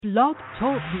Blog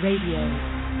Talk Radio.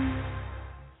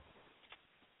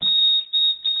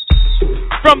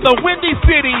 From the Windy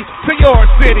City to your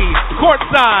city,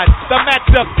 courtside, the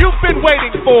matchup you've been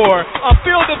waiting for. A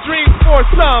field of dreams for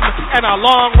some and a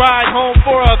long ride home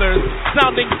for others.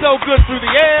 Sounding so good through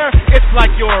the air, it's like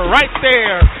you're right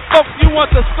there. Folks, you want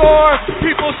the score?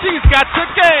 People, she's got your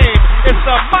game. It's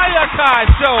the Akai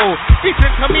Show,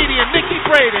 featuring comedian Nikki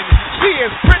Brayden. She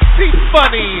is pretty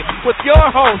funny with your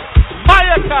host,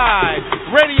 Akai.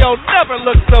 Radio never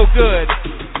looked so good.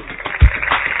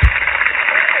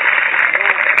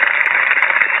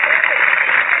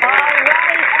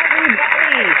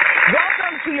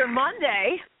 To your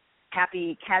Monday.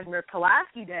 Happy Casimir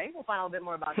Pulaski Day. We'll find out a little bit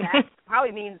more about that.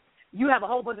 Probably means you have a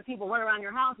whole bunch of people running around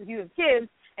your house if you have kids,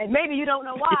 and maybe you don't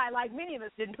know why, like many of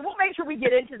us didn't. So we'll make sure we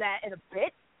get into that in a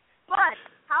bit. But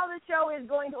how the show is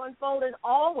going to unfold is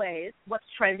always what's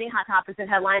trending, hot topics and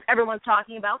headlines everyone's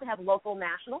talking about. They have local,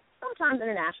 national, sometimes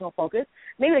international focus.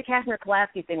 Maybe the Casimir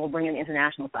Pulaski thing will bring in the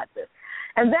international side to this.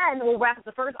 And then we'll wrap up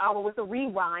the first hour with a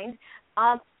rewind.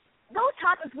 Those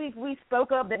topics we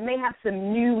spoke of that may have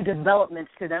some new developments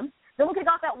to them. Then we'll kick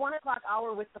off that 1 o'clock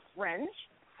hour with the French.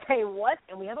 Say what?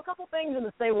 And we have a couple things in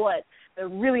the Say What that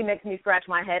really makes me scratch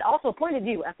my head. Also, point of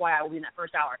view, FYI, will be in that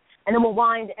first hour. And then we'll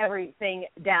wind everything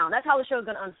down. That's how the show is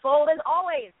going to unfold. As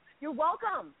always, you're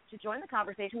welcome to join the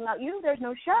conversation. Without you, there's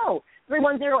no show.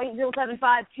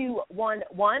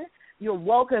 310-807-5211. You're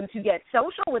welcome to get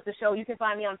social with the show. You can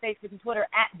find me on Facebook and Twitter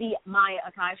at the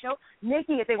Akai Show.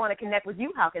 Nikki, if they want to connect with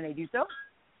you, how can they do so?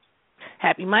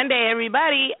 Happy Monday,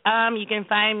 everybody. You can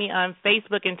find me on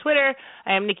Facebook and Twitter.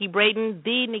 I am Nikki Brayden,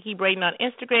 the Nikki Brayden on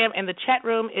Instagram, and the chat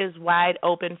room is wide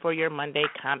open for your Monday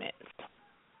comments.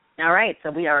 All right, so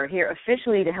we are here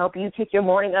officially to help you kick your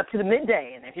morning up to the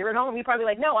midday. And if you're at home, you're probably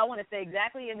like, no, I want to stay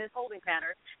exactly in this holding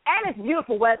pattern. And it's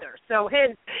beautiful weather, so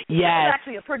hence, yes. It's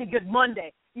actually a pretty good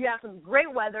Monday. You have some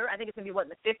great weather. I think it's going to be, in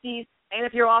the 50s? And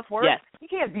if you're off work, yes. You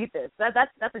can't beat this. That's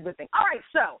a good thing. All right,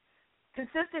 so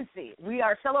consistency. We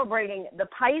are celebrating the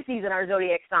Pisces in our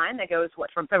zodiac sign that goes,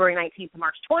 from February 19th to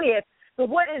March 20th. So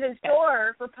what is in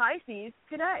store for Pisces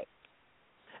today?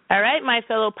 All right, my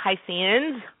fellow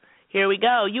Pisceans. Here we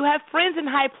go. You have friends in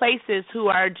high places who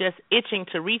are just itching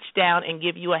to reach down and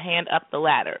give you a hand up the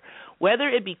ladder. Whether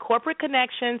it be corporate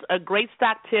connections, a great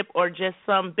stock tip, or just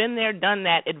some been there, done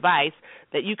that advice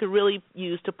that you could really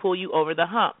use to pull you over the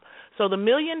hump. So the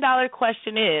million-dollar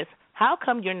question is, how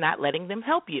come you're not letting them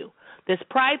help you? This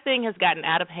pride thing has gotten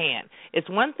out of hand. It's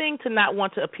one thing to not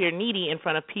want to appear needy in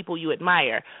front of people you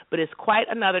admire, but it's quite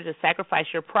another to sacrifice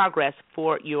your progress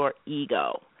for your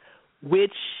ego,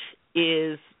 which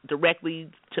is directly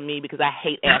to me because I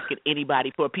hate asking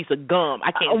anybody for a piece of gum.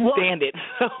 I can't stand it.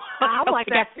 I don't like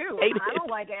that too. I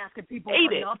don't like asking people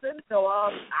for nothing. So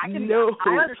I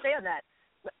understand that.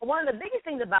 One of the biggest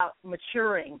things about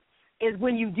maturing is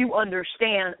when you do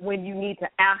understand when you need to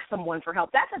ask someone for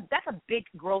help. That's a big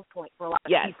growth point for a lot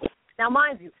of people. Now,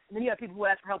 mind you, and then you have people who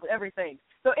ask for help with everything.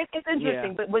 So it's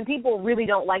interesting, but when people really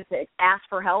don't like to ask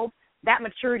for help, that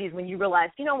maturity is when you realize,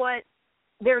 you know what,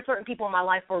 there are certain people in my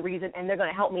life for a reason, and they're going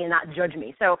to help me and not judge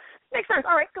me. So makes sense.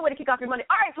 All right, good way to kick off your Monday.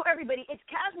 All right, so everybody, it's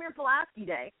Casimir Pulaski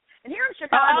Day. And here in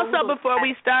Chicago. Before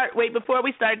we start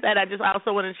that, I just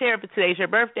also want to share, if today's your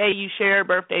birthday, you share a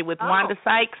birthday with Wanda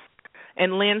Sykes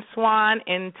and Lynn Swan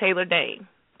and Taylor Dane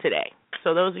today.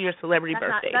 So those are your celebrity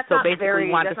birthdays. Wanda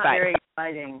Sykes. Not very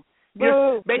exciting.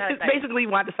 Basically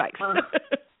Wanda Sykes.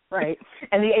 Right.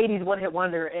 And the 80s one-hit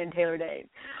wonder in Taylor Dane.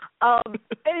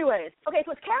 Anyways, okay,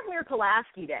 so it's Casimir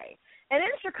Pulaski Day. And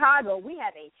in Chicago, we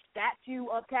have a statue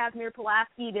of Casimir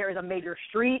Pulaski. There is a major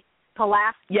street,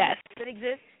 Pulaski, that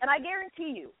exists. And I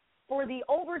guarantee you, for the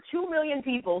over 2 million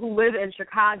people who live in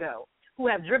Chicago who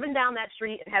have driven down that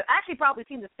street and have actually probably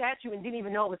seen the statue and didn't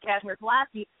even know it was Casimir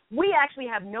Pulaski, we actually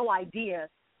have no idea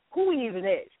who he even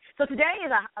is. So today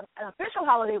is an official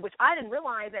holiday, which I didn't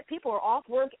realize that people are off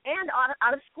work and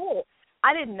out of school.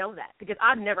 I didn't know that because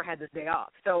I've never had this day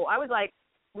off. So I was like,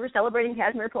 we're celebrating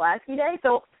Casimir Pulaski Day.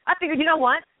 So I figured, you know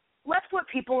what? Let's put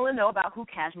people in the know about who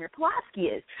Casimir Pulaski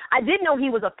is. I did know he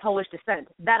was of Polish descent.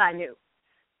 That I knew.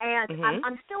 And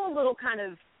I'm still a little kind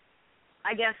of,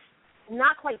 I guess,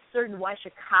 not quite certain why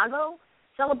Chicago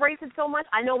celebrates it so much.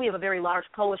 I know we have a very large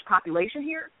Polish population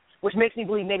here, which makes me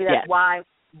believe maybe that's why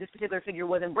this particular figure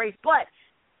was embraced. But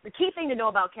the key thing to know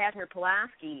about Casimir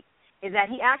Pulaski is that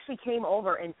he actually came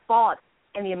over and fought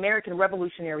in the American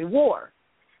Revolutionary War.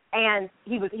 And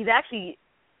he's actually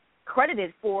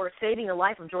credited for saving the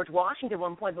life of George Washington at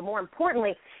one point, but more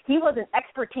importantly, he was an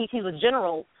expertise. He was a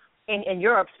general in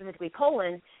Europe, specifically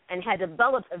Poland, and had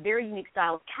developed a very unique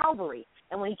style of cavalry.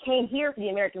 And when he came here for the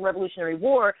American Revolutionary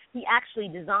War, he actually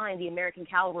designed the American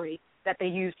cavalry that they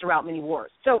used throughout many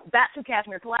wars. So that's who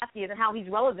Casimir Pulaski is and how he's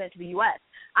relevant to the U.S.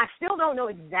 I still don't know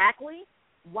exactly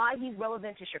why he's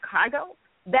relevant to Chicago.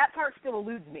 That part still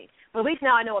eludes me. But at least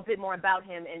now I know a bit more about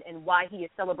him and why he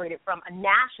is celebrated from a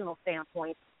national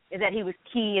standpoint, is that he was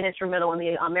key and instrumental in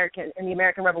the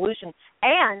American Revolution.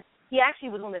 And he actually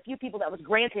was one of the few people that was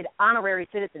granted honorary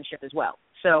citizenship as well.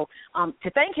 So to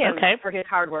thank him for his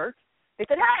hard work, they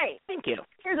said, hey, thank you.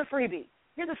 Here's a freebie.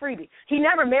 He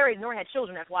never married nor had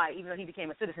children, that's why, even though he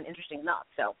became a citizen, interesting enough.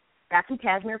 So that's who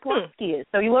Casimir Pulaski is.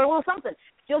 So you learn a little something.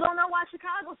 Still don't know why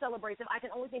Chicago celebrates him. I can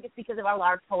only think it's because of our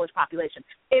large Polish population.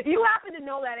 If you happen to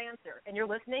know that answer and you're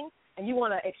listening and you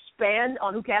want to expand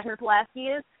on who Casimir Pulaski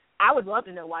is, I would love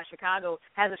to know why Chicago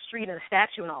has a street and a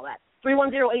statue and all that.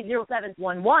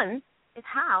 310-807-11 is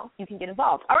how you can get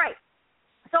involved. All right.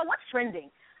 So what's trending?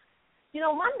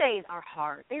 Mondays are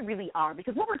hard. They really are,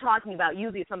 because what we're talking about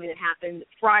usually is something that happened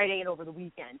Friday and over the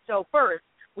weekend. So first,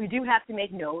 we do have to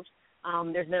make note.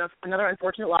 There's been another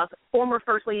unfortunate loss. Former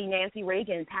First Lady Nancy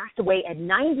Reagan passed away at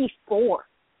 94.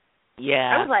 Yeah.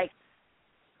 I was like,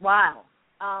 wow.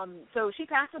 So she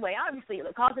passed away. Obviously,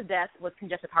 the cause of death was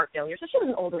congestive heart failure, so she was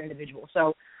an older individual.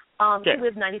 So she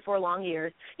lived 94 long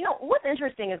years. What's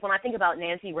interesting is when I think about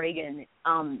Nancy Reagan,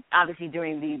 obviously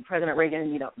during the President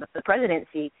Reagan, the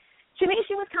presidency, to me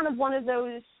she was kind of one of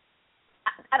those,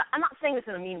 I'm not saying this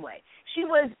in a mean way, she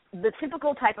was the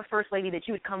typical type of first lady that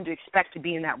you would come to expect to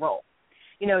be in that role.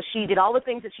 She did all the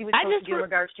things that she was supposed to do in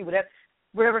regards to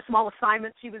whatever small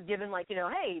assignments she was given, like,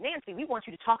 hey, Nancy, we want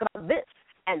you to talk about this.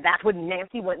 And that's what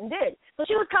Nancy went and did. So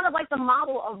she was kind of like the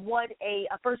model of what a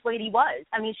first lady was.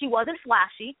 I mean, she wasn't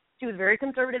flashy. She was very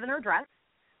conservative in her dress.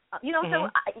 So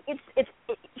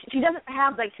she doesn't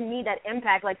have, like, to me, that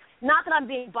impact. Like, not that I'm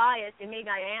being biased, and maybe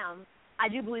I am. I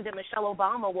do believe that Michelle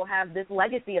Obama will have this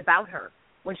legacy about her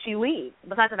when she leaves,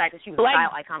 besides the fact that she was a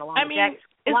style icon along with Jackie.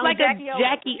 It's like Jackie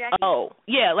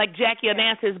like Jackie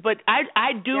Onassis, but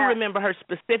I do remember her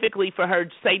specifically for her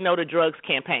Say No to Drugs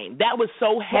campaign. That was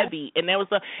so heavy, and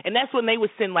that's when they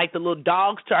would send like the little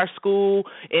dogs to our school,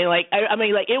 and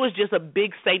it was just a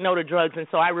big Say No to Drugs, and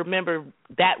so I remember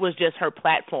that was just her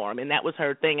platform, and that was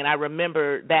her thing, and I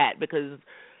remember that because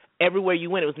everywhere you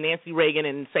went, it was Nancy Reagan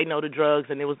and Say No to Drugs,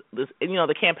 and it was this,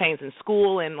 the campaigns in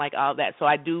school and like all that. So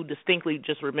I do distinctly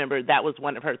just remember that was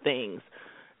one of her things.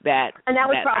 And that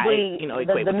was probably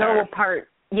the middle part,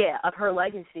 of her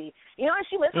legacy. And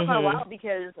she lived for quite a while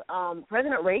because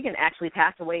President Reagan actually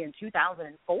passed away in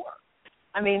 2004.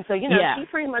 I mean, so, she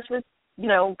pretty much was,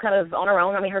 kind of on her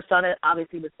own. I mean, her son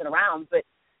obviously was still around, but,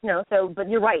 but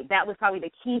you're right. That was probably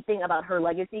the key thing about her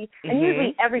legacy. And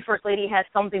usually every first lady has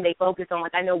something they focus on.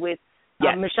 Like I know with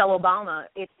Michelle Obama,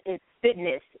 it's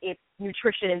fitness, it's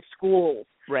nutrition in schools,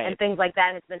 and things like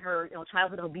that. It's been her,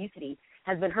 childhood obesity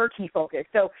has been her key focus.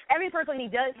 So every first lady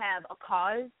does have a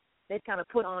cause they've kind of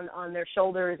put on their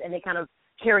shoulders, and they kind of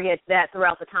carry it that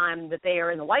throughout the time that they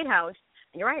are in the White House.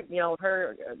 And you're right,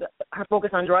 her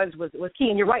focus on drugs was key.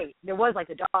 And you're right, there was like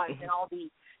the dogs and all the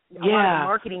a lot of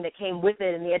marketing that came with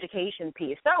it and the education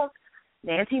piece. So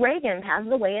Nancy Reagan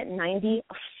passes away at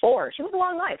 94. She was a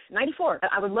long life, 94.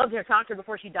 I would love to talk to her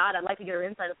before she died. I'd like to get her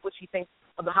insight of what she thinks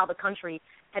about how the country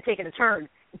had taken a turn.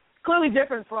 Clearly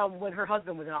different from when her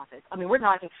husband was in office. I mean, we're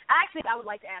talking. Actually, I would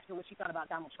like to ask her what she thought about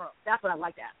Donald Trump. That's what I'd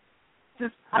like to ask.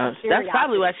 That's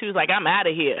probably why she was like, I'm out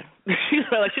of here. She's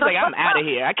like, I'm out of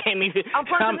here. I can't even.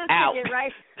 I'm out. Ticket,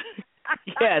 right?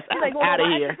 Yes, I'm like, out of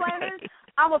here.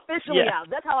 I'm officially out.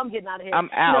 That's how I'm getting out of here.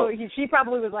 I'm out. She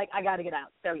probably was like, I got to get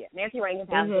out. So, Nancy Reagan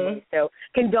passed away. So,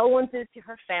 condolences to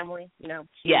her family.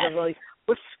 She's a really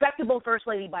respectable first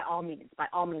lady by all means. By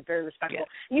all means, very respectable.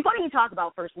 Yes. And funny you talk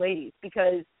about first ladies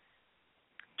because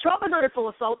Trump is under full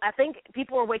assault. I think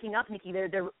people are waking up, Nikki.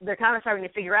 They're kind of starting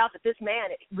to figure out that this man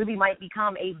really might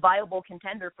become a viable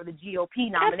contender for the GOP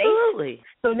nomination. Absolutely.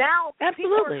 So now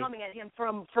people are coming at him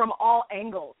from all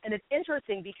angles. And it's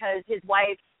interesting because his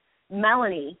wife,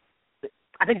 Melanie,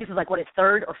 I think this is like his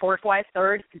third or fourth wife.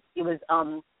 Third. It was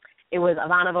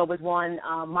Ivanova was one.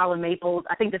 Marlon Maples.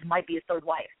 I think this might be his third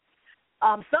wife.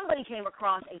 Somebody came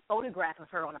across a photograph of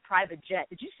her on a private jet.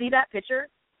 Did you see that picture?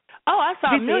 Oh, I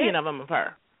saw a million of them of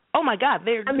her. Oh my God,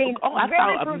 I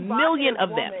saw a million of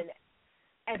them.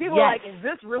 And people are like, is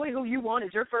this really who you want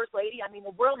as your first lady? I mean,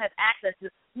 the world has access to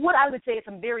what I would say is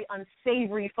some very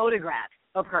unsavory photographs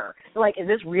of her. Like, is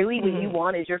this really what you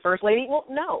want as your first lady? Well,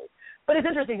 no. But it's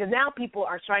interesting because now people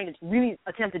are trying to really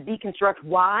attempt to deconstruct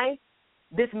why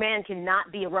this man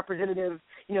cannot be a representative,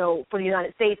 for the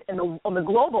United States on the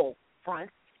global front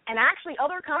And actually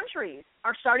other countries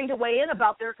are starting to weigh in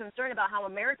about their concern about how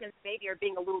Americans maybe are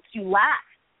being a little too lax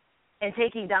and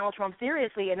taking Donald Trump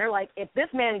seriously. And they're like, if this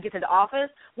man gets into office,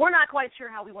 we're not quite sure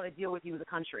how we want to deal with you as a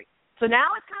country. So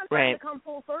now it's kind of starting to come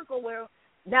full circle where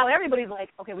now everybody's like,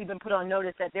 okay, we've been put on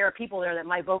notice that there are people there that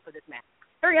might vote for this man.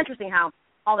 Very interesting how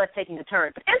all that's taking a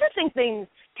turn. But interesting things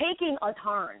taking a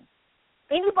turn.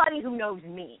 Anybody who knows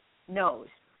me knows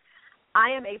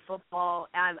I am a football,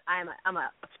 I'm a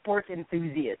sports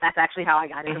enthusiast. That's actually how I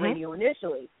got into radio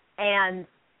initially. And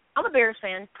I'm a Bears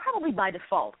fan, probably by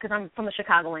default, because I'm from the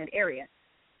Chicagoland area.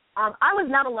 I was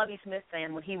not a Lovie Smith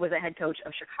fan when he was a head coach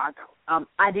of Chicago.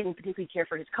 I didn't particularly care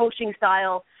for his coaching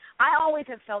style. I always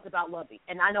have felt about Lovie,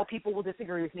 and I know people will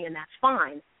disagree with me, and that's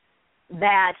fine,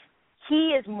 that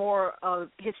he is more of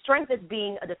his strength as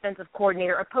being a defensive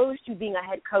coordinator opposed to being a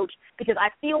head coach, because I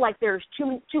feel like there's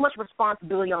too much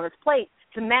responsibility on his plate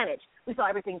to manage. We saw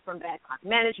everything from bad clock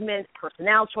management,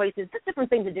 personnel choices, just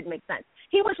different things that didn't make sense.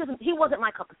 He wasn't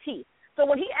my cup of tea. So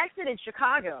when he exited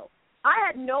Chicago, I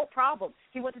had no problem.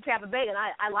 He went to Tampa Bay, and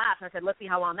I laughed. I said, let's see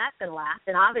how long that's going to last.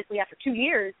 And obviously after 2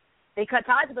 years, they cut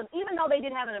ties with him, even though they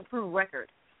did have an improved record.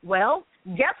 Well,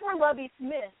 guess where Lovie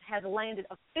Smith has landed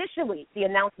officially? The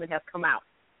announcement has come out.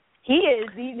 He is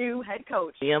the new head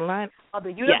coach of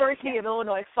the University of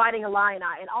Illinois Fighting Illini.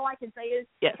 And all I can say is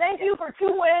thank you for 2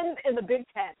 wins in the Big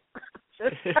Ten.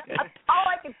 That's all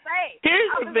I can say. Here's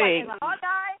the thing. Like, as a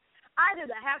Hawkeye, I did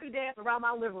a happy dance around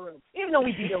my living room, even though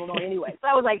we beat Illinois anyway. So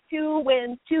I was like, 2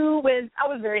 wins. I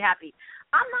was very happy.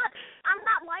 I'm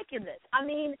not liking this. I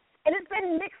mean, and it's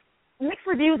been mixed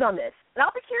reviews on this. And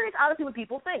I'll be curious, honestly, what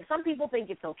people think. Some people think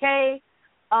it's okay.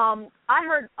 I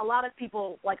heard a lot of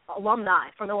people, like alumni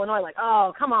from Illinois, like,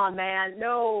 oh, come on, man.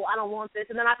 No, I don't want this.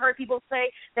 And then I've heard people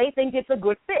say they think it's a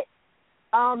good fit.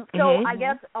 So I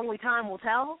guess only time will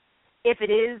tell if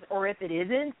it is or if it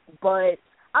isn't. But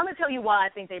I'm going to tell you why I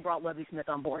think they brought Lovie Smith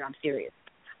on board. I'm serious.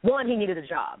 One, he needed a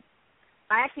job.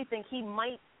 I actually think he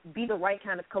might be the right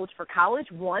kind of coach for college.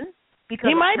 One, because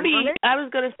he might be. I was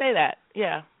going to say that.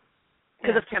 Yeah.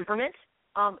 Because of temperament.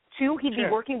 2, he'd be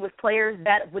working with players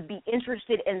that would be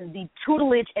interested in the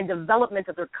tutelage and development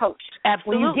of their coach.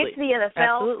 Absolutely. When you get to the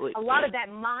NFL, a lot of that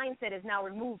mindset is now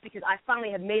removed because I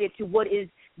finally have made it to what is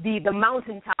the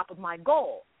mountaintop of my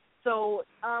goal. So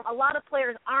a lot of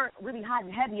players aren't really hot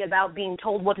and heavy about being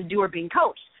told what to do or being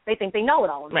coached. They think they know it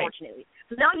all, unfortunately. Right.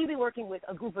 So now you'll be working with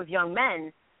a group of young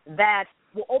men that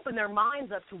will open their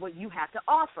minds up to what you have to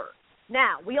offer.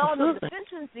 Now, we all know the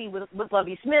deficiency with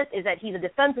Lovie Smith is that he's a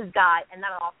defensive guy and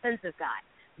not an offensive guy.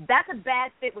 That's a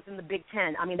bad fit within the Big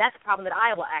Ten. I mean, that's a problem that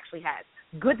Iowa actually has.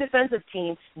 Good defensive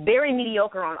team, very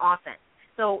mediocre on offense.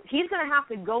 So he's going to have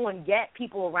to go and get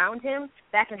people around him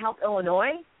that can help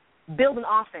Illinois build an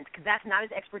offense because that's not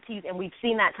his expertise, and we've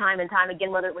seen that time and time again,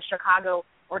 whether it was Chicago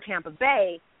or Tampa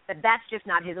Bay, that's just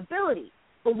not his ability.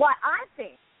 But what I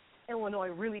think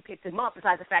Illinois really picked him up,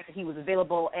 besides the fact that he was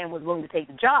available and was willing to take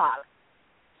the job,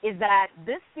 is that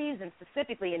this season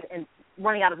specifically and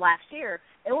running out of last year,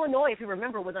 Illinois, if you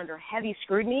remember, was under heavy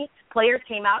scrutiny. Players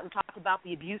came out and talked about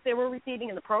the abuse they were receiving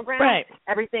in the program. Right.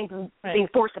 Everything from being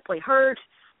forced to play hurt,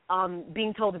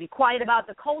 being told to be quiet about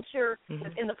the culture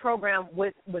within the program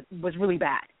was really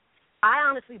bad. I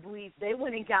honestly believe they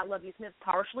went and got Lovie Smith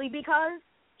partially because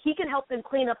he can help them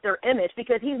clean up their image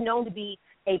because he's known to be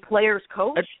a player's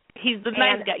coach. He's the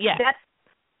nice guy,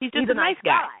 He's just a nice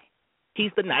guy.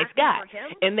 He's the nice guy,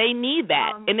 and they need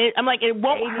that. And I'm like, it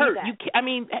won't hurt.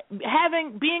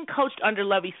 Being coached under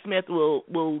Lovie Smith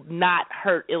will not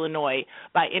hurt Illinois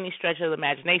by any stretch of the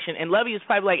imagination. And Lovie is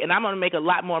probably like, and I'm going to make a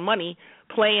lot more money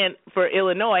playing for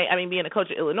Illinois. I mean, being a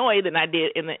coach at Illinois than I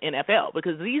did in the NFL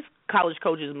because these college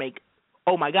coaches make,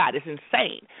 oh my God, it's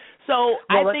insane. So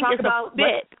I think it's a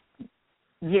fit.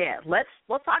 Let's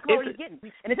talk about what he's getting.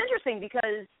 And it's interesting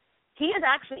because he is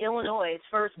actually Illinois'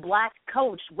 first black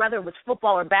coach, whether it was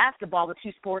football or basketball, the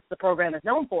 2 sports the program is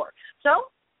known for.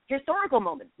 So, historical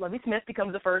moment. Lovie Smith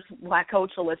becomes the first black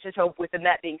coach, so let's just hope, within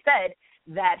that being said,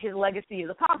 that his legacy is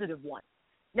a positive one.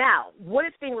 Now, what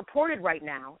is being reported right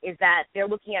now is that they're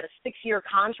looking at a 6-year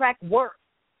contract worth,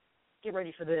 get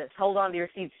ready for this, hold on to your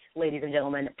seats, ladies and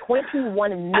gentlemen, $21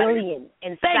 million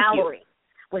in salary,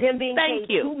 with him being paid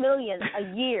 $2 million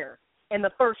a year in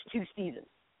the first 2 seasons.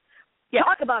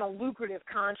 Talk about a lucrative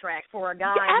contract for a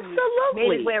guy who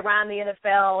made his way around the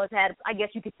NFL, has had, I guess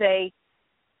you could say,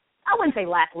 I wouldn't say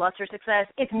lackluster success.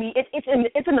 It's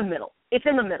in the middle. It's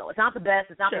in the middle. It's not the best.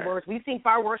 It's not the worst. We've seen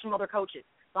far worse from other coaches,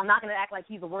 so I'm not going to act like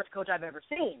he's the worst coach I've ever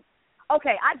seen.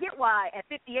 Okay, I get why at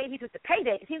 58 he took the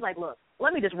payday because he's like, look,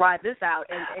 let me just ride this out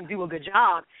and do a good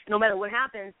job. No matter what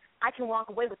happens, I can walk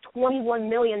away with $21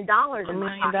 million in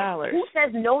my pocket. Who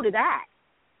says no to that?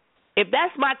 If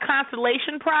that's my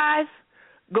consolation prize,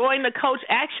 going to coach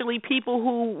actually people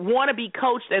who want to be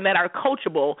coached and that are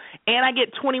coachable, and I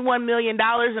get $21 million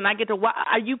and I get to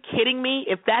 – are you kidding me?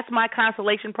 If that's my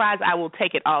consolation prize, I will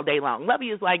take it all day long. Lovey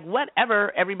is like,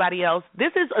 whatever, everybody else.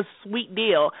 This is a sweet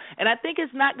deal, and I think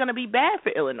it's not going to be bad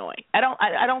for Illinois. I don't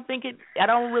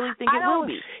really think it will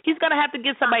be. He's going to have to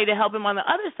get somebody to help him on the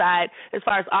other side as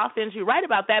far as offense. You're right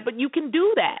about that, but you can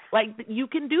do that. Like, you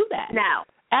can do that. Now,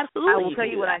 absolutely. I will tell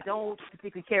you what I don't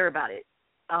particularly care about it.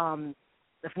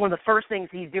 One of the first things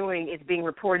he's doing is being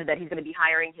reported that he's going to be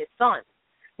hiring his son.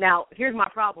 Now, here's my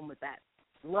problem with that.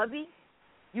 Lovey,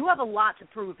 you have a lot to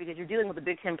prove because you're dealing with a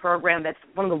Big Ten program that's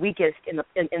one of the weakest in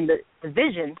the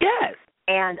division. Yes.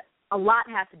 And a lot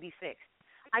has to be fixed.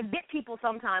 I get people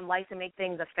sometimes like to make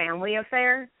things a family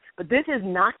affair, but this is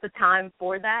not the time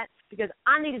for that because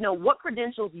I need to know what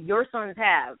credentials your sons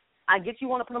have. I get you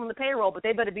want to put them on the payroll, but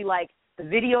they better be like the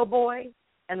video boy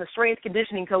and the strength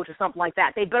conditioning coach or something like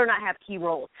that. They better not have key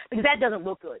roles because that doesn't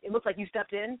look good. It looks like you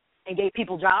stepped in and gave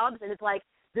people jobs, and it's like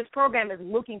this program is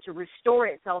looking to restore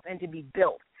itself and to be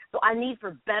built. So I need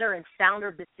for better and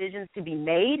sounder decisions to be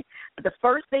made. But the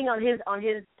first thing on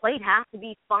his plate has to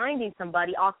be finding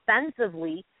somebody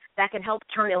offensively that can help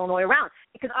turn Illinois around.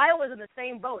 Because I was in the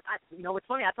same boat. It's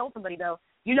funny. I told somebody, though,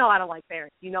 I don't like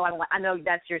Ferentz. I know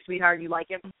that's your sweetheart. You like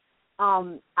him.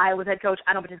 I was head coach.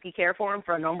 I don't particularly care for him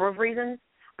for a number of reasons.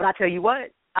 But I tell you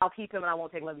what, I'll keep him and I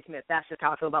won't take Lovie Smith. That's just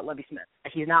how I feel about Lovie Smith.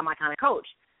 He's not my kind of coach.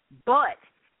 But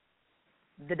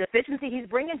the deficiency he's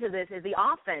bringing to this is the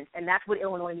offense, and that's what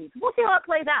Illinois needs. We'll see how it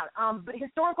plays out. But a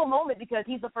historical moment because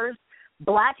he's the first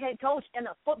black head coach in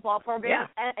a football program,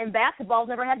 and basketball's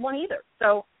never had one either.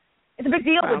 So it's a big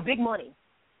deal with big money.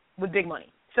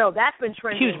 So that's been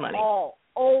trending all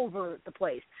over the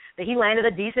place. That he landed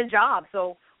a decent job.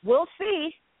 So we'll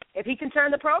see if he can turn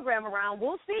the program around.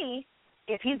 We'll see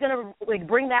if he's going to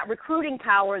bring that recruiting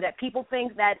power that people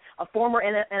think that a former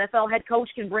NFL head coach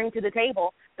can bring to the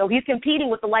table. So he's competing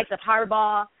with the likes of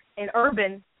Harbaugh and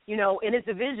Urban, in his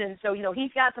division. So,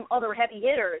 he's got some other heavy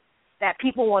hitters that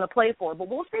people want to play for. But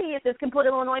we'll see if this can put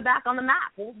Illinois back on the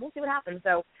map. We'll see what happens.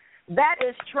 So that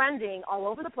is trending all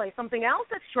over the place. Something else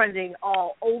that's trending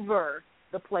all over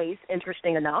the place,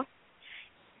 interesting enough.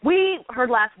 We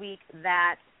heard last week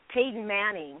that Peyton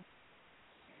Manning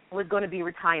was going to be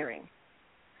retiring.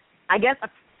 I guess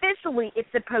officially it's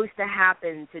supposed to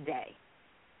happen today.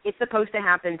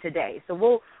 So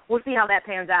we'll see how that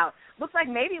pans out. Looks like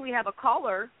maybe we have a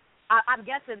caller. I'm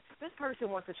guessing this person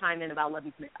wants to chime in about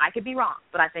Lovie Smith. I could be wrong,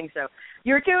 but I think so.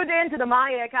 You're tuned in to the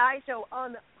Akai Show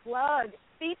Unplugged,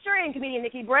 featuring comedian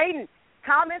Nikki Brayden.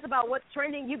 Comments about what's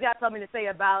trending. You got something to say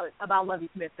about Lovie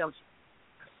Smith, don't you?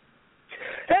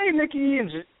 Hey, Nikki.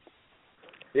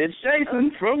 It's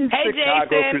Jason from Chicago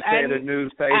Jason. Crusader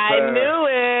newspaper. I knew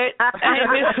it.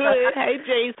 Hey,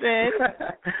 Jason.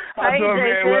 I'm doing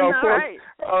very well. Right.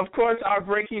 Of course, our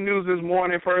breaking news this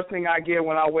morning, first thing I get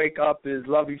when I wake up is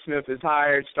Lovie Smith is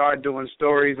hired, start doing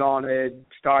stories on it,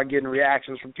 start getting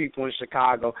reactions from people in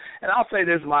Chicago. And I'll say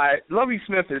this, Lovie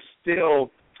Smith is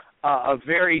still a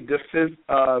very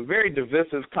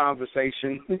divisive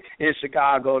conversation in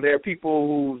Chicago. There are people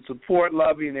who support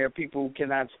Lovie, and there are people who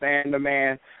cannot stand the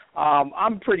man.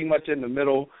 I'm pretty much in the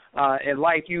middle, and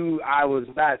like you, I was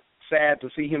not sad to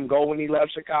see him go when he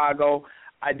left Chicago.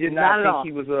 I did not think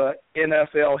he was a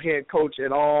NFL head coach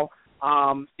at all.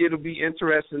 It'll be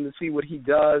interesting to see what he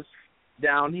does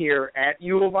down here at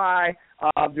U of I.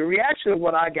 The reaction of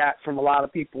what I got from a lot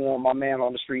of people on my Man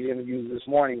on the Street interview this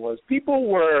morning was people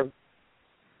were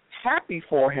happy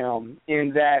for him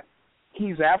in that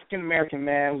he's an African-American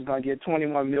man who's going to get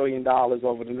 $21 million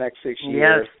over the next 6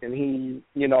 years, and he,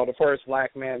 the first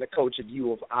black man to coach at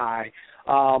U of I.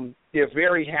 They're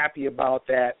very happy about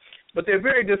that, but they're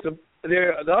very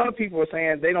the other people are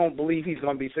saying they don't believe he's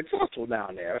going to be successful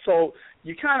down there. So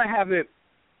you kind of have it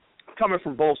coming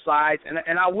from both sides,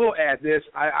 and I will add this.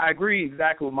 I agree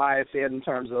exactly what Maya said in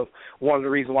terms of one of the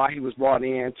reasons why he was brought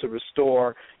in to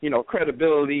restore,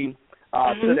 credibility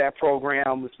to that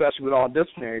program, especially with all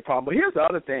disciplinary problems. But here's the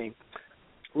other thing.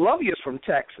 Lovie is from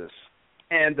Texas,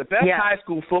 and the best high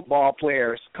school football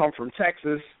players come from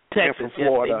Texas and from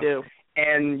Florida. Yes, they do.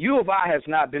 And U of I has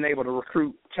not been able to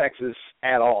recruit Texas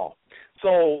at all.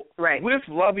 So with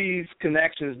Lovie's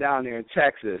connections down there in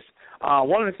Texas,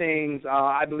 one of the things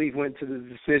I believe went to the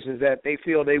decision is that they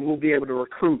feel they will be able to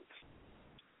recruit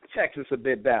Texas a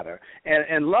bit better.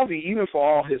 And Lovie, even for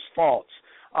all his faults,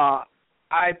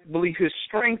 I believe his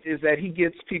strength is that he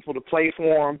gets people to play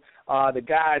for him. The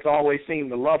guys always seem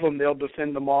to love him. They'll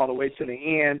defend them all the way to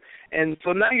the end. And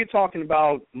so now you're talking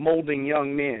about molding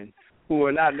young men who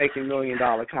are not making $1 million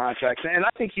contracts. And I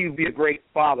think he'd be a great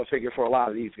father figure for a lot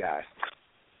of these guys.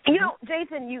 You know,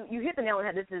 Jason, you hit the nail on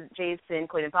the head. This is Jason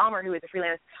Clayton Palmer, who is a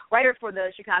freelance writer for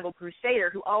the Chicago Crusader,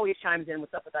 who always chimes in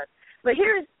what's up with us. But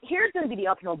here's going to be the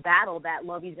uphill battle that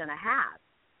Lovey's going to have.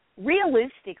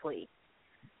 Realistically,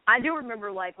 I do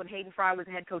remember, like, when Hayden Fry was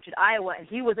the head coach at Iowa, and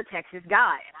he was a Texas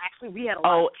guy. And actually, we had a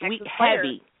lot of Texas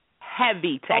players.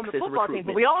 Heavy Texas on the football recruitment. Team,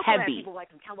 but we also had heavy. people like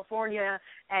from California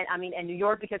and New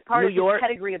York, because part of his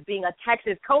pedigree of being a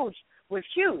Texas coach was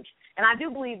huge. And I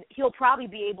do believe he'll probably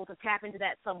be able to tap into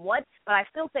that somewhat, but I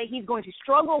still say he's going to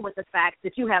struggle with the fact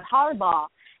that you have Harbaugh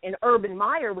and Urban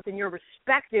Meyer within your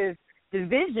respective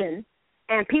division,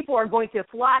 and people are going to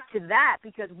flock to that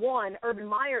because, one, Urban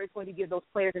Meyer is going to give those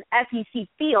players an SEC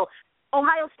feel.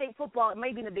 Ohio State football, it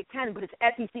may be in the Big Ten, but it's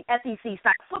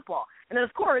SEC-style football. And then,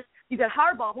 of course, you got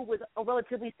Harbaugh, who was a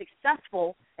relatively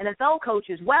successful NFL coach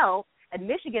as well at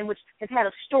Michigan, which has had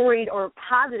a storied or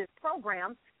positive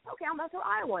program. Okay, I'm going to throw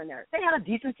Iowa in there. They had a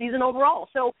decent season overall.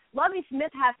 So Lovie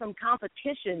Smith has some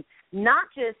competition, not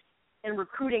just in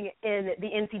recruiting in the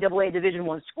NCAA Division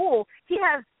I school. He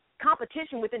has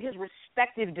competition within his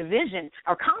respective division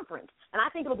or conference. And I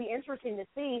think it'll be interesting to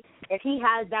see if he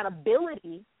has that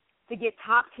ability to get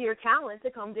top-tier talent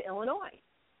to come to Illinois.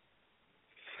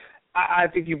 I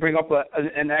think you bring up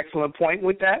an excellent point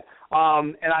with that.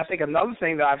 And I think another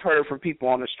thing that I've heard from people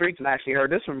on the streets, and I actually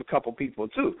heard this from a couple people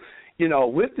too, you know,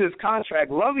 with this contract,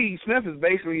 Lovie Smith is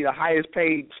basically the highest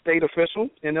paid state official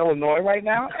in Illinois right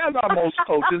now, as are most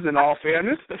coaches in all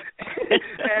fairness.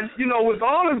 And, you know, with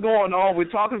all this going on,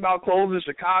 we're talking about closing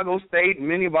Chicago State and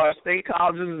many of our state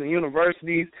colleges and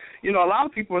universities. You know, a lot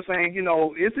of people are saying, you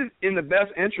know, is it in the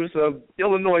best interest of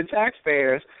Illinois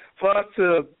taxpayers for us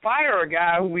to fire a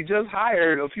guy who we just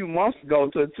hired a few months ago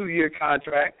to a 2-year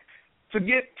contract to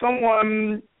get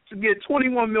someone to get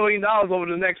 $21 million over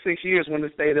the next 6 years when the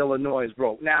state of Illinois is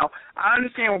broke? Now, I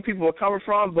understand where people are coming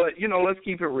from, but, you know, let's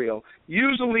keep it real.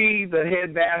 Usually the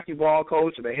head basketball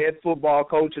coach or the head football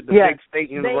coach at the big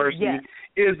state university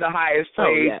is the highest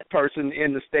paid person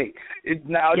in the state. It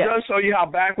does show you how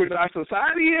backwards our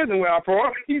society is and where our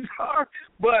priorities are,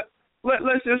 but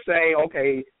let's just say,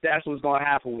 okay, that's what's going to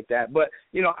happen with that. But,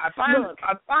 you know, I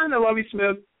find the Lovie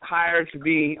Smith hire to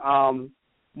be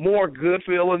more good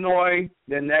for Illinois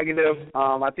than negative.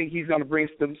 I think he's going to bring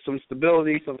some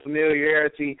stability, some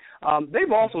familiarity.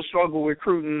 They've also struggled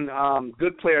recruiting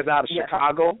good players out of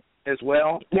Chicago as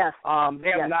well. Yes.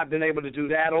 They have not been able to do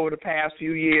that over the past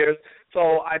few years.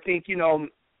 So I think, you know,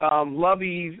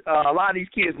 Lovie's a lot of these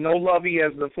kids know Lovie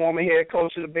as the former head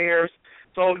coach of the Bears.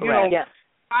 So, you know,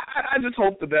 I just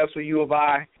hope the best for U of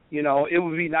I. You know, it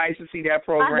would be nice to see that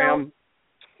program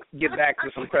get back to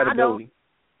some credibility.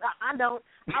 I don't.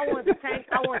 I want it to tank.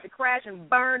 I want it to crash and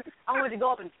burn. I want it to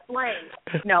go up in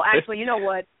flames. No, actually, you know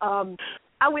what?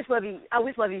 I wish Lovie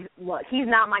luck. He's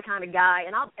not my kind of guy.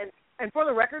 And for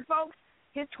the record, folks,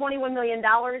 his $21 million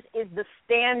is the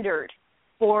standard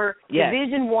for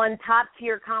Division I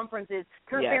top-tier conferences.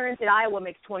 Kirk Ferentz at Iowa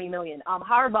makes $20 million.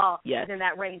 Harbaugh is in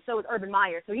that range. So is Urban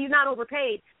Meyer. So he's not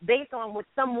overpaid based on what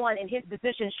someone in his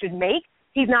position should make.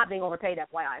 He's not being overpaid,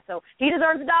 FYI. So he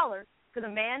deserves $1 because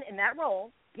a man in that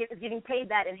role is getting paid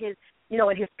that in his, you know,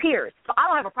 in his peers. So I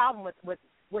don't have a problem with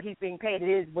what he's being paid. It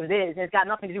is what it is. And it's got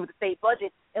nothing to do with the state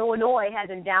budget. Illinois has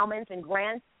endowments and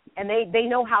grants, and they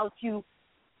know how to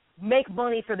make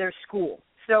money for their school.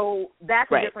 So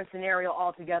that's a different scenario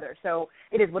altogether. So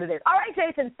it is what it is. All right,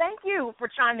 Jason, thank you for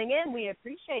chiming in. We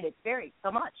appreciate it very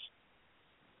so much.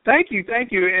 Thank you.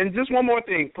 And just one more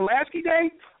thing. Pulaski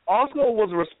Day also was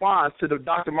a response to the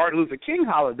Dr. Martin Luther King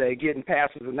holiday getting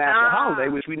passed as a national holiday,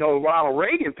 which we know Ronald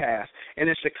Reagan passed. And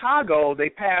in Chicago, they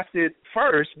passed it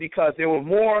first because there were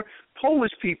more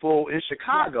Polish people in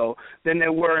Chicago than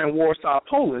there were in Warsaw,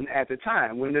 Poland at the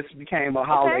time when this became a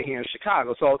holiday here in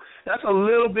Chicago. So that's a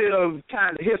little bit of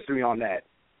kind of history on that.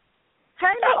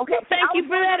 Thank you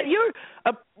for that. You're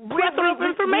a plethora of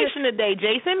information today,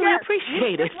 Jason. We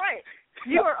appreciate it. That's right.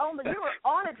 You were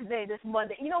on it today, this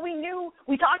Monday. You know,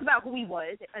 we talked about who he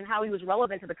was and how he was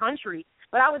relevant to the country,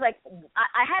 but I was like,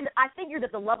 I figured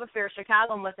that the love affair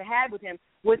Chicago must have had with him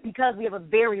was because we have a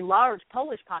very large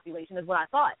Polish population, is what I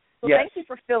thought. So thank you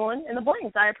for filling in the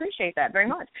blanks. I appreciate that very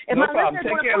much. If my listeners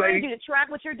want to find you to track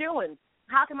what you're doing,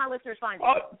 how can my listeners find you?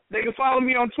 They can follow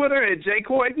me on Twitter at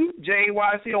jcoyden,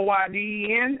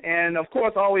 JYCOYDEN, and, of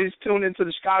course, always tune into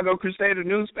the Chicago Crusader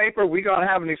newspaper. We're going to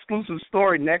have an exclusive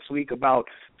story next week about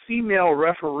female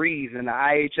referees in the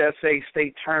IHSA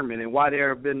state tournament and why there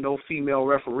have been no female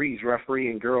referees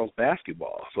refereeing girls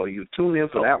basketball. So you tune in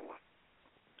for that one.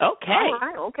 Okay. All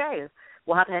right, okay.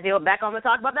 We'll have to have you back on to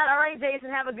talk about that. All right, Jason,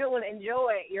 have a good one.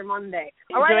 Enjoy your Monday.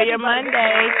 All right, enjoy your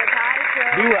Monday.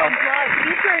 Be well.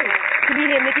 Featuring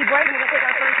comedian Nikki Brayden. We're going to take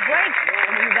our first break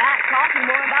and we'll be back talking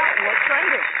more about what's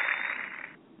trending.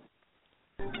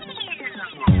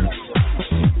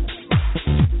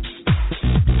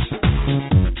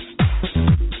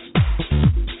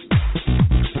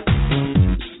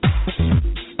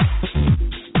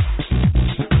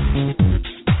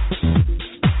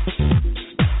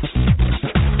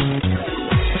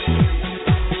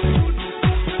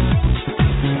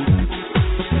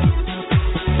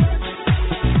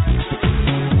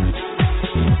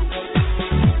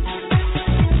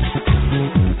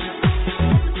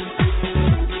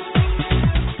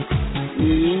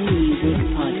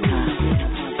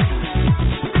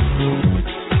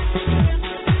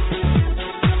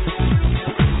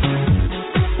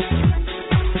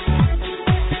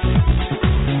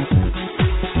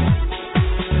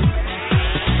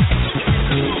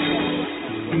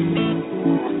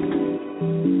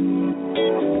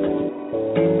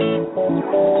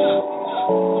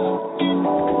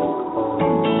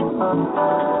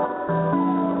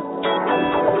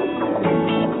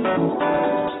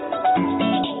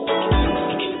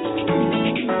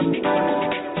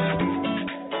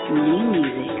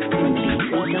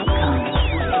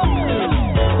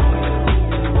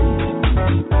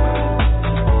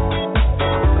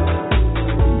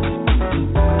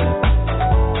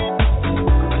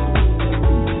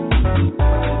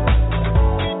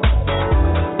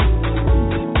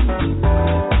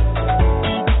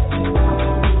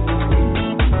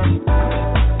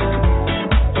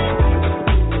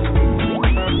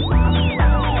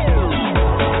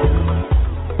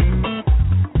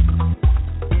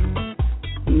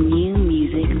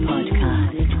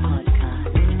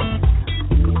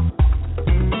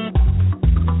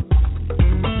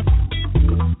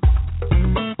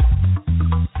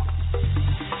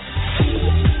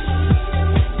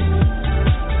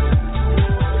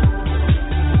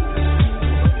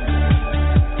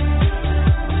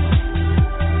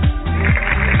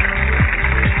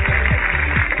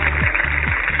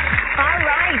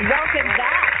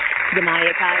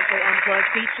 Akai Unplugged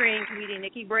featuring comedian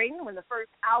Nikki Brayden in the first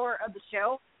hour of the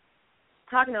show,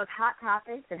 talking those hot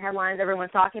topics and headlines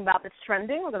everyone's talking about that's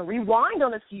trending. We're going to rewind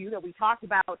on a few that we talked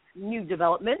about new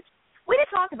developments. We did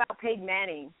talk about Peyton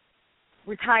Manning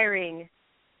retiring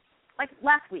like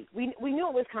last week. We knew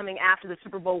it was coming after the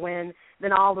Super Bowl win.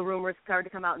 Then all the rumors started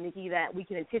to come out, Nikki, that we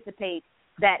can anticipate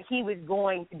that he was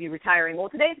going to be retiring. Well,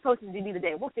 today's supposed to be the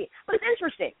day. We'll see. But it's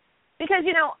interesting because,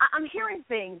 you know, I'm hearing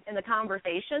things in the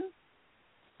conversation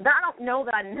that I don't know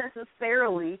that I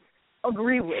necessarily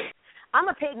agree with. I'm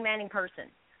a Peyton Manning person.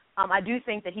 I do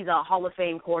think that he's a Hall of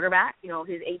Fame quarterback. You know,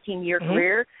 his 18-year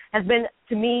career has been,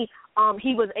 to me,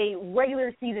 he was a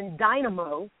regular season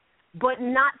dynamo, but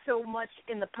not so much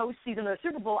in the postseason of the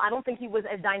Super Bowl. I don't think he was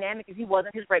as dynamic as he was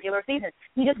in his regular season.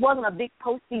 He just wasn't a big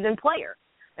postseason player.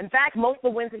 In fact, most of the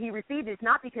wins that he received is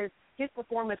not because his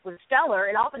performance was stellar.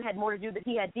 It often had more to do that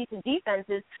he had decent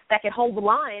defenses that could hold the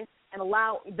line and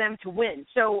allow them to win.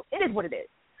 So it is what it is.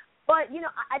 But, you know,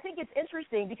 I think it's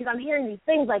interesting because I'm hearing these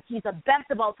things like he's the best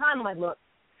of all time. I'm like, look,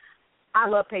 I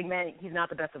love Peyton Manning. He's not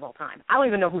the best of all time. I don't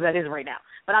even know who that is right now.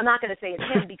 But I'm not going to say it's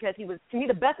him because he was, to me,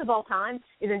 the best of all time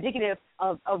is indicative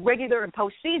of a regular and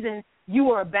postseason, you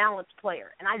are a balanced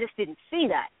player. And I just didn't see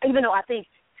that, even though I think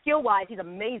skill-wise he's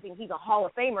amazing. He's a Hall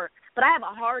of Famer. But I have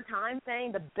a hard time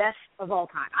saying the best of all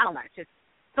time. I don't know. It's just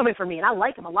something for me. And I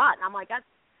like him a lot. And I'm like, that's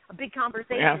a big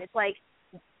conversation. Yeah. It's like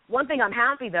one thing I'm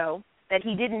happy, though, that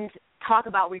he didn't talk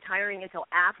about retiring until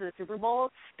after the Super Bowl,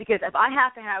 because if I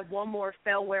have to have one more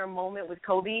farewell moment with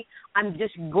Kobe, I'm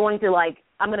just going to,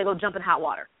 I'm going to go jump in hot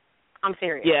water. I'm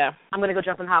serious. Yeah. I'm going to go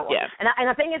jump in hot water. Yeah. And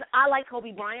the thing is, I like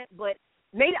Kobe Bryant, but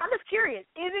maybe I'm just curious.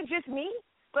 Is it just me?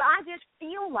 But I just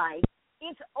feel like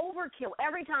it's overkill.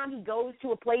 Every time he goes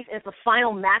to a place and it's the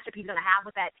final matchup he's going to have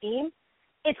with that team,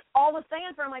 it's all the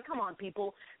fans are like, come on,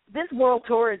 people. This world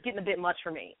tour is getting a bit much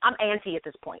for me. I'm antsy at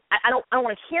this point. I don't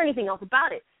want to hear anything else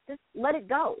about it. Just let it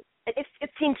go. It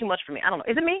seems too much for me. I don't know.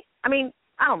 Is it me? I mean,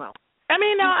 I don't know. I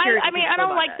mean, no. I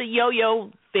don't like the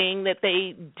yo-yo thing that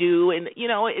they do, and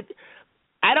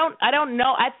I don't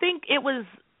know. I think it was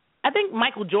I think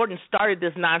Michael Jordan started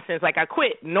this nonsense. Like, I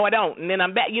quit. No, I don't. And then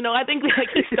I'm back. You know, I think like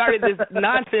he started this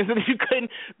nonsense that you couldn't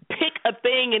pick a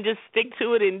thing and just stick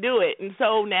to it and do it. And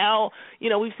so now, you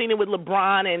know, we've seen it with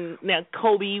LeBron and now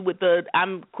Kobe with the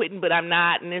I'm quitting but I'm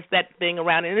not, and it's that thing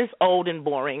around, and it's old and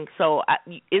boring. So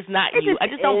it's not you. I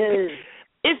just don't.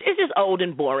 It's just old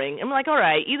and boring. I'm like, all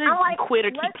right, either quit or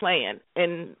keep playing,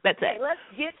 and that's it. Let's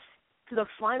get to the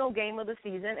final game of the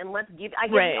season, and let's give. I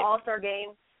get the All-Star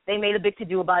game. They made a big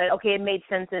to-do about it. Okay, it made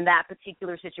sense in that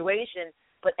particular situation,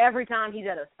 but every time he's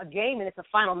at a game and it's a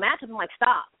final matchup, I'm like,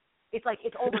 stop. It's like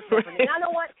it's overkill for me. And I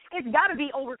know what? It's got to be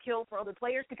overkill for other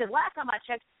players because last time I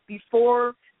checked,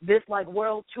 before this like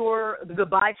world tour, the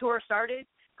goodbye tour started,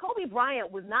 Kobe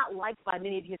Bryant was not liked by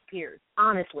many of his peers,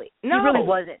 honestly. No. He really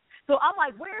wasn't. So I'm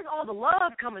like, where's all the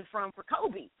love coming from for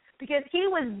Kobe? Because he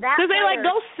was that. Because they're like,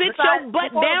 go sit your butt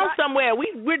down somewhere.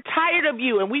 We're tired of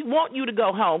you, and we want you to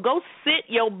go home. Go sit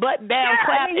your butt down,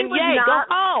 clap, and go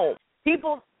home.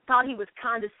 People thought he was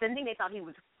condescending. They thought he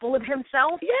was full of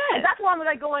himself. Yes. And that's why I'm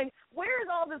like going, where is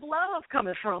all this love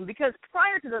coming from? Because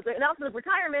prior to the announcement of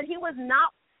retirement, he was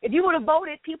not. If you would have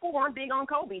voted, people weren't big on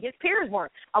Kobe. His peers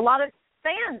weren't. A lot of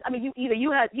fans. I mean,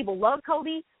 you had people love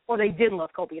Kobe or they didn't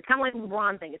love Kobe. It's kind of like the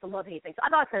LeBron thing. It's a love-hate thing. So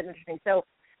I thought it was interesting. So.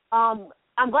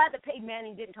 I'm glad that Peyton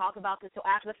Manning didn't talk about this till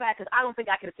after the fact because I don't think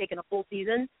I could have taken a full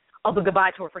season of the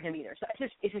goodbye tour for him either. So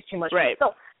it's just too much. Right.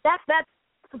 So that's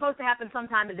supposed to happen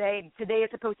sometime today. Today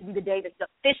is supposed to be the day that's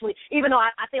officially. Even though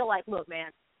I feel like, look, man,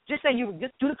 just say you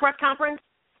just do the press conference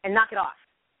and knock it off,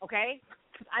 okay?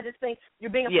 I just think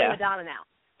you're being a prima donna now.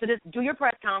 So just do your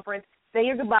press conference, say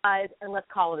your goodbyes, and let's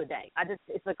call it a day.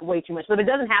 It's like way too much. So if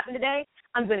it doesn't happen today,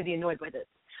 I'm going to be annoyed by this.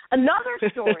 Another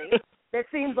story that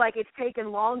seems like it's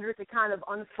taken longer to kind of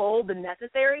unfold than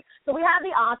necessary. So we have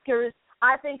the Oscars.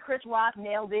 I think Chris Rock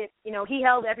nailed it. You know, he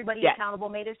held everybody accountable,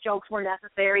 made his jokes were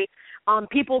necessary.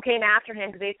 People came after him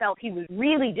because they felt he was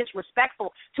really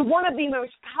disrespectful to one of the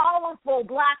most powerful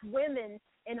black women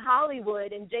in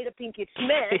Hollywood, and Jada Pinkett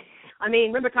Smith. I mean,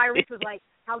 remember Tyrese was like,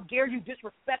 how dare you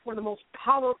disrespect one of the most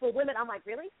powerful women? I'm like,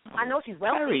 really? I know she's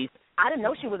wealthy. I didn't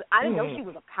know she was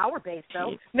a power base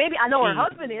though. Maybe I know her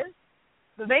husband is,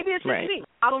 but maybe it's just me.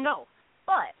 I don't know.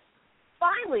 But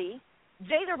finally,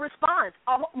 Jada responds.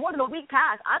 More than a week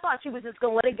passed. I thought she was just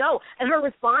going to let it go, and her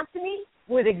response to me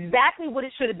was exactly what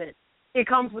it should have been. It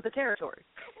comes with the territory.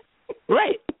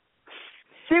 Right.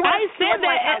 I said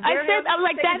that. I was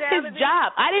like, that's his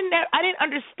job. I didn't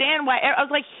understand why. I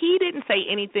was like, he didn't say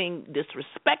anything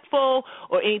disrespectful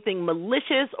or anything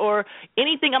malicious or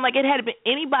anything. I'm like, it had been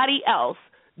anybody else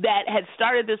that had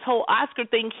started this whole Oscar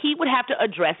thing, he would have to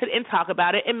address it and talk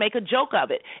about it and make a joke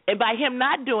of it. And by him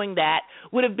not doing that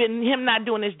would have been him not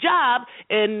doing his job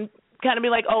and kind of be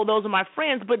like, oh, those are my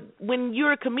friends. But when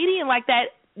you're a comedian like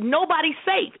that, nobody's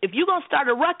safe. If you're going to start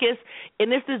a ruckus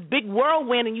and it's this big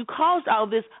whirlwind and you caused all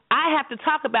this, I have to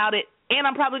talk about it, and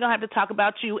I'm probably going to have to talk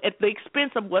about you at the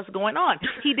expense of what's going on.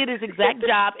 He did his exact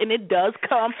job, and it does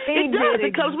come.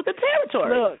 It comes with the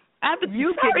territory. Look, I have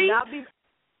to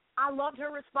I loved her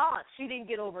response. She didn't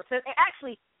get over it.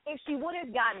 Actually, if she would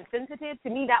have gotten sensitive, to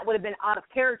me that would have been out of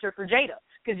character for Jada,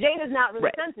 because Jada's not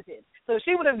really sensitive. So if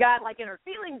she would have got like in her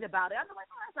feelings about it, I'd be like,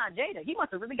 oh, that's not Jada. He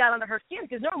must have really got under her skin,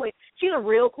 because normally she's a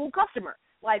real cool customer.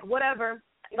 Like whatever,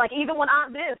 like even when Aunt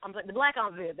Viv, I'm like the black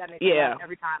Aunt Viv, that makes me laugh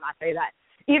every time I say that.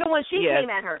 Even when she came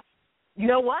at her, you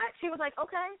know what? She was like,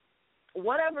 okay,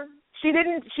 whatever. She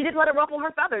didn't let it ruffle her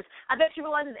feathers. I bet she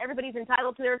realizes everybody's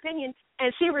entitled to their opinion,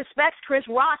 and she respects Chris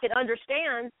Rock and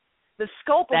understands the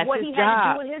scope of what he had to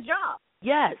do in his job.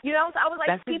 Yes. You know, so I was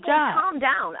like, people, calm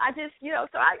down. I just, you know,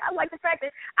 so I like the fact that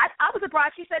I was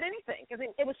surprised she said anything, because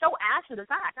it was so after the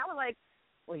fact. I was like,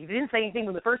 well, you didn't say anything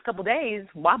in the first couple of days.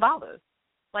 Why bother?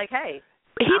 Like, hey.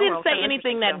 He didn't say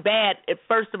anything that bad,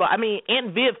 first of all. I mean,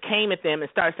 Aunt Viv came at them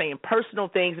and started saying personal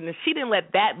things, and then she didn't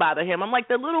let that bother him. I'm like,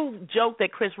 the little joke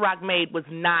that Chris Rock made was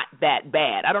not that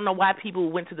bad. I don't know why people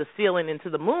went to the ceiling and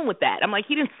to the moon with that. I'm like,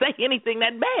 he didn't say anything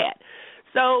that bad.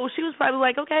 So she was probably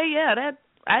like, okay, yeah,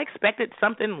 I expected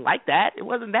something like that. It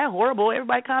wasn't that horrible.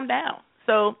 Everybody calm down.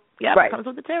 So, yeah, it comes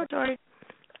with the territory.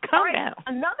 Calm down.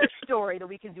 Another story that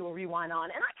we can do a rewind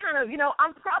on, and I kind of, you know,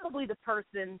 I'm probably the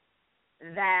person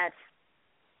that,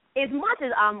 as much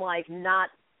as I'm, like, not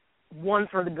one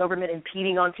for the government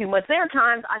impeding on too much, there are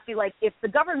times I feel like if the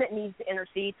government needs to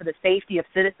intercede for the safety of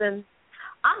citizens,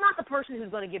 I'm not the person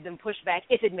who's going to give them pushback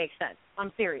if it makes sense.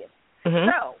 I'm serious.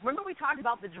 Mm-hmm. So, remember we talked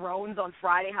about the drones on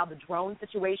Friday, how the drone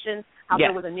situation, how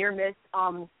there was a near miss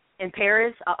in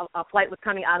Paris. A flight was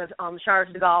coming out of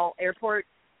Charles de Gaulle Airport,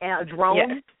 and a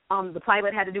drone, the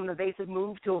pilot had to do an evasive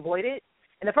move to avoid it.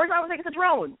 And the first time I was like, it's a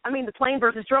drone. I mean, the plane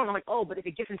versus drone. I'm like, oh, but if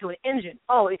it gets into an engine,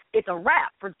 it's a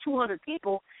wrap for 200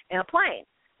 people in a plane.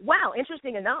 Wow,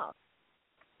 interesting enough.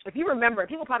 If you remember,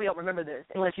 people probably don't remember this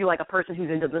unless you're like a person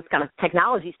who's into this kind of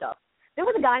technology stuff. There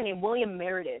was a guy named William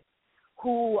Meredith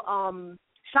who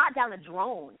shot down a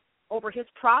drone over his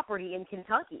property in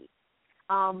Kentucky.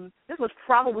 This was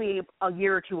probably a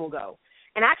year or two ago.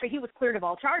 And actually, he was cleared of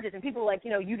all charges. And people were like,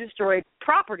 you destroyed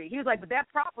property. He was like, but that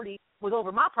property was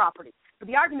over my property. But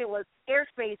the argument was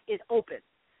airspace is open.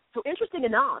 So interesting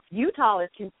enough, Utah is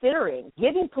considering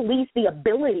giving police the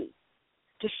ability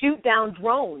to shoot down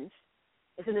drones.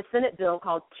 It's in the Senate bill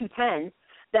called 210,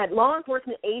 that law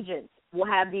enforcement agents will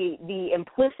have the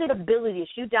implicit ability to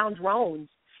shoot down drones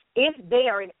if they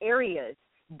are in areas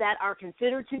that are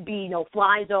considered to be,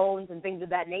 fly zones and things of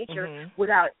that nature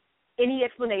without any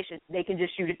explanation. They can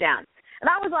just shoot it down. And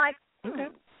I was like,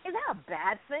 is that a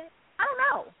bad thing? I don't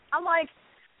know. I'm like,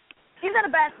 is that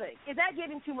a bad thing? Is that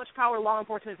giving too much power to law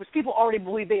enforcement, which people already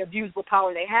believe they abuse the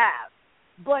power they have?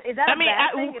 But is that a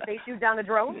bad thing if they shoot down a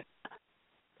drone?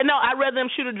 No, I'd rather them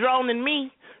shoot a drone than me.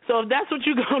 So if that's what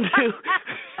you're going to do,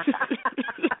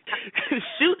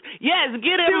 shoot. Yes,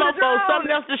 get them mofos something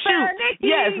else to shoot.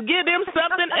 Yes, get them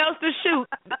something else to shoot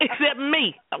except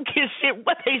me. I don't care shit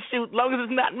what they shoot as long as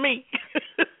it's not me.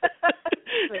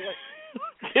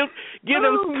 Give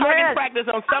them target practice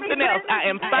on something else. I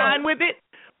am fine with it.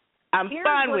 Here's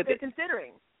fine what with it. They're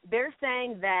considering. They're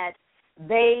saying that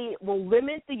they will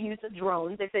limit the use of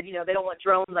drones. They said, they don't want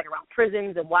drones like around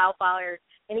prisons and wildfires.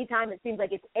 Anytime it seems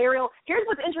like it's aerial. Here's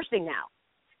what's interesting now.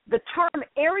 The term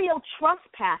aerial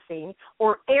trespassing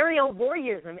or aerial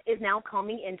voyeurism is now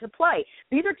coming into play.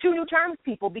 These are two new terms,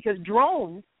 people, because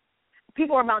drones,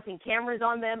 people are mounting cameras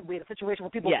on them. We had a situation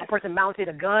where a person mounted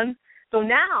a gun. So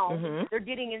now they're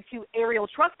getting into aerial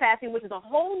trespassing, which is a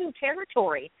whole new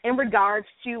territory in regards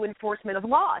to enforcement of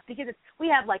laws. Because we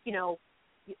have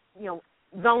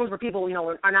zones where people,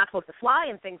 are not supposed to fly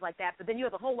and things like that. But then you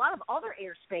have a whole lot of other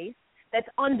airspace that's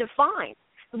undefined.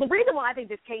 So the reason why I think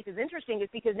this case is interesting is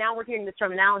because now we're hearing this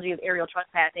terminology of aerial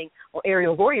trespassing or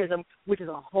aerial voyeurism, which is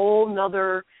a whole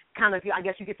nother kind of, I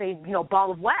guess you could say,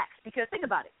 ball of wax. Because think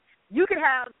about it. You could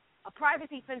have a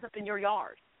privacy fence up in your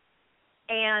yard.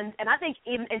 And I think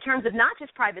in terms of not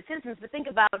just private citizens, but think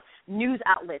about news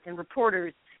outlets and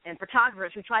reporters and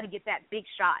photographers who try to get that big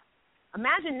shot.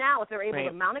 Imagine now if they're able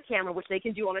to mount a camera, which they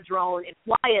can do on a drone, and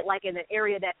fly it like in an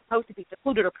area that's supposed to be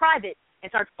secluded or private, and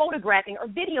start photographing or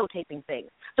videotaping things.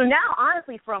 So now,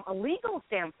 honestly, from a legal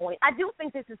standpoint, I do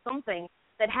think this is something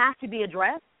that has to be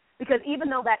addressed, because even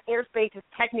though that airspace is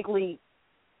technically,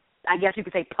 I guess you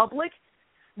could say, public,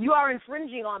 you are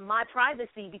infringing on my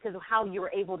privacy because of how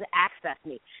you're able to access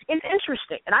me. It's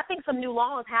interesting, and I think some new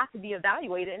laws have to be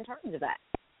evaluated in terms of that.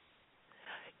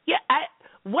 Yeah,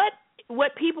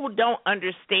 what people don't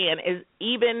understand is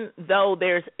even though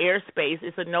there's airspace,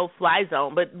 it's a no-fly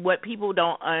zone, but what people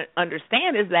don't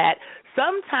understand is that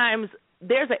sometimes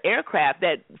there's an aircraft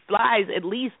that flies at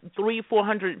least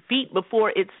 300-400 feet before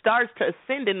it starts to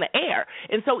ascend in the air.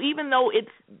 And so even though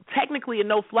it's technically a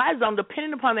no-fly zone,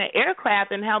 depending upon the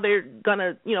aircraft and how they're going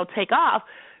to, take off,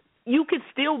 you could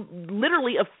still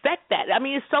literally affect that. I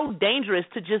mean, it's so dangerous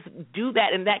to just do that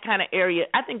in that kind of area.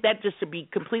 I think that just should be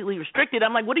completely restricted.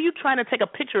 I'm like, what are you trying to take a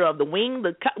picture of? The wing?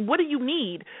 What do you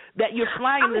need that you're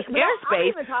flying in this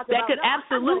airspace that could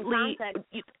absolutely...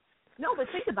 No, but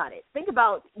think about it. Think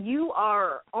about you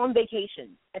are on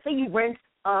vacation. I say you rent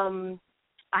a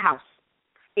house.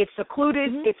 It's secluded.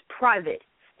 It's private.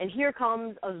 And here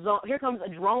comes a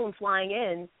drone flying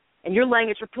in, and you're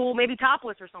laying at your pool, maybe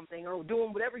topless or something, or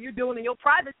doing whatever you're doing in your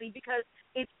privacy because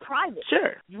it's private.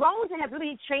 Sure. Drones have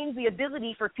really changed the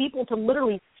ability for people to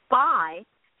literally spy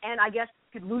and, I guess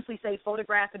you could loosely say,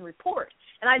 photograph and report.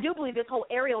 And I do believe this whole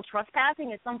aerial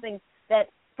trespassing is something that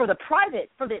for the private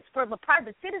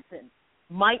citizen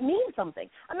might mean something.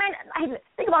 I mean,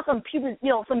 think about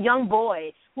some young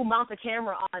boy who mounts a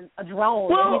camera on a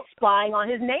drone and he's spying on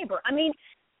his neighbor. I mean,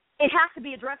 it has to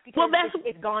be addressed because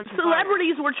it's gone too far.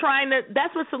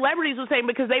 That's what celebrities were saying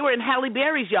because they were in Halle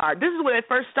Berry's yard. This is when it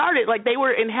first started. Like, they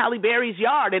were in Halle Berry's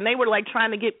yard, and they were, like,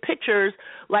 trying to get pictures,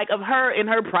 like, of her in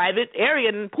her private area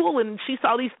and pool, and she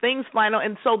saw these things flying on.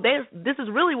 And so this is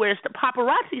really where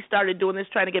paparazzi started doing this,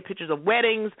 trying to get pictures of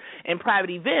weddings and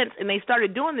private events, and they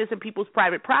started doing this in people's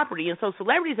private property. And so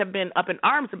celebrities have been up in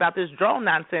arms about this drone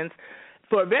nonsense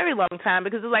for a very long time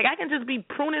because it's like I can just be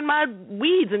pruning my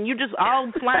weeds and you just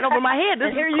all flying over my head. This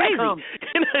is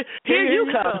crazy. Here you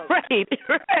come. Right.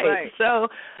 So,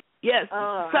 yes,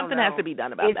 something has to be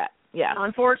done about that. Yeah.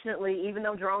 Unfortunately, even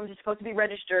though drones are supposed to be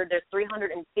registered, there's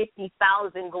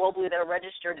 350,000 globally that are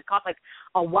registered. It costs like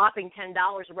a whopping $10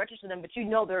 to register them, but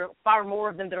there are far more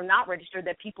of them that are not registered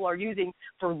that people are using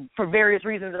for various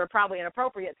reasons that are probably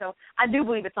inappropriate. So I do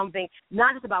believe it's something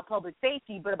not just about public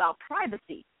safety, but about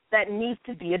privacy that needs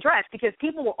to be addressed, because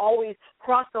people will always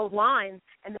cross those lines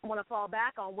and then want to fall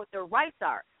back on what their rights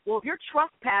are. Well, if you're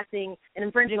trespassing and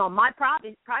infringing on my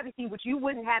privacy, which you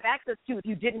wouldn't have access to if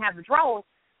you didn't have the drone,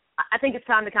 I think it's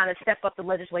time to kind of step up the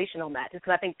legislation on that, just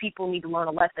because I think people need to learn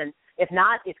a lesson. If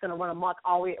not, it's going to run amok.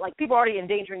 Like, people are already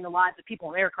endangering the lives of people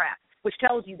on aircraft, which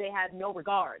tells you they have no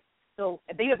regard. So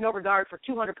if they have no regard for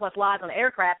 200-plus lives on an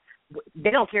aircraft,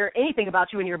 they don't care anything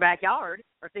about you in your backyard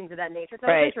or things of that nature. So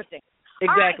right. It's interesting.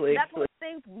 Exactly. All right, so that's one of the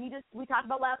things we talked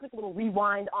about last week. A little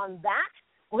rewind on that.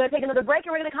 We're going to take another break,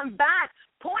 and we're going to come back.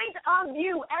 Point of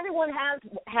view. Everyone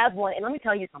has one. And let me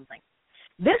tell you something.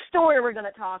 This story we're going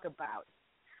to talk about,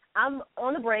 I'm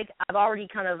on the break. I've already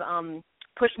kind of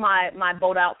pushed my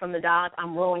boat out from the dock.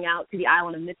 I'm rowing out to the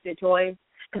island of Misfit Toys,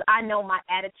 because I know my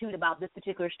attitude about this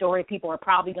particular story people are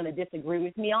probably going to disagree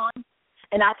with me on.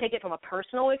 And I take it from a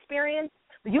personal experience.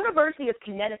 The University of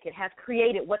Connecticut has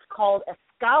created what's called a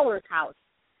Scholars House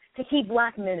to keep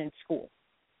black men in school.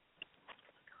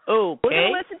 Okay. We're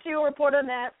going to listen to a report on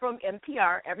that from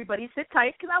NPR. Everybody sit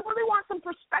tight, because I really want some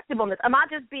perspective on this. Am I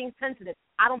just being sensitive?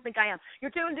 I don't think I am. You're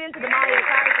tuned in to the Maya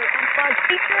Akai Show. Unplugged,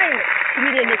 featuring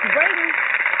comedian Nikki Brayden.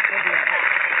 We'll be right back.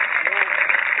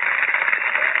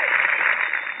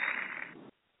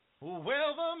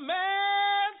 Well, the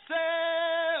man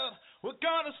said, we're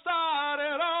going to start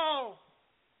it all.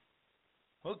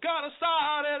 We're going to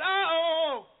start it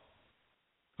all.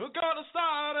 We're going to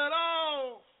start it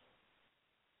all.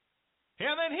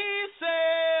 And then he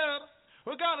said,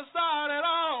 we're going to start it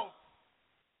all.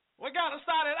 We're going to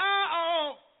start it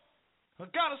all.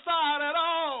 We're going to start it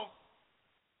all.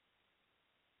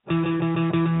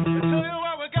 I tell you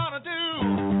what we're going to do.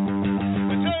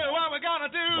 I tell you what we're going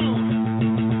to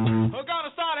do. We're going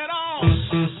to start it all.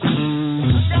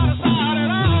 We're going to start it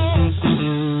all.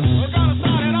 We're going to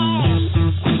start it all.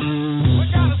 We're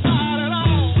going to start it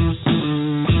all.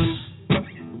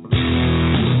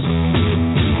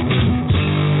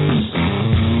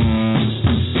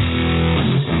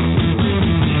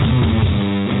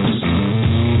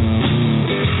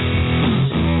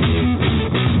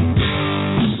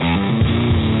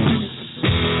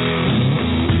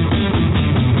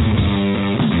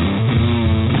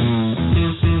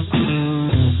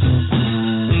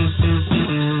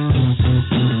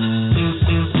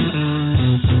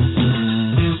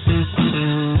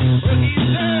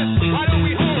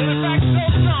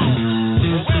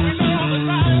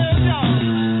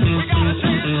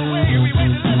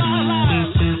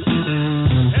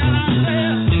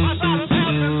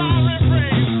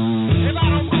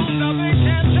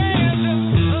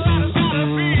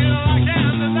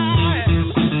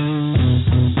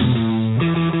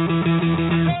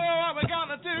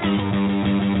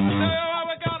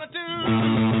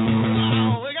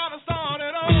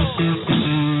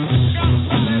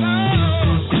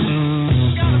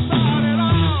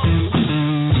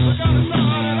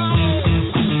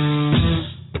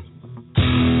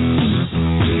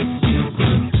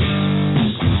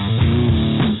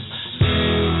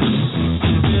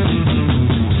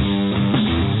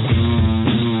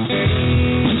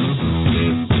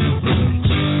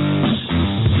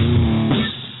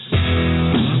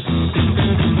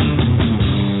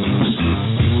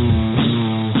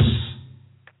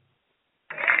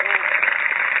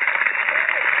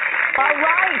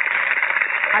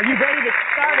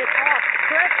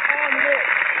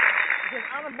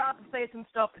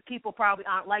 Stuff that people probably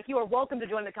aren't like. You are welcome to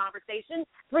join the conversation.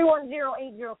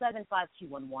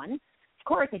 310-807-5211. Of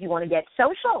course, if you want to get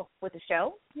social with the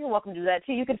show, you're welcome to do that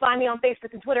too. You can find me on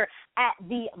Facebook and Twitter at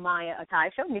The Maya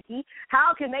Akai Show. Nikki,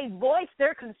 how can they voice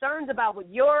their concerns about what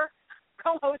your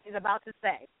co-host is about to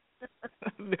say?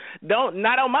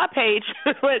 Not on my page.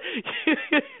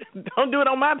 Don't do it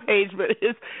on my page, but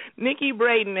it's Nikki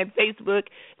Brayden at Facebook,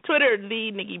 Twitter, The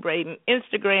Nikki Brayden,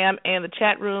 Instagram, and the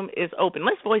chat room is open.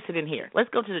 Let's voice it in here. Let's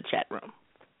go to the chat room.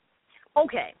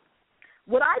 Okay.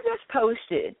 What I just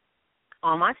posted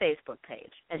on my Facebook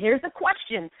page, and here's the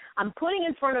question I'm putting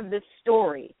in front of this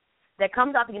story that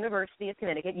comes out of the University of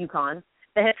Connecticut, UConn,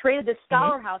 that has created this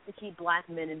scholar house to keep black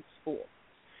men in school.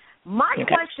 My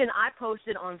question I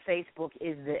posted on Facebook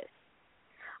is this.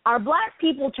 Are black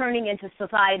people turning into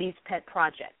society's pet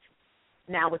project?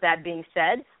 Now, with that being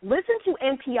said, listen to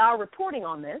NPR reporting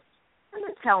on this and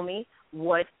then tell me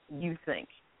what you think.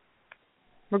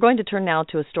 We're going to turn now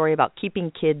to a story about keeping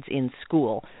kids in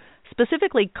school.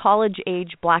 specifically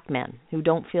college-age black men who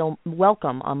don't feel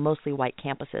welcome on mostly white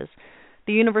campuses.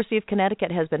 The University of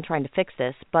Connecticut has been trying to fix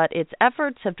this, but its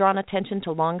efforts have drawn attention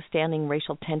to long-standing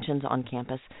racial tensions on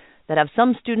campus that have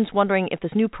some students wondering if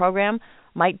this new program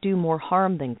might do more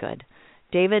harm than good.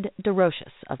 David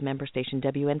DeRoches of member station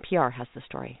WNPR has the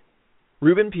story.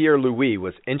 Ruben Pierre-Louis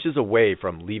was inches away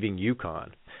from leaving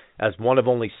UConn. As one of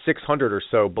only 600 or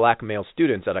so black male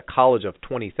students at a college of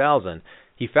 20,000,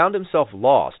 he found himself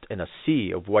lost in a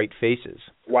sea of white faces.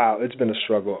 Wow, it's been a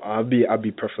struggle. I'll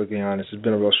be perfectly honest. It's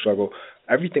been a real struggle.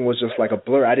 Everything was just like a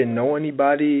blur. I didn't know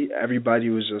anybody. Everybody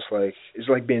was just like, it's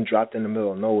like being dropped in the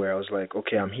middle of nowhere. I was like,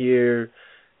 okay, I'm here.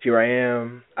 Here I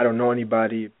am. I don't know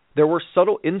anybody. There were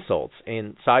subtle insults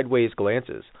and sideways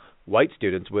glances. White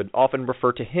students would often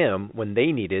refer to him when they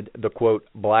needed the, quote,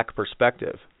 black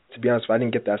perspective. To be honest, if I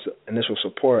didn't get that initial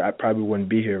support, I probably wouldn't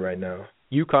be here right now.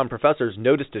 UConn professors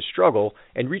noticed his struggle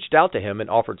and reached out to him and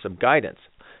offered some guidance.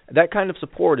 That kind of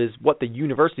support is what the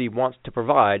university wants to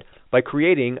provide by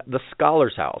creating the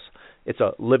Scholars House. It's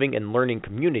a living and learning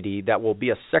community that will be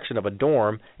a section of a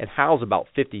dorm and house about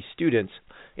 50 students.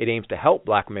 It aims to help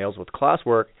black males with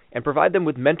classwork and provide them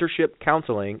with mentorship,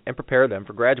 counseling, and prepare them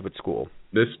for graduate school.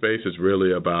 This space is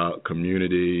really about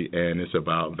community, and it's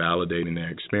about validating their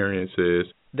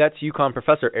experiences. That's UConn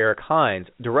Professor Eric Hines,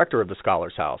 director of the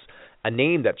Scholars House, a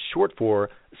name that's short for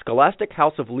Scholastic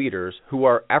House of Leaders, who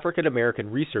are African American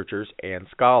researchers and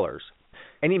scholars.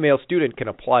 Any male student can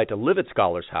apply to live at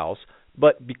Scholars House,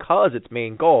 but because its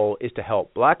main goal is to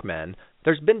help black men,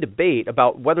 there's been debate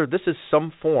about whether this is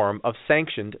some form of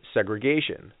sanctioned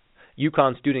segregation.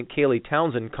 UConn student Kaylee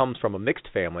Townsend comes from a mixed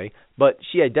family, but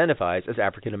she identifies as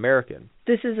African American.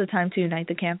 This is a time to unite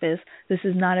the campus. This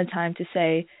is not a time to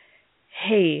say,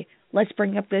 hey, let's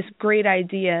bring up this great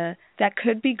idea that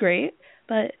could be great,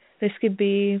 but this could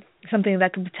be something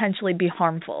that could potentially be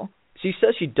harmful. She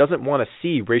says she doesn't want to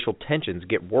see racial tensions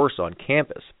get worse on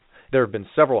campus. There have been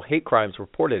several hate crimes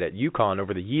reported at UConn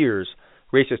over the years.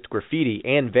 Racist graffiti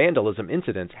and vandalism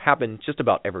incidents happen just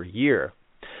about every year.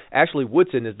 Ashley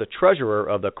Woodson is the treasurer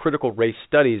of the Critical Race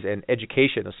Studies and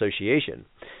Education Association.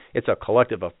 It's a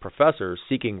collective of professors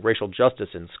seeking racial justice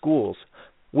in schools.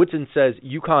 Woodson says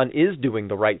UConn is doing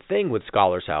the right thing with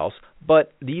Scholars House,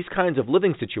 but these kinds of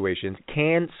living situations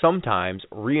can sometimes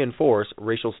reinforce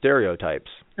racial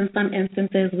stereotypes. In some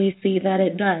instances, we see that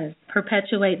it does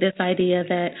perpetuate this idea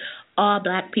that all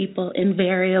black people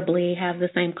invariably have the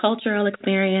same cultural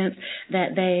experience,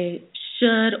 that they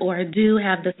should or do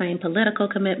have the same political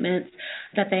commitments,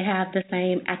 that they have the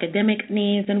same academic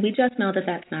needs, and we just know that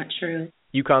that's not true.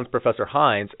 UConn's Professor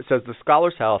Hines says the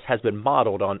Scholars House has been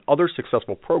modeled on other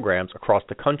successful programs across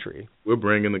the country. We're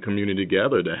bringing the community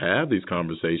together to have these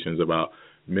conversations about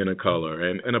men of color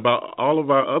and about all of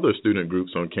our other student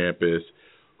groups on campus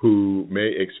who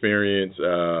may experience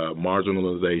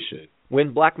marginalization.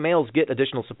 When black males get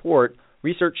additional support,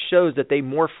 research shows that they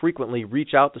more frequently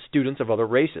reach out to students of other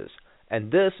races, and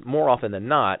this, more often than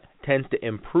not, tends to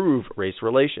improve race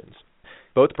relations.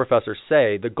 Both professors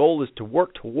say the goal is to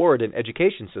work toward an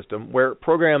education system where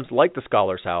programs like the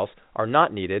Scholars House are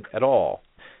not needed at all.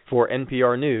 For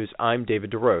NPR News, I'm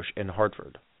David DeRoche in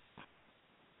Hartford.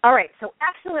 All right, so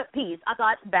excellent piece. I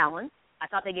thought balanced. I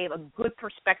thought they gave a good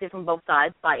perspective from both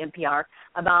sides by NPR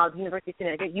about the University of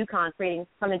Connecticut, UConn, creating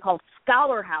something called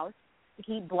Scholar House to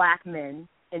keep black men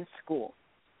in school.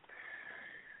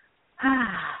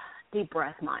 Deep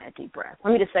breath, Maya, deep breath.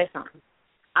 Let me just say something.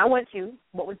 I went to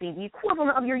what would be the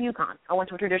equivalent of your UConn. I went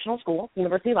to a traditional school,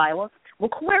 University of Iowa. Well,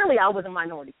 clearly I was a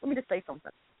minority. Let me just say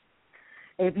something.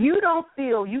 If you don't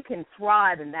feel you can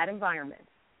thrive in that environment,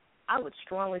 I would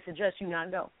strongly suggest you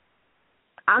not go.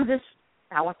 I'm just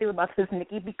how I feel about this,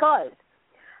 Nikki, because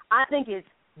I think it's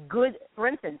good. For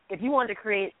instance, if you wanted to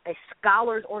create a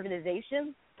scholars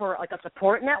organization for like a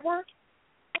support network,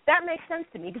 that makes sense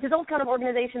to me because those kind of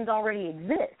organizations already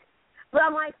exist. But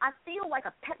I'm like, I feel like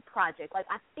a pet project. Like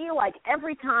I feel like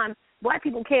every time black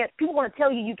people want to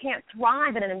tell you you can't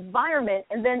thrive in an environment,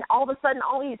 and then all of a sudden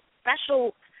all these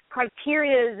special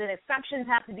criteria and exceptions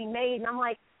have to be made. And I'm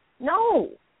like, no.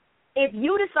 If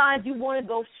you decide you want to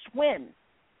go swim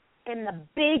in the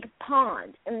big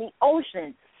pond, in the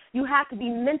ocean, you have to be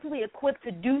mentally equipped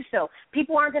to do so.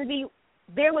 People aren't going to be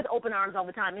there with open arms all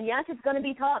the time. And yes, it's going to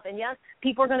be tough. And yes,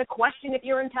 people are going to question if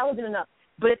you're intelligent enough.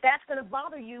 But if that's going to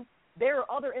bother you, there are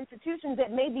other institutions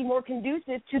that may be more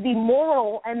conducive to the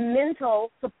moral and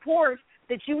mental support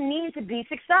that you need to be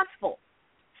successful.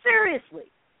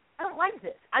 Seriously. I don't like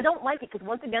this. I don't like it because,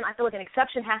 once again, I feel like an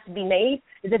exception has to be made,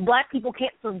 is that black people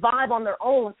can't survive on their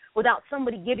own without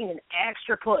somebody giving an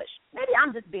extra push. Maybe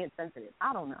I'm just being sensitive.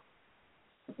 I don't know.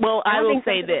 Well, I will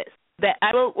say this.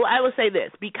 I will say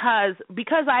this because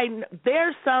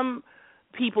there's some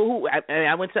people who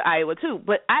I went to Iowa too,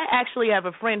 but I actually have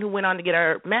a friend who went on to get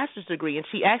her master's degree, and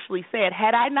she actually said,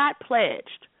 had I not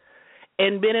pledged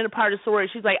and been in a part of sorority,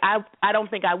 she's like, I don't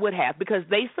think I would have, because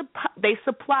they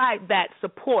supplied that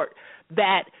support,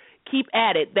 that keep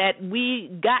at it, that we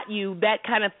got you, that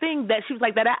kind of thing, that she was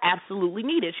like, that I absolutely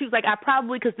needed. She was like, I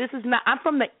probably, because I'm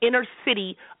from the inner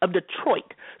city of Detroit,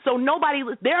 so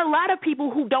there are a lot of people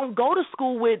who don't go to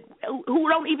school who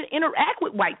don't even interact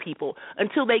with white people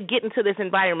until they get into this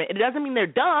environment. It doesn't mean they're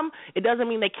dumb. It doesn't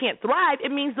mean they can't thrive. It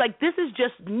means, like, this is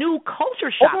just new culture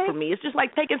shock for me. It's just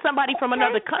like taking somebody from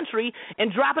another country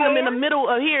and dropping them in the middle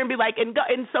of here and be like, and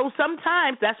so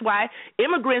sometimes that's why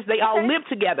immigrants, they all live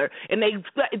together, and they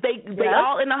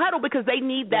all in the huddle because they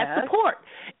need that support.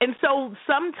 And so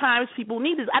sometimes people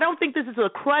need this. I don't think this is a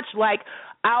crutch like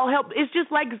I'll help. It's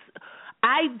just like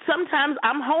sometimes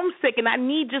I'm homesick and I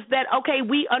need just that, okay,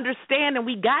 we understand and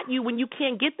we got you when you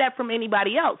can't get that from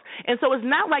anybody else. And so it's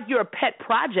not like you're a pet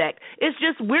project. It's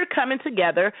just we're coming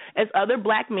together as other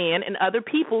black men and other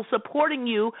people supporting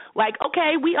you, like,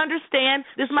 okay, we understand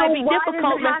this might be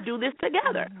difficult. Let's do this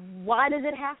together. Why does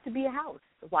it have to be a house?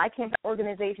 Why can't the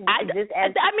organization exist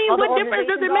as I mean, what difference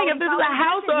does it make if this is a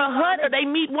house or a hut or they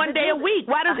meet one day a week?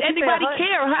 Why does anybody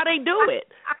care how they do it?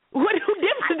 What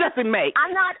difference does it make?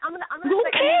 I'm gonna Who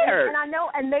cares? And I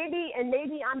know, and maybe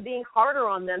I'm being harder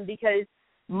on them because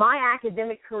my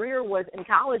academic career in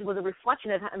college was a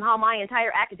reflection of how my entire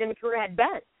academic career had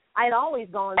been. I had always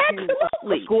gone to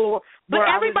school. But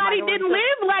everybody didn't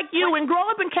live like you and grow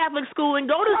up in Catholic school and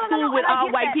go to school with all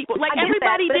white people. Like,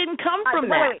 everybody didn't come from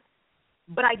that.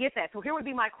 But I get that. So here would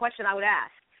be my question I would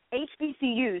ask.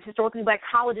 HBCUs, historically black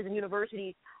colleges and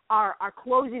universities, are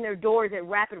closing their doors at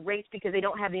rapid rates because they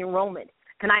don't have the enrollment.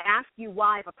 Can I ask you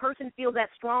why, if a person feels that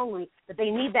strongly, that they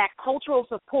need that cultural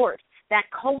support, that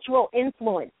cultural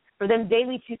influence for them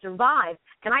daily to survive,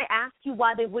 can I ask you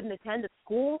why they wouldn't attend a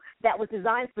school that was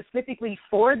designed specifically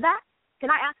for that? Can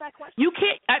I ask that question? You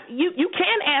can't. You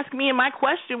can ask me, and my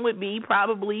question would be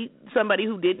probably somebody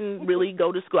who didn't really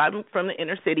go to school. I'm from the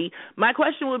inner city. My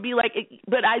question would be like,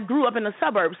 but I grew up in the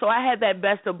suburbs, so I had that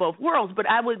best of both worlds. But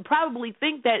I would probably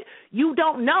think that you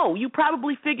don't know. You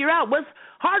probably figure out what's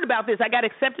hard about this. I got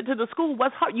accepted to the school.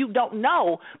 What's hard? You don't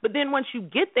know. But then once you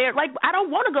get there, like, I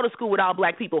don't want to go to school with all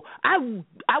black people. I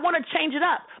want to change it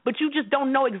up, but you just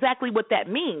don't know exactly what that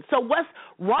means. So what's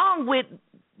wrong with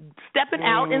stepping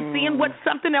out and seeing what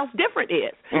something else different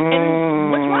is? And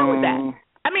what's wrong with that?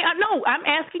 I mean, I know, I'm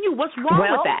asking you, what's wrong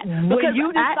with that? Because you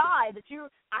decide that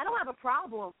I don't have a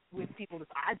problem with people.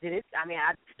 I did it. I mean,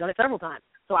 I've done it several times,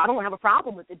 so I don't have a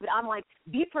problem with it. But I'm like,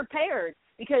 be prepared,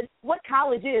 because what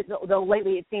college is, though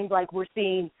lately it seems like we're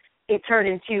seeing it turn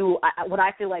into what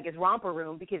I feel like is romper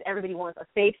room, because everybody wants a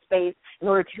safe space in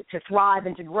order to thrive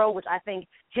and to grow, which I think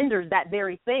hinders that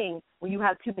very thing when you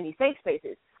have too many safe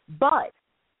spaces. But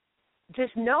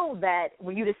just know that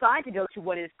when you decide to go to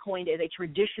what is coined as a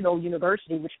traditional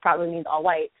university, which probably means all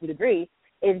white to a degree,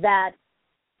 is that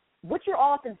what you're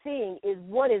often seeing is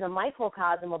what is a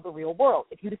microcosm of the real world.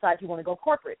 If you decide you want to go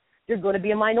corporate, you're going to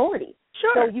be a minority.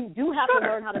 Sure. So you do have to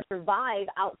learn how to survive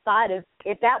outside of,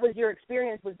 if that was your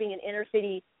experience, was being an inner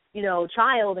city,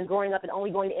 child and growing up and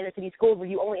only going to inner city schools where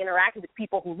you only interacted with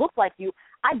people who look like you,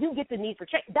 I do get the need for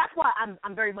change. That's why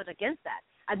I'm very much against that.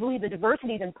 I believe the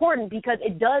diversity is important because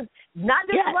it does, not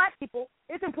just for black people,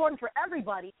 it's important for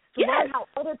everybody to learn how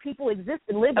other people exist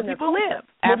and live in their culture.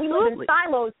 Absolutely. When we live in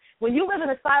silos, when you live in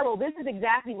a silo, this is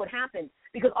exactly what happens.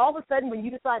 Because all of a sudden when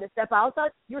you decide to step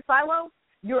outside your silo,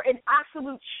 you're in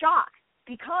absolute shock,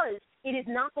 because it is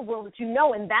not the world that you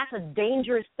know, and that's a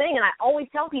dangerous thing. And I always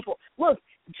tell people, look,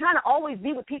 trying to always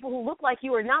be with people who look like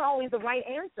you are not always the right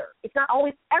answer. It's not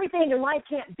always, everything in your life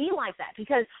can't be like that,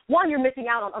 because, one, you're missing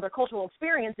out on other cultural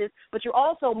experiences, but you're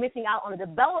also missing out on the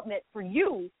development for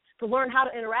you to learn how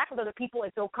to interact with other people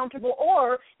and feel comfortable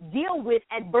or deal with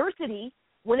adversity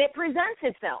when it presents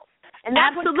itself. And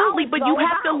that's absolutely, but you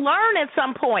have to learn at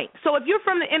some point. So if you're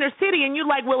from the inner city and you're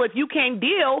like, well, if you can't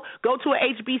deal, go to a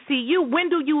HBCU, when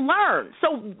do you learn?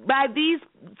 So by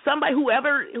somebody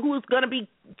who's going to be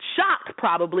shocked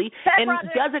probably and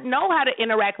doesn't know how to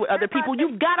interact with other people,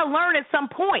 you've got to learn at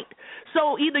some point.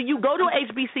 So either you go to a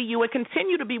HBCU and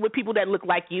continue to be with people that look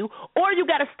like you, or you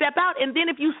got to step out. And then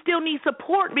if you still need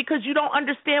support because you don't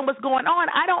understand what's going on,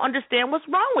 I don't understand what's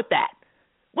wrong with that.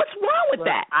 What's wrong with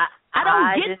that? I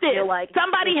don't get this. Like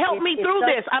somebody help me through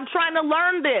this. I'm trying to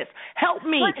learn this. Help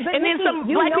me. But and then some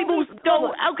black people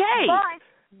go, okay.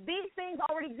 these things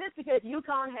already exist because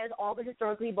UConn has all the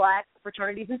historically black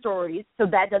fraternities and sororities, so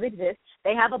that does exist.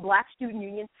 They have a black student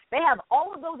union. They have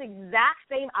all of those exact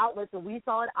same outlets that we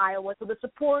saw at Iowa, so the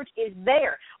support is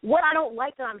there. What I don't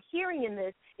like that I'm hearing in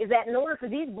this is that in order for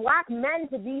these black men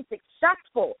to be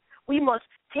successful, we must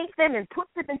take them and put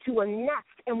them into a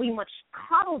nest, and we must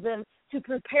coddle them to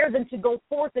prepare them to go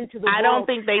forth into the world. I don't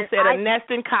think they said a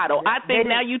nest and coddle. I think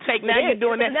now you're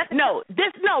doing that. No,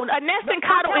 a nest and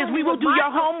coddle is we will do your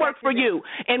homework for you,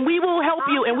 and we will help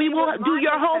you, and we will do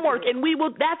your homework, and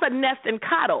that's a nest and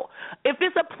coddle. If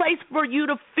it's a place for you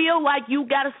to feel like you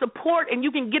got to support and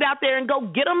you can get out there and go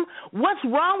get them, what's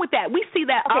wrong with that? We see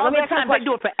that all the time. They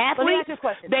do it for athletes.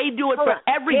 They do it for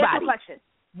everybody.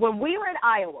 When we were in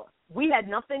Iowa, we had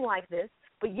nothing like this.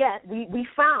 But yet, we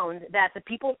found that the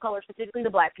people of color, specifically the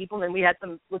black people, and then we had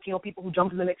some Latino people who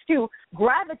jumped in the mix too,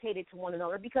 gravitated to one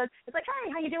another because it's like,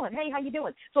 hey, how you doing? Hey, how you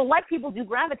doing? So like people do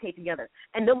gravitate together.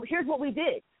 And then here's what we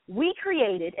did. We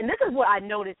created, and this is what I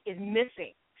noticed is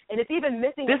missing. And it's even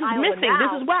missing in Iowa now.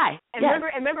 This is why. And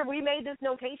remember, we made this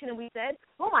notation and we said,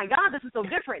 oh, my God, this is so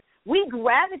different. We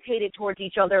gravitated towards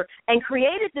each other and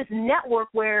created this network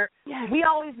where we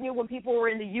always knew when people were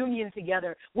in the union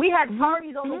together. We had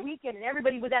parties on the weekend and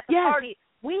everybody was at the party.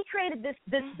 We created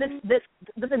this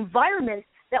environment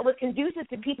that was conducive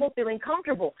to people feeling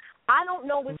comfortable. I don't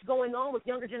know what's going on with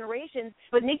younger generations,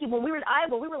 but, Nikki, when we were in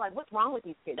Iowa, we were like, what's wrong with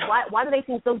these kids? Why do they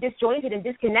seem so disjointed and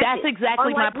disconnected? That's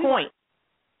exactly my point.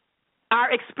 Our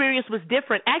experience was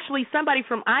different. Actually, somebody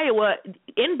from Iowa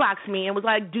inboxed me and was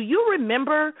like, do you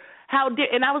remember how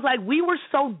and I was like, we were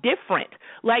so different.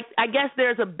 Like, I guess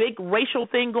there's a big racial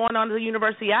thing going on at the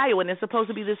University of Iowa, and it's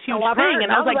supposed to be this huge thing. And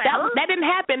I was like, that didn't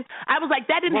happen. I was like,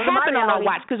 that didn't happen on our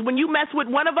watch, because when you mess with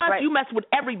one of us, you mess with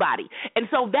everybody. And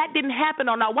so that didn't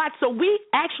happen on our watch. So we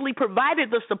actually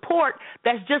provided the support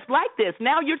that's just like this.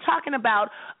 Now you're talking about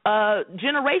a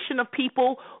generation of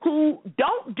people who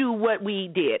don't do what we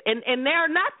did, and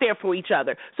they're not there for each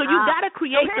other. So you got to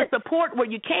create the support where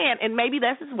you can, and maybe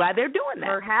this is why they're doing that.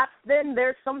 Perhaps then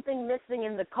there's something missing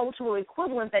in the cultural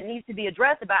equivalent that needs to be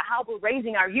addressed about how we're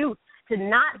raising our youth to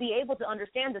not be able to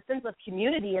understand the sense of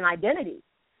community and identity.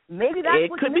 Maybe that's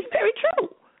what could be very true.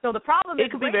 So the problem is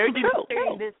it could be very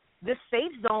true. This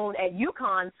safe zone at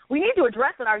UConn, we need to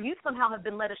address that our youth somehow have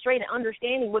been led astray in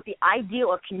understanding what the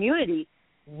ideal of community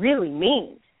really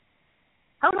means.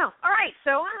 I don't know. All right,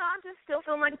 so I'm just still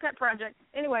feeling like a pet project.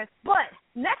 Anyways, but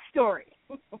next story.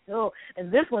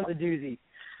 And this one's a doozy.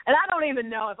 And I don't even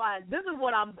know if this is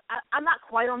what I'm not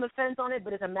quite on the fence on it,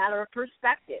 but it's a matter of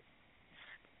perspective.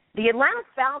 The Atlanta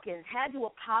Falcons had to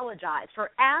apologize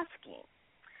for asking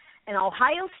an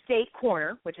Ohio State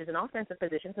corner, which is an offensive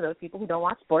position for those people who don't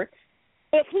watch sports,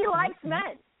 if he likes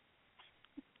men.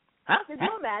 Can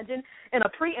you imagine in a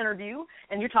pre-interview,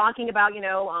 and you're talking about,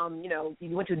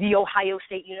 you went to the Ohio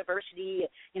State University,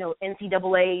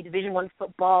 NCAA Division I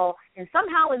football, and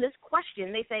somehow in this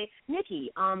question they say,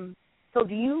 Nikki, so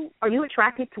are you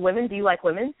attracted to women? Do you like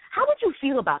women? How would you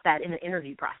feel about that in the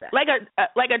interview process? Like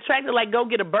attracted, like go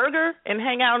get a burger and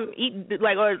hang out and eat,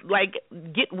 or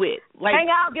get with. Like hang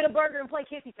out, get a burger, and play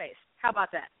kissy face. How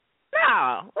about that?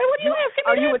 No. What are you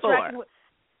asking me that for?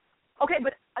 Okay,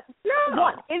 but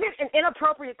one, is it an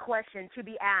inappropriate question to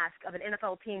be asked of an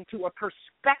NFL team to a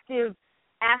prospective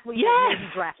athlete that may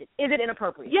be drafted? Is it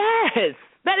inappropriate? Yes.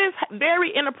 That is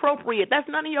very inappropriate. That's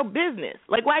none of your business.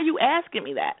 Like, why are you asking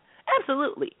me that?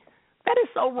 Absolutely. That is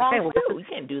so wrong, too. You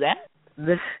can't do that.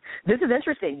 This is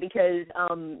interesting because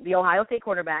the Ohio State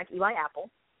quarterback, Eli Apple,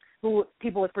 who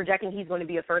people was projecting he's going to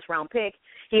be a first-round pick,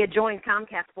 he had joined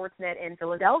Comcast Sportsnet in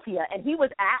Philadelphia, and he was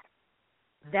asked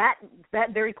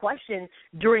that very question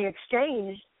during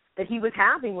exchange that he was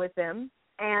having with them,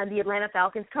 and the Atlanta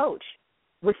Falcons coach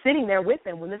was sitting there with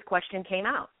them when this question came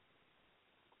out.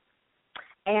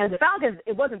 And the Falcons,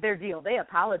 it wasn't their deal. They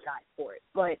apologized for it.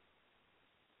 But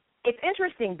it's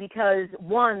interesting because,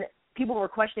 one, people were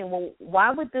questioning, well,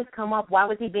 why would this come up? Why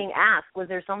was he being asked? Was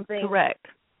there something correct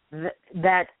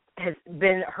that has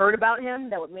been heard about him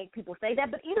that would make people say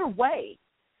that? But either way,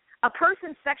 a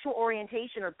person's sexual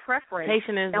orientation or preference.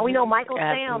 Now, we know Michael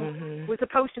Sam was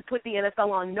supposed to put the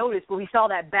NFL on notice, but we saw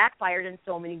that backfired in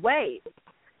so many ways.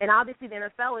 And obviously the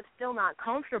NFL is still not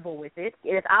comfortable with it.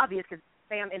 It's obvious because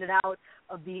Sam ended out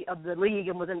of the league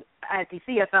and was at the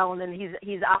CFL, and then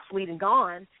he's obsolete and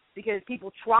gone because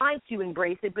people tried to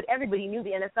embrace it, but everybody knew the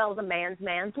NFL is a man's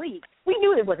league. We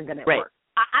knew it wasn't going to work.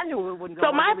 I knew it wasn't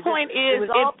going to work. So my point is,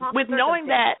 with knowing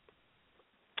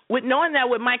that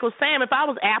with Michael Sam, if I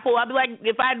was Apple, I'd be like,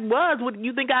 if I was, would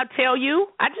you think I'd tell you?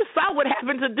 I just saw what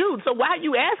happened to dude. So why are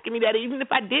you asking me that? Even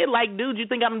if I did like dude, you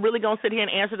think I'm really going to sit here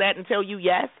and answer that and tell you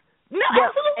yes? No,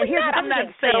 Well, absolutely not. I'm not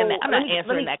saying that. I'm not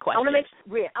answering that question.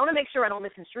 I want to make sure I don't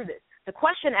misconstrue this. The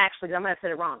question actually, I might have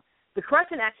said it wrong. The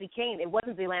question actually came, it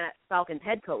wasn't the Atlanta Falcons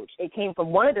head coach. It came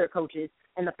from one of their coaches,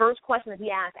 and the first question that he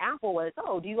asked Apple was,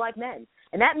 do you like men?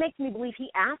 And that makes me believe he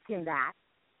asked him that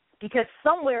because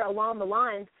somewhere along the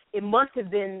lines it must have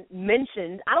been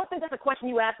mentioned. I don't think that's a question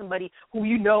you ask somebody who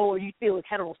you know or you feel is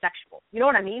heterosexual. You know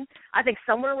what I mean? I think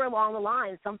somewhere along the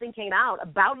line something came out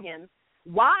about him,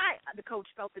 why the coach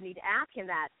felt the need to ask him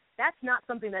that. That's not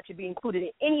something that should be included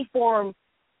in any form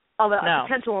of a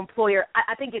potential employer.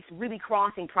 I think it's really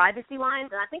crossing privacy lines,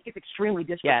 and I think it's extremely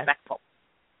disrespectful. Yes.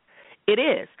 It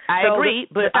is. I agree,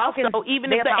 but also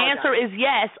even if the answer is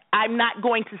yes, I'm not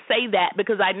going to say that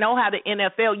because I know how the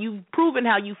NFL, you've proven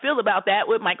how you feel about that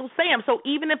with Michael Sam. So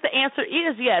even if the answer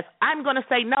is yes, I'm going to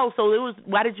say no. So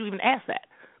why did you even ask that?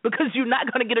 Because you're not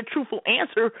going to get a truthful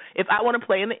answer if I want to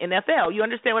play in the NFL. You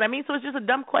understand what I mean? So it's just a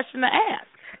dumb question to ask.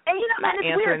 And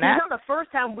it's weird. You know, the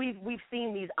first time we've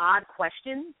seen these odd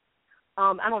questions.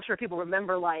 I'm not sure if people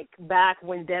remember, like, back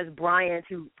when Des Bryant,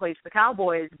 who plays for the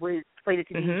Cowboys, was slated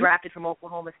to be drafted from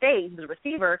Oklahoma State. He was a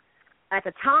receiver. At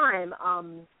the time,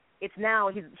 it's now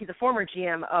he's a former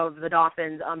GM of the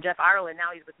Dolphins, Jeff Ireland.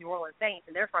 Now he's with New Orleans Saints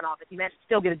in their front office. He managed to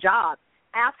still get a job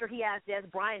after he asked Des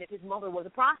Bryant if his mother was a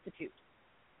prostitute.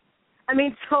 I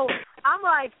mean, so I'm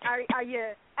like, are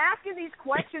you asking these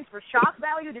questions for shock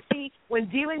value to see when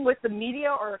dealing with the media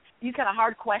or these kind of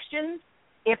hard questions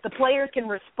if the players can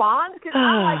respond? Because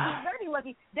I'm like, he's better be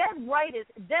lucky. Des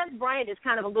Bryant is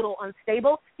kind of a little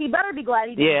unstable. He better be glad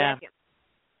he didn't get him.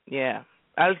 Yeah.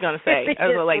 I was going to say,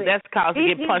 that's cause to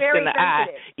get punched in the eye.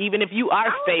 Even if you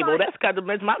are stable, that's because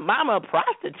my mama a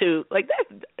prostitute. Like,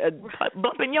 that's a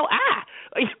bump in your eye.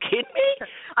 Are you kidding me?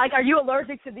 Like, are you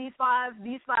allergic to these five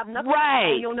nuts?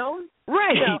 Right. You'll know?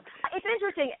 Right. You know, it's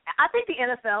interesting. I think the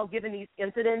NFL, given these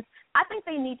incidents, I think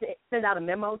they need to send out a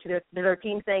memo to their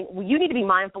team saying, well, you need to be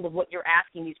mindful of what you're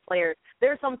asking these players.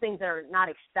 There are some things that are not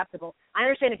acceptable. I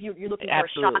understand if you're looking for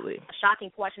a shocking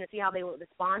question to see how they will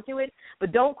respond to it,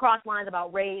 but don't cross lines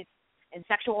about race and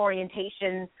sexual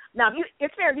orientation. Now,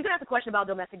 it's fair. You can ask a question about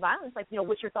domestic violence, like,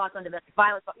 what's your thoughts on domestic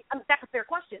violence? That's a fair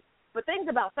question. But things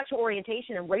about sexual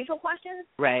orientation and racial questions,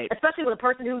 right, especially with a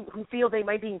person who feels they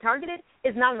might be being targeted,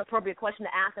 is not an appropriate question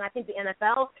to ask. And I think the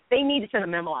NFL, they need to send a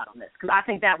memo out on this because I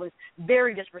think that was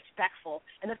very disrespectful.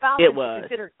 And the Falcons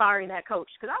considered firing that coach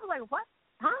because I was like, what?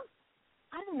 Huh?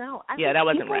 I don't know. That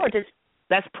wasn't right.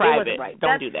 That's private. Right.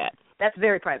 Don't do that. That's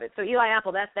very private. So Eli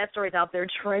Apple, that story's out there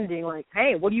trending like,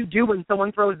 hey, what do you do when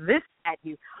someone throws this at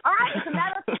you? All right, it's a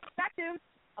matter of perspective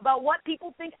about what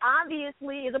people think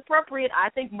obviously is appropriate.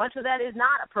 I think much of that is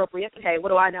not appropriate. Okay, what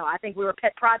do I know? I think we were a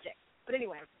pet project. But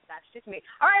anyway, that's just me.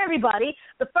 All right, everybody,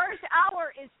 the first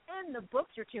hour is in the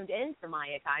books. You're tuned in for my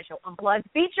Akai Show Unplugged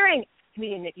featuring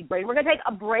comedian Nikki Brayden. We're going to take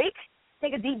a break,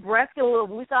 take a deep breath, get a little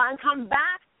woosah, and come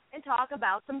back and talk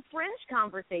about some fringe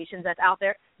conversations that's out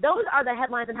there. Those are the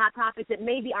headlines and hot topics that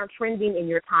maybe aren't trending in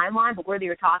your timeline, but whether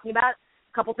you're talking about,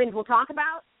 a couple things we'll talk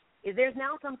about is there's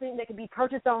now something that can be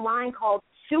purchased online called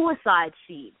suicide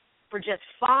seeds for just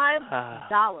 $5.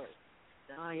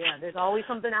 Oh, yeah, there's always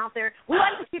something out there. We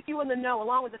like to keep you in the know,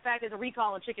 along with the fact there's a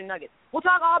recall on chicken nuggets. We'll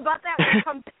talk all about that when we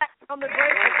come back from the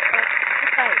break.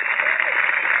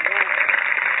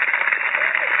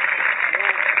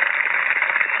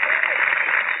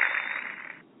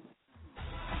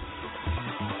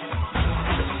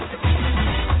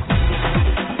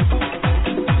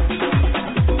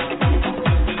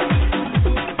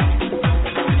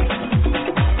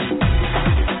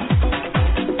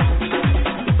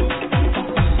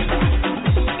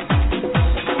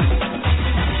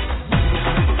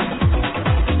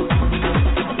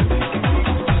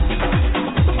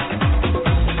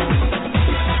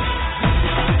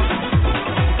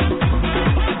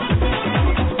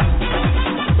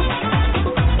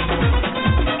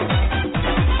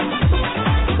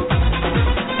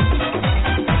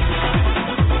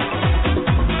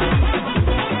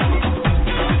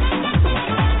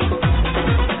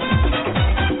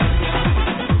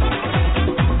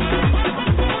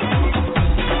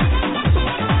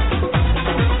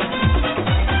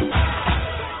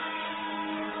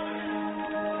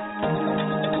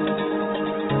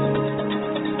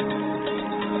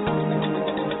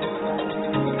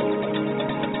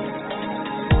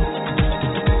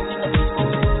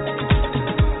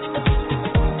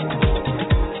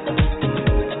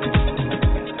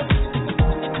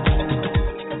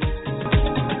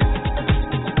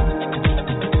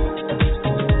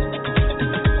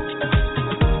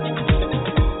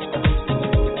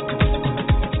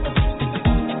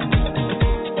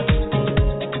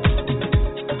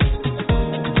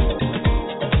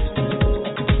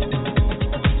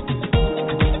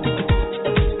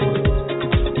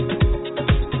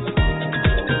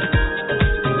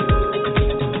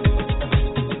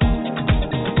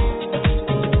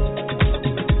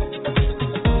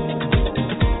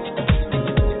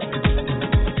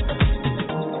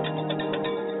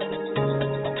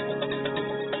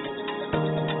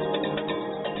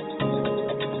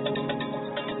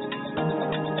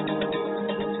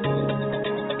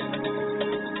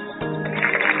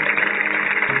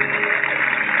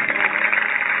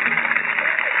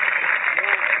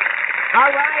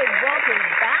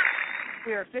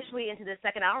 we are officially into the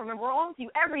second hour. Remember, we're on with you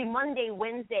every Monday,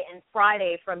 Wednesday, and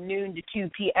Friday from noon to 2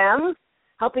 p.m.,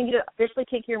 helping you to officially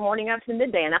kick your morning up to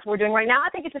midday, and that's what we're doing right now. I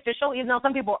think it's official, even though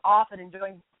some people are off and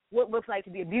enjoying what looks like to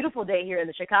be a beautiful day here in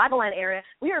the Chicagoland area.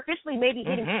 We are officially maybe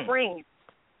hitting spring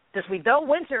this week, though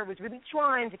winter was really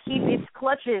trying to keep its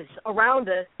clutches around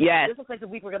us. Yes. This looks like the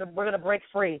week we're gonna break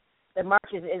free. That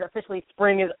March is officially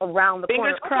spring is around the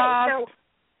corner. Fingers crossed. Okay, so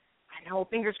I know,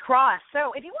 fingers crossed.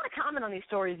 So if you want to comment on these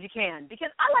stories, you can, because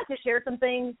I like to share some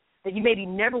things that you maybe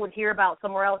never would hear about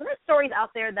somewhere else. And there's stories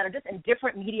out there that are just in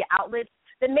different media outlets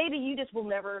that maybe you just will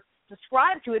never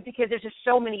subscribe to it because there's just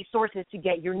so many sources to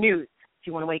get your news. If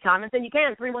you want to weigh comments, then you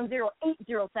can.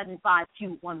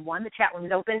 310-807-5211. The chat room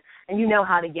is open, and you know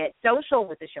how to get social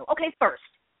with the show. Okay, first,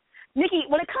 Nikki,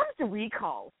 when it comes to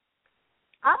recalls,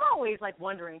 I'm always,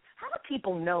 wondering, how do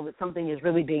people know that something is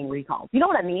really being recalled? You know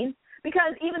what I mean?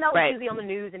 Because even though it's usually on the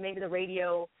news and maybe the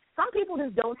radio, some people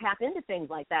just don't tap into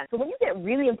things like that. So when you get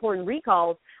really important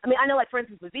recalls, I mean, I know, for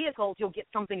instance, with vehicles, you'll get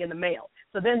something in the mail.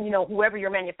 So then, whoever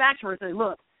your manufacturer says,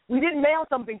 look, we didn't mail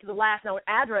something to the last known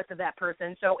address of that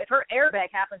person, so if her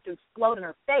airbag happens to explode in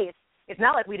her face, it's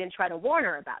not like we didn't try to warn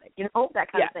her about it,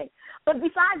 that kind of thing. But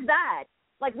besides that,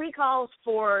 recalls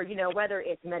for, whether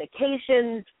it's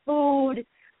medications, food,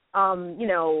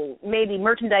 maybe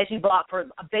merchandise you bought for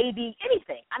a baby,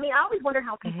 anything. I mean, I always wonder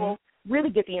how people really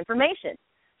get the information.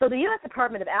 So the U.S.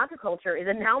 Department of Agriculture is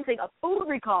announcing a food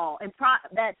recall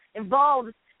that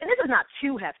involves, and this is not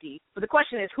too hefty, but the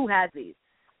question is who has these,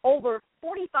 over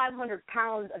 4,500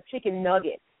 pounds of chicken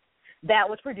nuggets that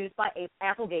was produced by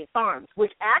Applegate Farms,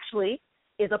 which actually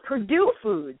is a Purdue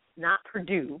Foods, not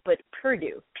Purdue, but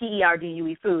Purdue,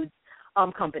 P-E-R-D-U-E Foods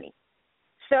company.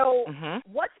 So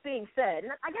what's being said,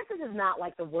 and I guess this is not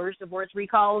the worst of worst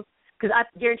recalls, because I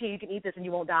guarantee you can eat this and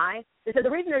you won't die. They said the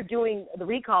reason they're doing the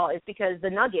recall is because the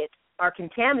nuggets are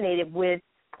contaminated with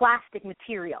plastic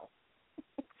material.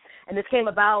 And this came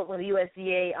about when the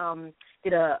USDA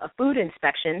did a food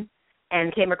inspection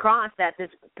and came across that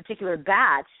this particular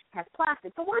batch has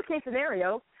plastic. So worst case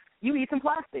scenario, you eat some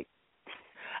plastic.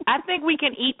 I think we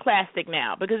can eat plastic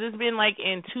now because it's been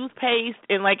in toothpaste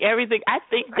and everything. I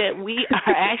think that we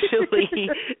are actually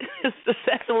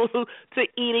susceptible to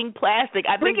eating plastic.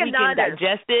 I think we can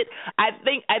digest it. I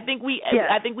think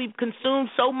we've consumed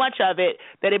so much of it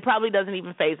that it probably doesn't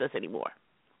even faze us anymore.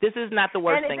 This is not the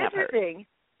worst thing I've heard.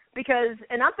 Because,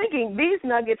 and I'm thinking these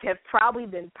nuggets have probably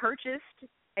been purchased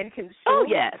and consumed. Oh,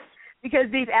 yes.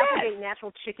 Because these Applegate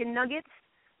Natural Chicken Nuggets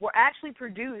were actually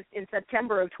produced in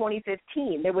September of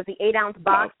 2015. There was the 8-ounce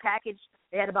box package.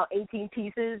 They had about 18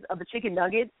 pieces of the chicken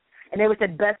nuggets, and they were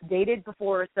said best dated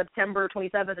before September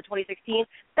 27th of 2016.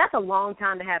 That's a long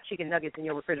time to have chicken nuggets in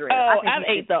your refrigerator. Oh, I've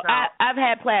ate those. I've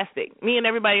had plastic. Me and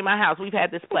everybody in my house, we've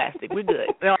had this plastic. We're good.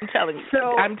 No, I'm telling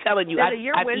you. I've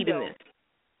eaten this.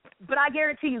 But I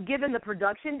guarantee you, given the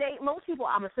production date, most people,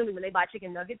 I'm assuming, when they buy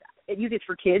chicken nuggets, it usually it's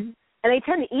for kids, and they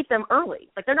tend to eat them early.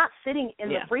 They're not sitting in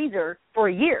the freezer for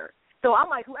a year. So I'm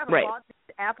like, whoever bought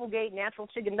the Applegate Natural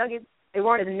Chicken Nuggets, they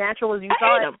weren't as natural as you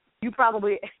thought. Them. You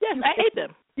probably I ate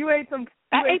them. You ate some.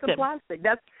 You ate some plastic.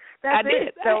 That's I did.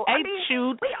 It. So I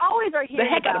chewed we always are hearing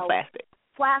the heck out of about plastic.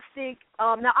 Plastic.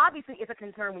 Now, obviously, it's a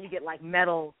concern when you get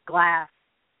metal, glass,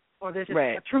 or there's just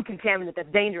a true contaminant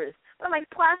that's dangerous. But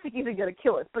plastic isn't going to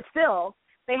kill us. But still,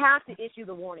 they have to issue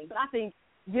the warning. But I think,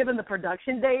 given the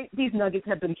production date, these nuggets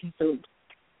have been consumed.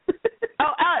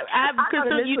 I've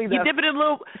consumed. You dip it in a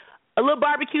little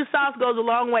barbecue sauce goes a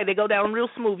long way. They go down real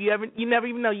smooth. You never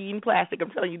even know you're eating plastic. I'm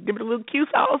telling you, dip it in a little Q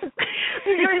sauce.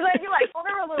 you're like, well,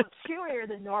 they're a little chewier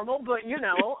than normal, but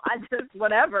I just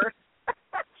whatever.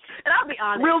 And I'll be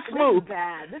honest, real smooth. This is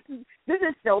bad. This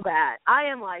is so bad. I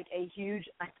am a huge.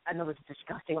 I know this is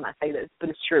disgusting when I say this, but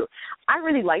it's true. I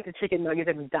really like the chicken nuggets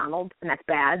at McDonald's, and that's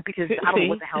bad because I don't know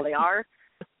what the hell they are.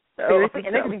 Seriously,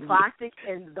 and they can be plastic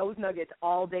and those nuggets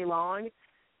all day long,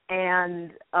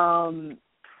 and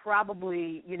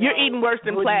probably you're eating worse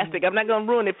than plastic. I'm not going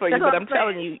to ruin it for you, but I'm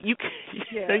telling you,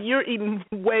 you're eating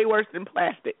way worse than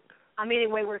plastic. I'm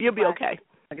eating way worse. You'll be okay.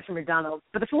 Nuggets from McDonald's,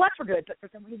 but the selects were good. But for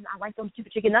some reason, I like those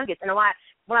stupid chicken nuggets, and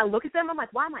when I look at them, I'm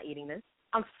like, why am I eating this?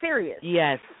 I'm serious.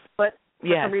 Yes. But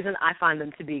for some reason, I find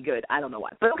them to be good. I don't know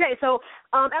why. But okay, so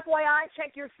FYI,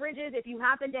 check your fridges if you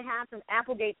happen to have some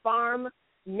Applegate Farm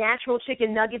natural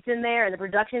chicken nuggets in there, and the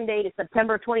production date is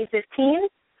September 2015.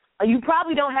 You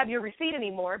probably don't have your receipt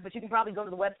anymore, but you can probably go to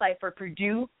the website for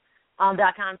Purdue.com,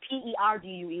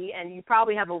 Perdue, and you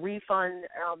probably have a refund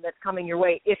that's coming your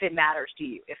way if it matters to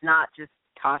you. If not, just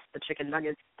toss the chicken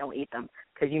nuggets. Don't eat them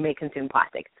because you may consume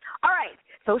plastic. All right,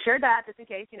 so share that just in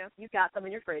case, you've got some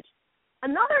in your fridge.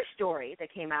 another story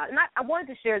that came out, and I wanted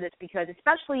to share this because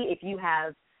especially if you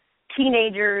have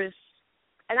teenagers,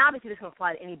 and obviously this can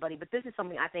apply to anybody, but this is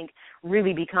something I think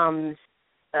really becomes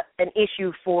an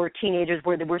issue for teenagers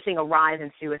where we're seeing a rise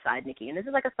in suicide, Nikki. And this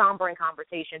is like a sombering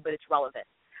conversation, but it's relevant.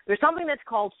 There's something that's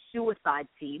called suicide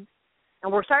seeds,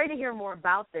 and we're starting to hear more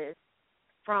about this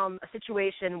from a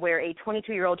situation where a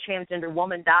 22-year-old transgender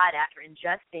woman died after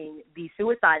ingesting the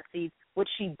suicide seeds, which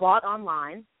she bought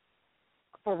online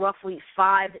for roughly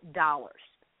 $5.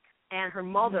 And her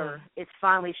mother is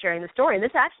finally sharing the story. And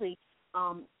this actually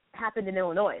happened in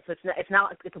Illinois, so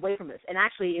it's away from this. And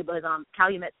actually it was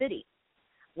Calumet City,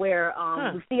 where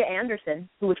Lucia Anderson,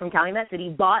 who was from Calumet City,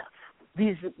 bought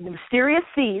these mysterious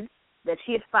seeds that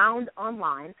she had found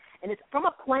online, and it's from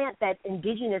a plant that's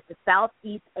indigenous to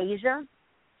Southeast Asia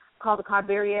called the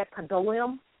Carbaria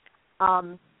cadoleum,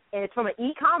 and it's from an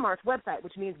e-commerce website,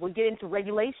 which means we get into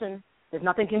regulation. There's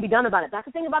nothing can be done about it. That's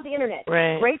the thing about the Internet.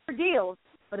 Right. It's great for deals,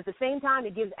 but at the same time,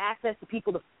 it gives access to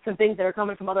people to some things that are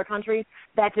coming from other countries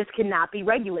that just cannot be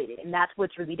regulated, and that's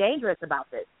what's really dangerous about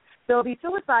this. So these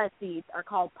suicide seeds are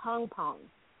called pong pong,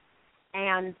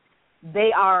 and they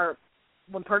are,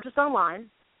 when purchased online,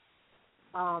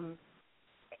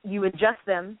 you ingest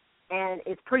them, and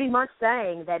it's pretty much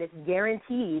saying that it's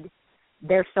guaranteed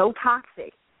they're so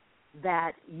toxic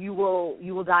that you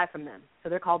will die from them. So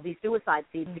they're called these suicide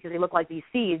seeds because they look like these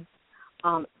seeds.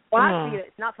 Honestly,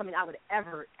 it's not something I would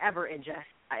ever ingest.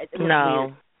 It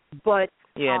no. Weird. But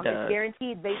it's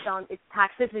guaranteed based on its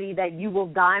toxicity that you will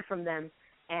die from them,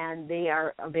 and they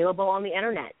are available on the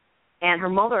Internet. And her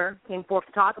mother came forth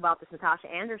to talk about this, Natasha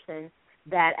Anderson,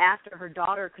 that after her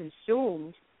daughter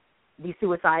consumed these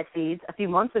suicide seeds a few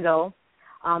months ago,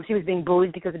 she was being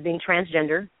bullied because of being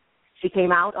transgender. She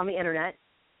came out on the Internet,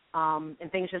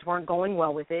 and things just weren't going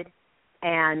well with it.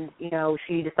 And,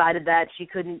 she decided that she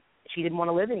didn't want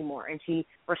to live anymore. And she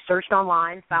researched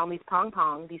online, found these pong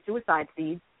pong, these suicide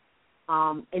seeds,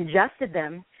 ingested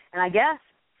them. And I guess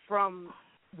from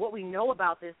what we know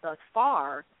about this thus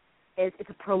far is it's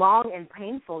a prolonged and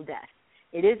painful death.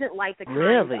 It isn't like the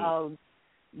kind of,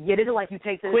 it isn't like you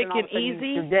take this quick and easy,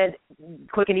 you're dead,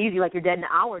 quick and easy, like you're dead in an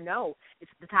hour. No,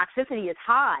 the toxicity is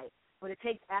high, but it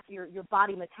takes after your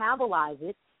body metabolizes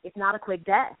it. It's not a quick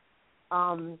death,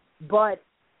 but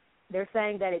they're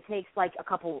saying that it takes like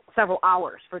several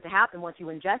hours for it to happen once you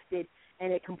ingest it,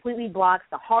 and it completely blocks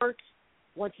the heart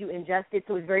once you ingest it,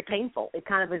 so it's very painful. It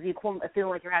kind of is the equivalent of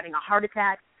feeling like you're having a heart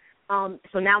attack.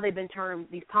 So now they've been termed,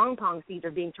 these pong pong seeds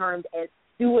are being termed as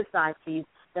suicide seeds.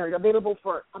 They're available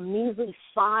for a measly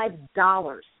 $5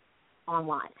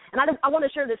 online. And I want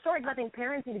to share this story because I think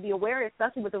parents need to be aware,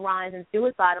 especially with the rise in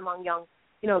suicide among young,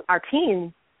 our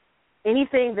teens.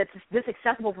 Anything that's this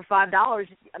accessible for $5,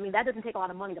 I mean, that doesn't take a lot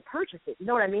of money to purchase it. You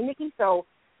know what I mean, Nikki? So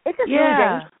it's just really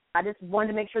dangerous. I just wanted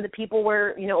to make sure that people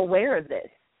were, aware of this.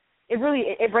 It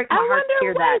breaks my heart to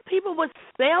hear that. I wonder why people would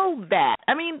sell that.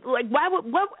 I mean, like, I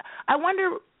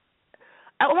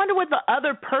wonder what the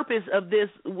other purpose of this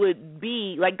would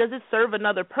be. Like, does it serve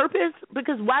another purpose?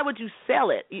 Because why would you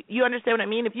sell it? You understand what I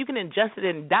mean? If you can ingest it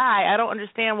and die, I don't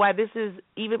understand why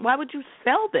why would you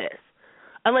sell this?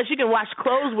 Unless you can wash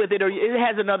clothes with it or it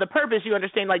has another purpose, you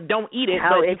understand, like, don't eat it,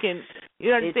 but you can,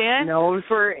 you understand? It's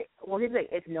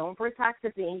known for its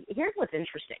toxicity. Here's what's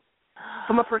interesting.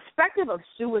 From a perspective of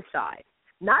suicide,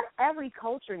 not every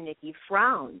culture, Nikki,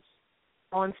 frowns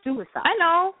on suicide. I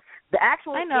know. The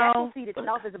actual seed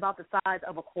itself is about the size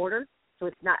of a quarter, so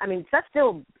it's not. I mean, that's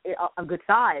still a good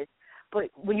size. But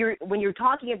when you're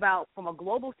talking about from a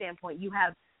global standpoint, you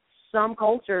have some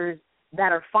cultures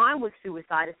that are fine with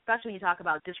suicide, especially when you talk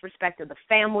about disrespect of the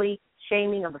family,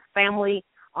 shaming of the family.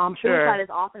 Suicide is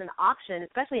often an option,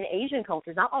 especially in Asian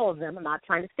cultures. Not all of them. I'm not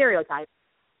trying to stereotype.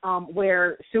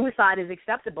 Where suicide is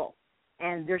acceptable,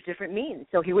 and there's different means.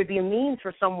 So here would be a means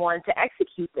for someone to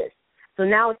execute this. So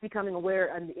now it's becoming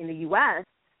aware in the U.S.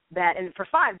 that, and for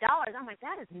 $5, I'm like,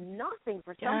 that is nothing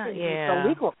for something so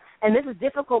legal. And this is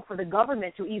difficult for the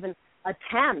government to even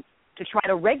attempt to try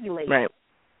to regulate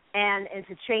and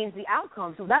to change the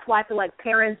outcome. So that's why I feel like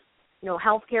parents,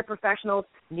 healthcare professionals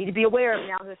need to be aware of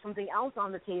now there's something else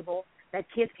on the table that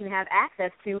kids can have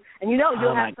access to. And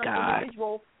you'll have some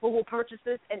individual who will purchase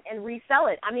this and resell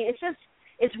it. I mean,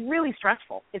 it's really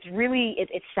stressful. It's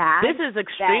sad. This is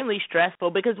extremely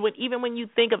stressful because even when you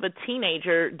think of a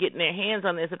teenager getting their hands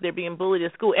on this, if they're being bullied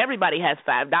at school, everybody has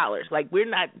 $5. Like, we're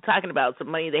not talking about some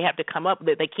money they have to come up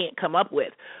that they can't come up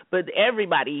with, but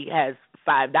everybody has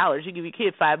 $5. You give your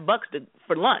kid $5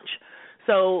 for lunch.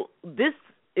 So this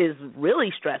is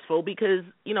really stressful because,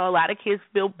 you know, a lot of kids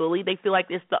feel bullied. They feel like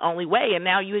it's the only way, and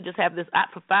now you just have this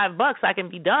for $5 I can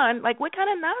be done. Like, what kind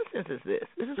of nonsense is this?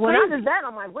 This is crazy. Well, not just that.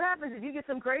 I'm like, what happens if you get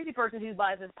some crazy person who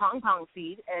buys this pong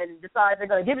seed and decides they're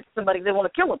going to give it to somebody they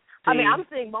want to kill them? I mean, I'm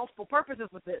seeing multiple purposes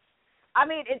with this. I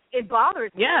mean, it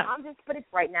bothers me. Yeah. I'm just putting it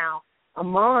right now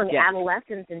among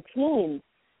adolescents and teens,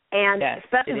 and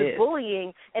especially with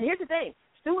bullying. And here's the thing.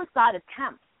 Suicide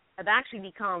attempts have actually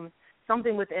become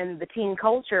something within the teen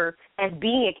culture as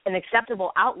being an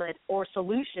acceptable outlet or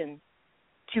solution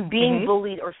to being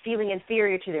bullied or feeling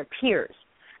inferior to their peers.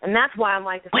 And that's why I'm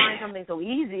like, to find something so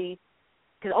easy,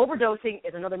 because overdosing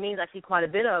is another means I see quite a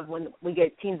bit of when we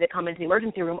get teens that come into the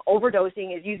emergency room.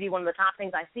 Overdosing is usually one of the top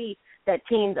things I see that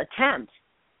teens attempt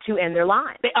to end their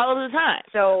lives. All the time.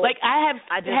 So, like, I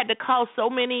had to call so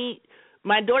many.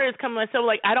 My daughter is coming myself,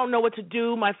 like, I don't know what to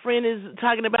do. My friend is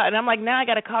talking about, and I'm like, now I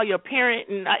got to call your parent.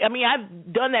 And I mean,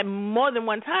 I've done that more than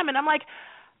one time, and I'm like,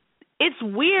 it's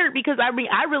weird because, I mean,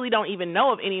 I really don't even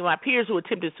know of any of my peers who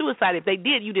attempted suicide. If they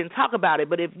did, you didn't talk about it.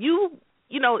 But if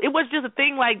you know, it was just a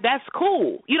thing like, that's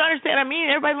cool. You don't understand what I mean?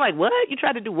 Everybody's like, what? You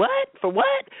tried to do what? For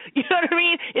what? You know what I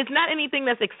mean? It's not anything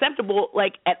that's acceptable,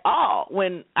 like, at all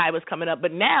when I was coming up.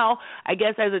 But now, I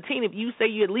guess as a teen, if you say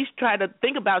you at least try to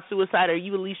think about suicide or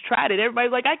you at least tried it,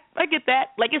 everybody's like, I get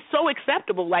that. Like, it's so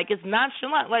acceptable. Like, it's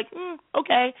nonchalant. Like,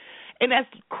 okay. And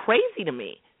that's crazy to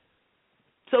me.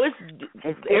 So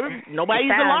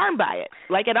nobody's alarmed by it,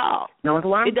 like, at all. No one's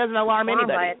alarmed. It doesn't alarm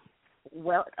anybody.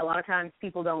 Well, a lot of times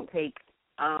people don't take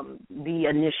the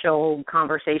initial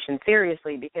conversation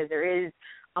seriously because there is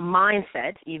a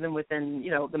mindset, even within,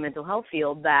 you know, the mental health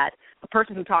field, that a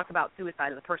person who talks about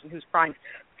suicide is a person who's crying.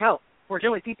 Hell,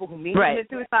 fortunately, people who mean to commit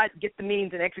suicide get the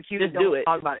means and execute it, don't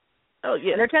talk about it. Oh,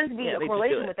 yeah. And there tends to be a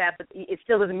correlation with that, but it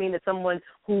still doesn't mean that someone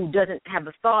who doesn't have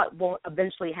the thought won't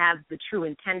eventually have the true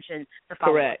intention to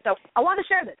follow it. So I want to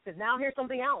share this because now here's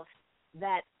something else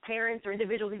that parents or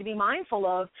individuals need to be mindful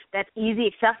of that's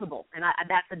easy accessible, and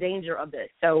that's the danger of this.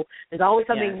 So there's always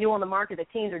something new on the market that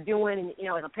teens are doing, and, you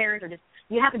know, as a parent, or just,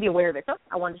 you have to be aware of it. So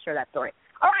I wanted to share that story.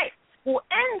 All right, we'll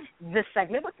end this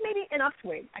segment with maybe an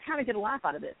upswing. I kind of get a laugh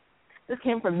out of this. This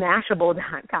came from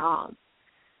Mashable.com.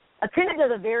 A tenant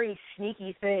does a very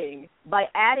sneaky thing by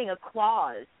adding a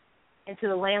clause into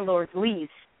the landlord's lease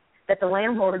that the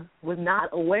landlord was not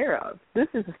aware of. This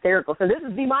is hysterical. So this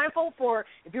is, be mindful for,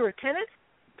 if you're a tenant,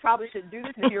 you probably shouldn't do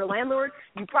this. And if you're a landlord,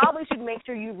 you probably should make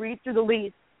sure you read through the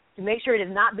lease to make sure it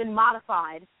has not been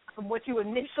modified from what you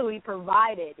initially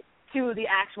provided to the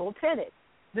actual tenant.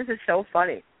 This is so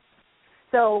funny.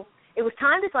 So it was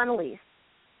time to sign a lease,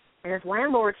 and this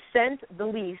landlord sent the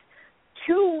lease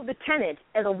to the tenant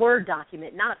as a Word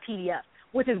document, not a PDF,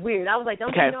 which is weird. I was like,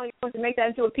 don't you know you're supposed to make that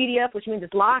into a PDF, which means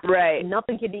it's locked, and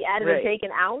nothing can be added or taken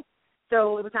out?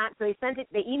 So it was time, so they sent it,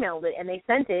 they emailed it, and they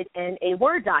sent it in a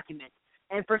Word document.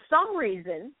 And for some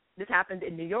reason, this happened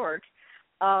in New York,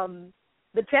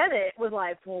 the tenant was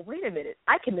like, well, wait a minute,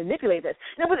 I can manipulate this.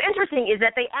 And what's interesting is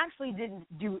that they actually didn't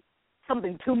do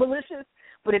something too malicious,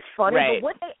 but it's funny. But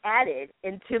what they added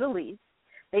into the lease,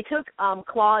 they took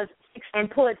clause 6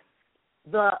 and put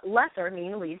the lesser,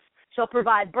 meaning the lease, shall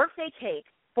provide birthday cake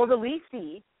for the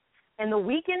leasee and the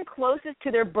weekend closest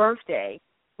to their birthday,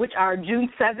 which are June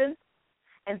 7th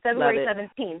and February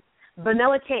 17th.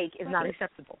 Vanilla cake is not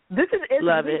acceptable. This is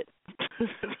Love it. So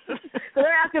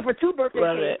they're asking for 2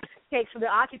 birthday cakes for the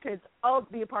occupants of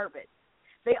the apartment.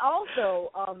 They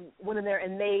also went in there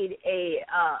and made a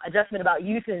adjustment about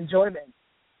use and enjoyment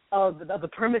of the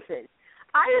premises.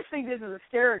 I just think this is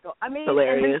hysterical. I mean,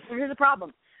 hilarious. And here's the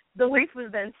problem. The lease was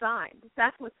then signed.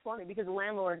 That's what's funny, because the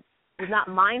landlord was not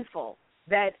mindful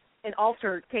that an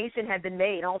alteration had been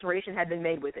made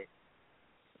with it.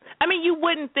 I mean, you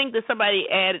wouldn't think that somebody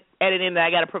added in that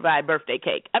I got to provide birthday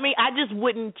cake. I mean, I just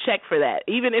wouldn't check for that.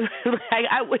 Even if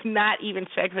I would not even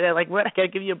check for that. Like, what? I got to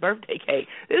give you a birthday cake.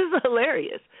 This is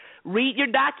hilarious. Read your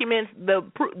documents.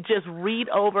 Just read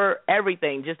over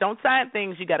everything. Just don't sign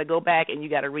things. You got to go back and you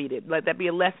got to read it. Let that be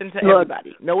a lesson to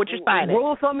everybody. Know what you're signing.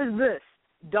 Rule of thumb is this: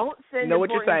 don't send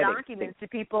important documents to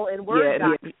people in Word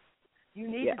documents. You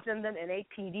need to send them in a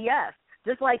PDF.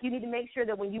 Just like you need to make sure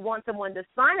that when you want someone to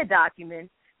sign a document,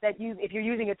 that if you're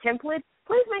using a template,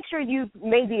 please make sure you've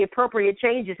made the appropriate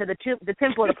changes so the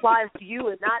template applies to you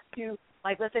and not to,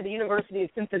 like, let's say, the University of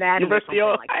Cincinnati. University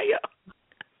of Ohio.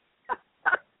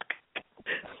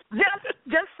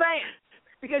 Just saying.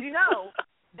 Because, you know,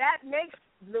 that makes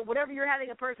whatever you're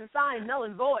having a person sign null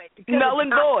and void. Null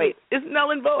and void. It's null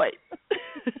and void.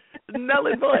 Null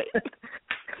and void.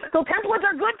 So templates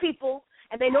are good, people.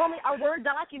 And they normally are Word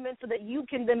documents so that you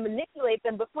can then manipulate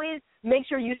them, but please make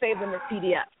sure you save them as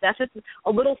PDFs. That's just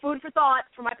a little food for thought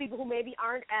for my people who maybe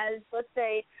aren't as, let's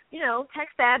say, tech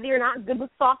savvy or not good with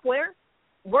software.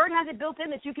 Word has it built in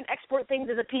that you can export things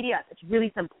as a PDF. It's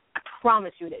really simple. I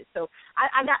promise you it is. So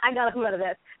I got a hoot out of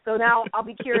this. So now I'll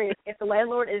be curious if the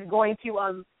landlord is going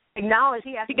to acknowledge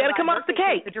he has to. He got to come off the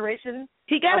cake. Consideration.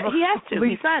 He has to.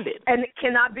 He signed it. And it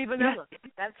cannot be vanilla. Yeah.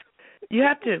 That's. You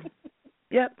have to.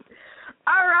 Yep.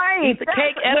 All right. Eat the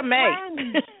cake at a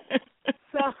May.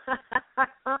 So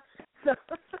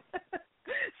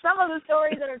some of the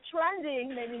stories that are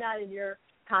trending, maybe not in your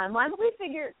timeline, but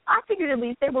I figured at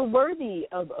least they were worthy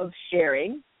of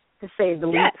sharing, to say the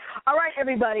least. Yes. All right,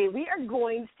 everybody, we are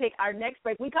going to take our next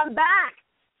break. We come back.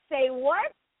 Say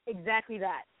what? Exactly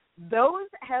that. Those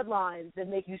headlines that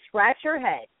make you scratch your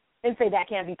head and say that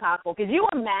can't be possible. Because you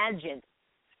imagine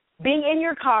being in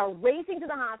your car, racing to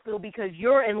the hospital because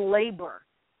you're in labor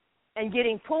and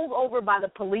getting pulled over by the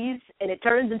police, and it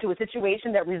turns into a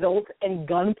situation that results in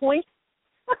gunpoint.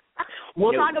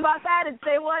 We'll talk about that and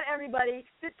say what, everybody.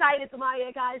 Sit tight. It's the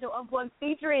Akai Show Unplugged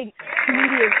featuring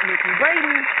comedian Nikki and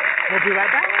Brayden. We'll be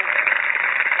right back.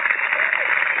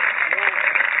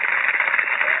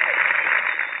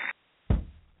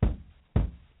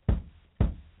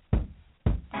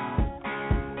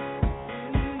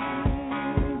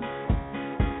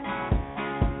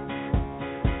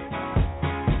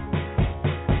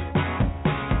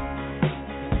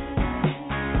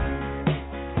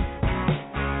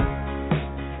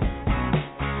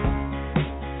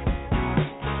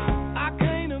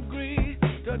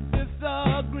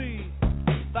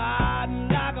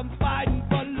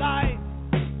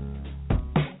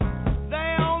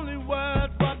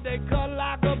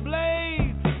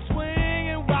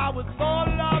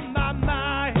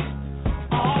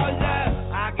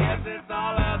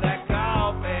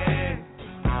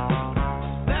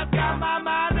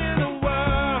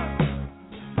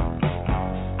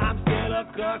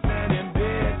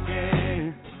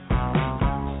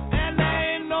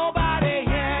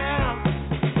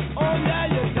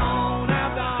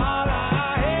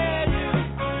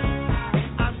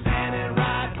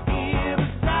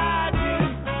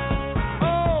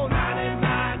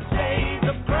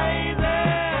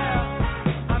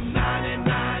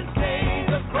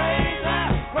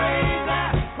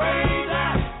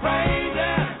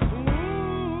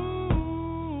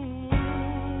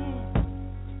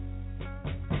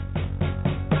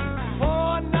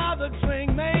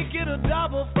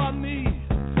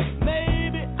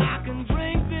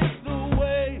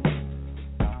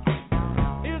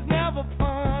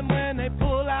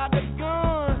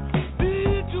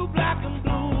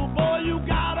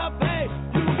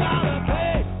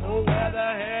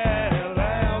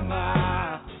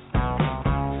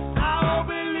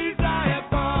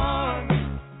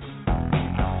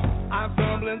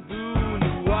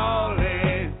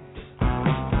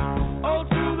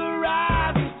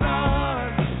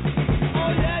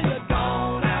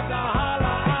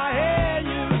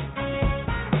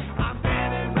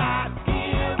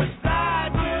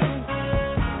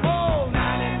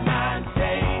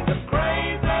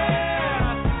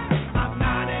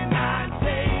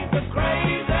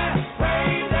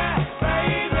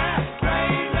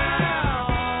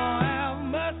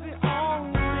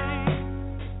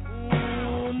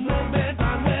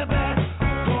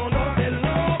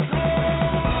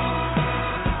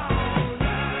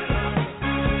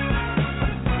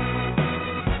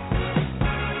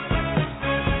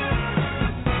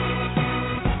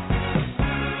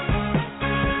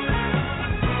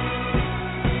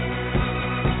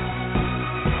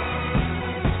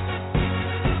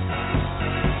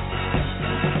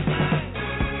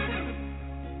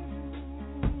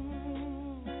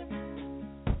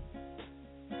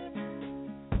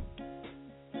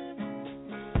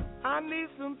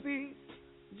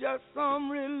 just some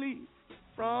relief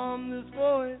from this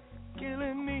voice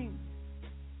killing me.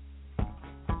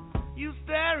 You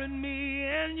stare at me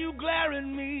and you glare at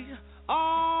me.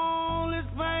 All this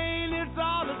pain, it's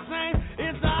all the same.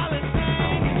 It's all the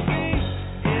same. You see,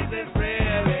 is this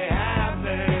really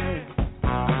happening?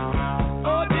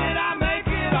 Or did I make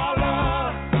it all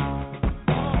up?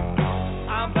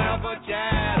 I'm bound for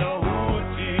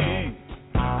Chattahoochee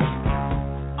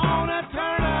on a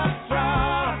turn-up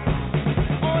truck.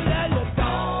 Oh yeah, you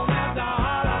don't have to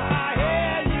holler, I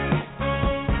hear you.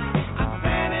 I'm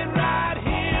standing right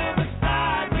here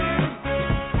beside you.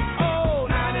 Oh,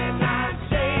 99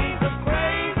 shades of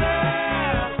crazy.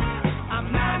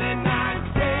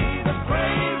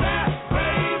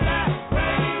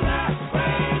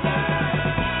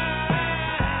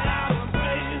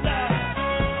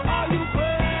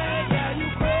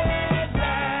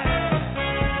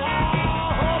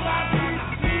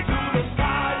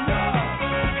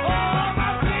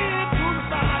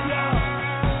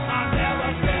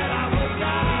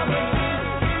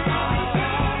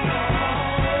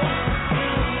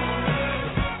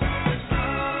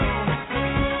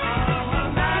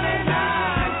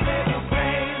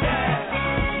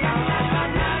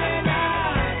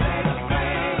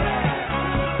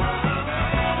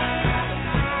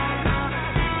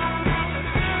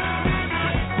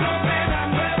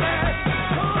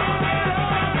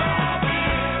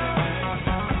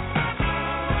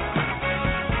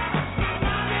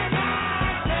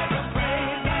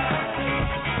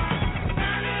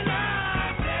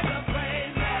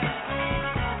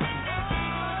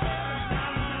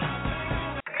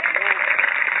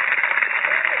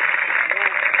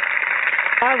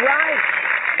 All right.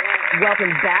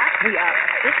 Welcome back. We are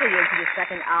officially into the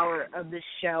second hour of the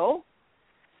show.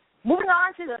 Moving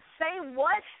on to the Say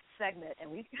What segment,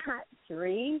 and we've got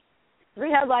three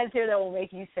headlines here that will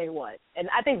make you say what. And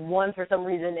I think one, for some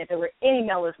reason, if there were any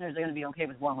male listeners, they're going to be okay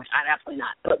with one, which I'm absolutely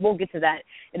not. But we'll get to that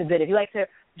in a bit. If you'd like to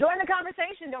join the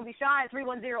conversation, don't be shy.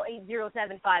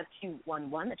 310-807-5211.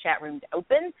 The chat room's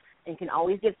open. And you can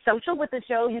always get social with the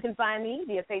show. You can find me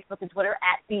via Facebook and Twitter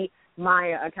at the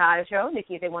Maya Akai Show.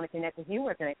 Nikki, if they want to connect with you,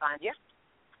 where can they find you?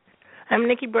 I'm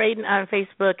Nikki Brayden on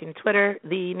Facebook and Twitter,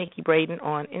 the Nikki Brayden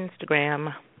on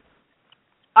Instagram.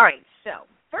 All right, so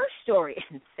first story,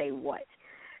 and say what?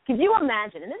 Can you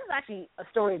imagine, and this is actually a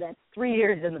story that's 3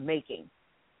 years in the making.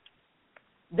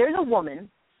 There's a woman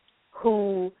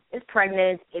who is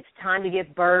pregnant. It's time to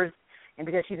give birth. And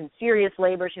because she's in serious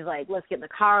labor, she's like, let's get in the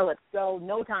car, let's go,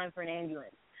 no time for an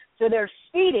ambulance. So they're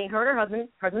speeding, her and her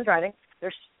husband's driving,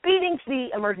 they're speeding to the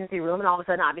emergency room, and all of a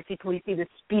sudden, obviously, police see this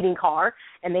speeding car,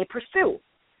 and they pursue.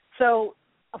 So,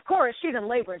 of course, she's in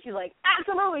labor, and she's like,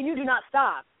 absolutely, you do not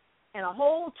stop. And a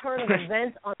whole turn of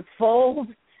events unfold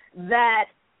that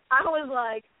I was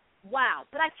like, wow.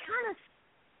 But I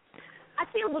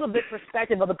see a little bit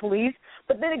perspective of the police,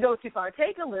 but then it goes too far.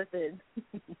 Take a listen.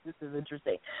 This is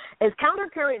interesting. As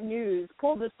Countercurrent News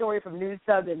pulled this story from News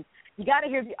 7, you got to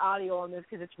hear the audio on this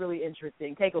because it's really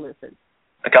interesting. Take a listen.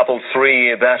 A couple's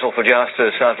 3-year battle for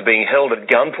justice after being held at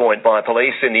gunpoint by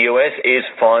police in the U.S. is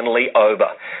finally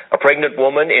over. A pregnant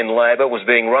woman in labour was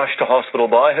being rushed to hospital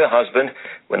by her husband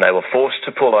when they were forced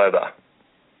to pull over.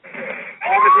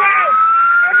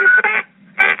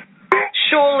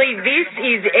 Surely this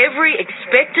is every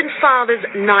expectant father's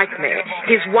nightmare.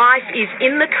 His wife is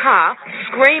in the car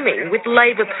screaming with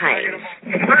labour pains.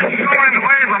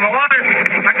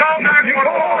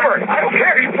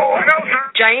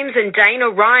 James and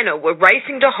Dana Reiner were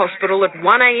racing to hospital at 1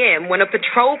 a.m. when a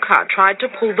patrol car tried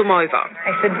to pull them over.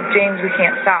 I said, James, we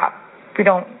can't stop.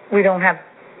 We don't have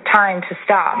time to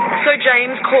stop. So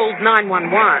James called 911.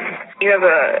 You have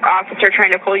an officer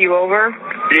trying to pull you over?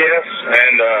 Yes,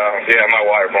 and my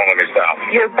wife won't let me stop.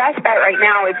 Your best bet right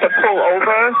now is to pull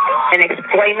over and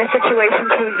explain the situation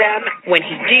to them. When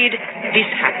he did, this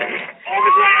happened.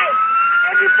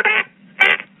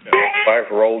 My wife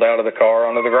rolled out of the car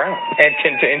onto the ground and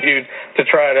continued to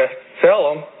try to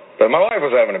tell them that my wife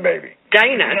was having a baby.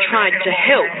 Dana tried to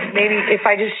help. Maybe if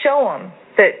I just show them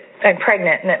that I'm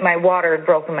pregnant and that my water had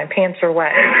broken, my pants are wet.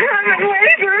 I'm in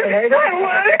labor. My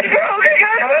water's broken.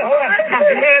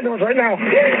 Right now.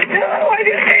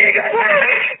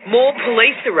 More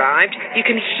police arrived. You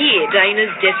can hear Dana's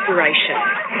desperation.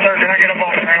 Sir, can I get a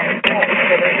moment now?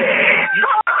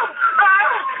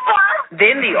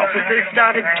 Then the officers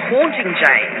started taunting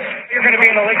James. You're going to be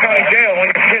in the Lake County Jail when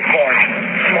your kid's born.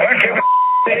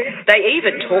 They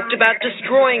even talked about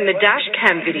destroying the dash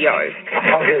cam video.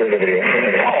 I'll get rid of the video.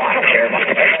 Oh, I don't care about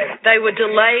that. They were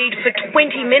delayed for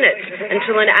 20 minutes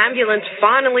until an ambulance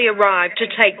finally arrived to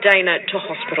take Dana to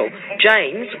hospital.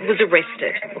 James was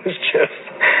arrested. It's just,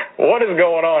 what is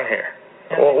going on here?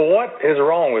 What is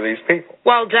wrong with these people?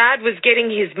 While Dad was getting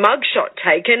his mugshot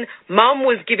taken, Mum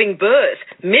was giving birth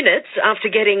minutes after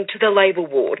getting to the labour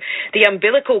ward. The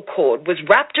umbilical cord was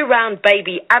wrapped around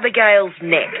baby Abigail's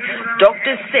neck.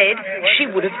 Doctors said she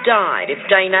would have died if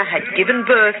Dana had given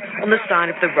birth on the side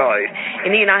of the road.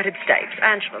 In the United States,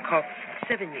 Angela Cox,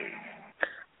 7 News.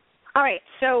 All right,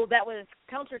 so that was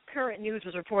Countercurrent News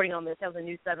was reporting on this. That was a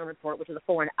News 7 report, which is a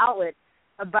foreign outlet,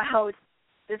 about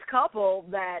this couple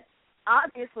that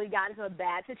obviously got into a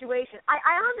bad situation. I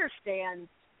understand,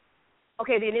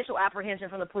 the initial apprehension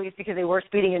from the police because they were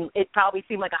speeding and it probably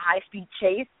seemed like a high-speed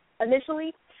chase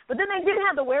initially, but then they didn't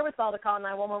have the wherewithal to call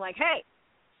 911 like, hey,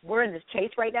 we're in this chase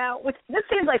right now, which this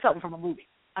seems like something from a movie.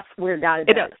 I swear to God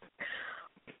it does.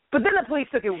 But then the police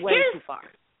took it way too far.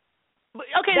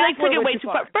 Okay, they took it way too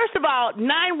far. First of all,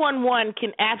 911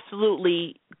 can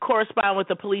absolutely correspond with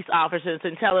the police officers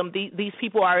and tell them these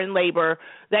people are in labor,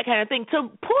 that kind of thing.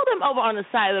 To pull them over on the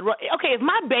side of the road. Okay, if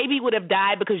my baby would have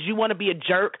died because you want to be a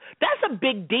jerk, that's a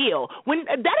big deal.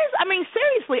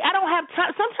 Seriously, I don't have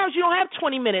time. Sometimes you don't have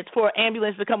 20 minutes for an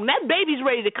ambulance to come. When that baby's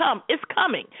ready to come, it's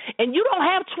coming. And you don't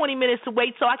have 20 minutes to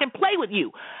wait so I can play with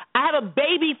you. I have a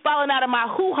baby falling out of my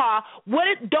hoo-ha.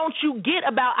 What don't you get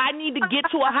about I need to get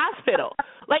to a hospital?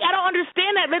 Like, I don't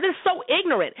understand that. That is so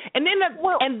ignorant. And then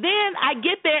I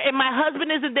get there and my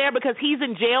husband isn't there because he's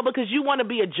in jail because you want to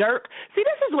be a jerk. See,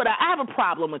 this is what I have a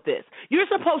problem with this. You're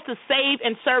supposed to save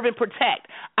and serve and protect.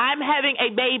 I'm having a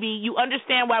baby. You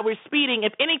understand why we're speeding.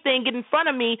 If anything, get in front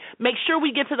of me. Make sure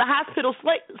we get to the hospital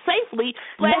safely.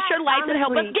 Flash your lights and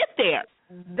help us get there.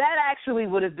 that actually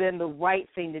would have been the right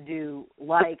thing to do.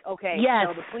 Like, okay,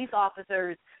 so the police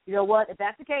officers, you know what, if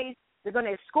that's the case, they're going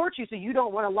to escort you so you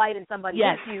don't run a light and somebody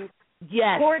hits you.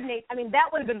 Coordinate. I mean, that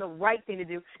would have been the right thing to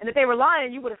do. And if they were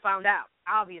lying, you would have found out,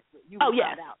 obviously. You would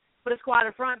have found out. Put a squad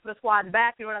in front, put a squad in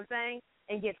back, you know what I'm saying,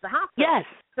 and get to the hospital. Yes.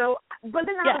 So, but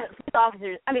then the police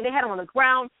officers, I mean, they had them on the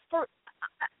ground for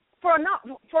an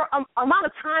amount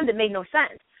of time that made no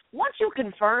sense. Once you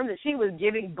confirm that she was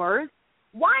giving birth,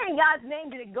 why in God's name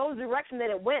did it go the direction that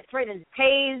it went, straight into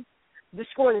tase,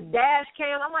 destroy the dash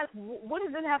cam? I'm like, what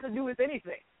does this have to do with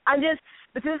anything?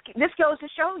 But this goes to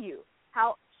show you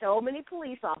how so many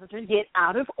police officers get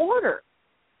out of order.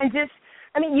 And just,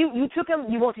 I mean, you took him,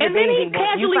 you won't see and the baby. And then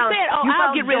he casually said,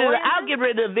 I'll get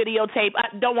rid of the videotape.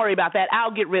 Don't worry about that.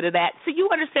 I'll get rid of that. So you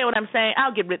understand what I'm saying?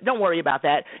 Don't worry about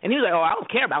that. And he was like, I don't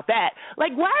care about that.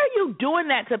 Like, why are you doing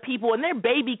that to people and their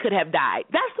baby could have died?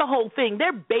 That's the whole thing.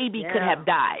 Their baby could have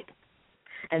died.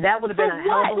 And that would have been a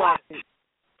hell of a lawsuit,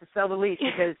 to say the least,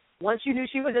 because once you knew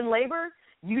she was in labor,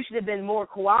 you should have been more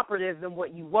cooperative than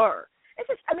what you were. It's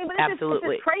just, I mean, but it's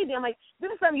just crazy. I'm like, this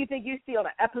is something you think you see on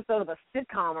an episode of a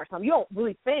sitcom or something. You don't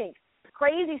really think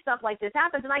crazy stuff like this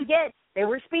happens. And I get they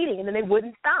were speeding and then they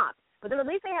wouldn't stop. But then at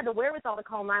least they had the wherewithal to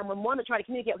call 911 to try to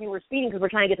communicate we were speeding because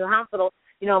we're trying to get to the hospital.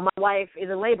 You know, my wife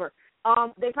is in labor.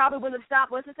 They probably wouldn't have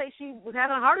stopped. Let's just say she was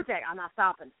having a heart attack. I'm not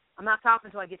stopping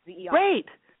until I get to the ER. Right.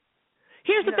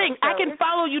 Here's the thing. I can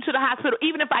follow you to the hospital.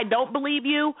 Even if I don't believe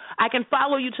you, I can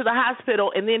follow you to the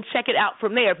hospital and then check it out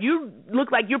from there. If you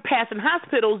look like you're passing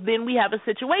hospitals, then we have a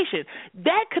situation.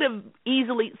 That could have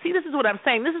easily – see, this is what I'm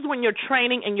saying. This is when your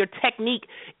training and your technique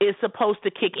is supposed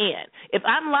to kick in. If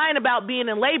I'm lying about being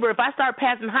in labor, if I start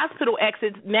passing hospital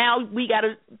exits, now we got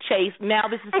to chase.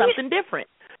 Now this is something different.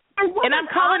 And I'm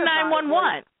calling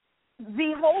 911.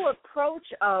 The whole approach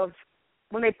of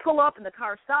when they pull up and the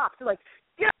car stops, they're like,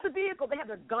 get out the vehicle. They have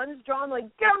their guns drawn, like,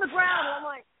 get on the ground. And I'm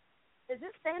like, is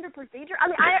this standard procedure? I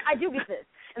mean, I do get this.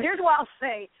 And here's what I'll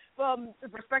say from the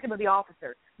perspective of the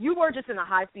officer. You were just in a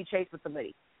high-speed chase with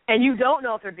somebody, and you don't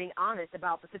know if they're being honest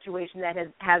about the situation that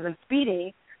has them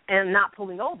speeding and not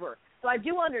pulling over. So I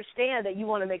do understand that you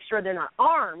want to make sure they're not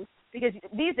armed, because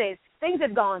these days things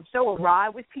have gone so awry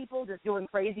with people just doing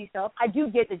crazy stuff. I do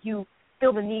get that you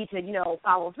feel the need to,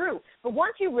 follow through. But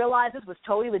once you realize this was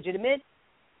totally legitimate,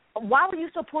 why were you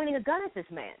still pointing a gun at this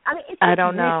man? I mean, I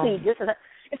don't know.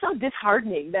 It's so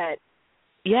disheartening that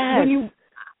when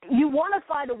you want to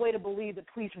find a way to believe that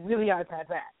police really aren't that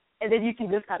bad, and then you see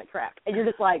this kind of crap, and you're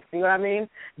just like, see what I mean?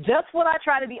 Just when I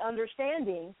try to be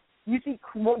understanding, you see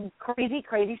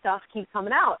crazy stuff keep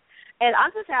coming out. And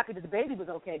I'm just happy that the baby was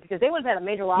okay, because they would have had a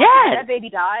major loss. If that baby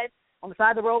died on the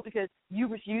side of the road because you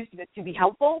refused to be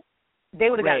helpful, they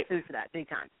would have got sued for that big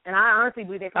time. And I honestly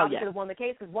believe they probably should have won the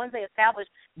case, because once they established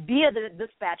via the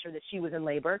dispatcher that she was in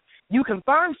labor, you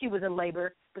confirmed she was in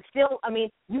labor, but still, I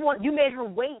mean, you made her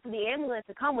wait for the ambulance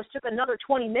to come, which took another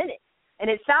 20 minutes. And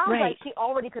it sounds like she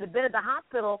already could have been at the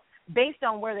hospital based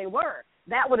on where they were.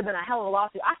 That would have been a hell of a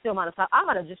lawsuit. I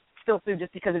might have just still sued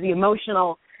just because of the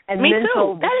emotional and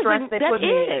mental distress they put me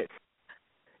in.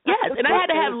 Yes, and I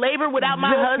had to have labor without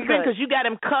my husband because you got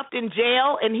him cuffed in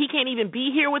jail and he can't even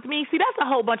be here with me. See, that's a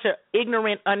whole bunch of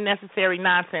ignorant, unnecessary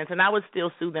nonsense, and I would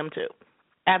still sue them too.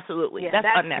 Absolutely, that's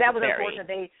unnecessary. That was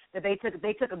unfortunate.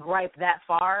 They took a gripe that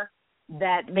far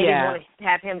that they didn't want to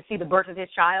have him see the birth of his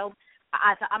child.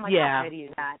 I'm like, how petty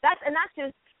is that?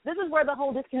 This is where the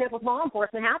whole disconnect with law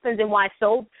enforcement happens, and why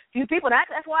so few people.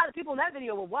 That's why the people in that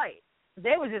video were white.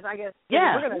 They was just, I guess,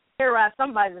 we're gonna terrorize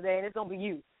somebody today, and it's gonna be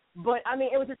you. But, I mean,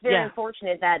 it was just very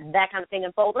unfortunate that kind of thing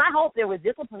unfolds. And I hope there was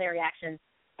disciplinary action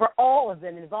for all of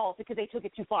them involved, because they took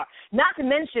it too far. Not to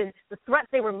mention the threats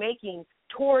they were making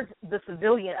towards the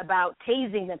civilian about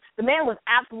tasing them. The man was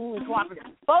absolutely cooperative.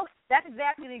 Folks, that's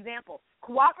exactly the example.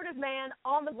 Cooperative man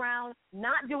on the ground,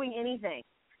 not doing anything.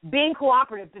 Being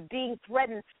cooperative, but being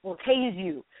threatened, will tase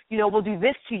you. We'll do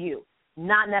this to you.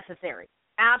 Not necessary.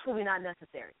 Absolutely not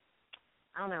necessary.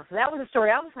 I don't know. So that was a story.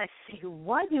 I was like,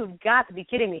 what? You've got to be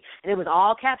kidding me. And it was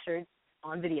all captured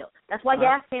on video. That's why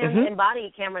gas cams and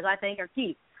body cameras, I think, are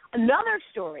key. Another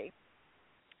story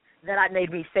that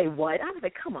made me say, what? I was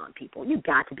like, come on, people. You've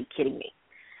got to be kidding me.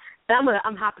 And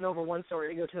I'm hopping over one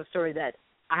story to go to a story that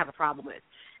I have a problem with.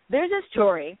 There's a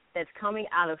story that's coming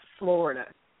out of Florida.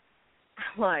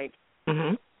 Like,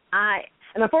 and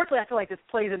unfortunately, I feel like this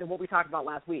plays into what we talked about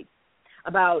last week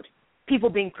about people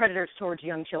being predators towards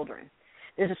young children.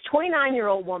 There's this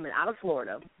 29-year-old woman out of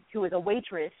Florida who is a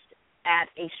waitress at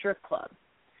a strip club,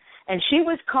 and she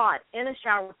was caught in a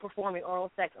shower performing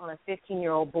oral sex on a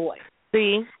 15-year-old boy.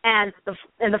 See? And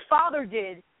the father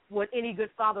did what any good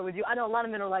father would do. I know a lot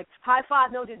of men are like, high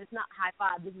five. No, dude, it's not high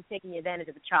five. This is taking advantage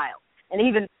of the child. And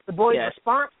even the boy's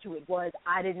response to it was,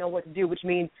 I didn't know what to do, which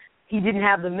means he didn't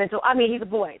have the mental. I mean, he's a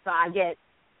boy, so I get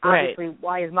obviously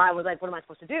why his mind was like, what am I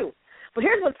supposed to do? But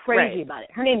here's what's crazy about it.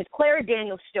 Her name is Clara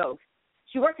Daniel Stokes.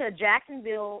 She worked at a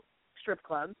Jacksonville strip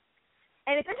club.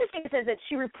 And it's interesting, it says that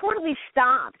she reportedly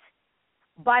stopped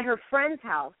by her friend's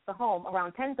house, the home,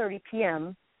 around 10:30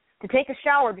 p.m. to take a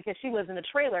shower because she lives in a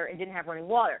trailer and didn't have running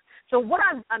water. So what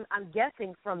I'm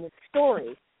guessing from this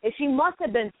story is she must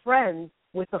have been friends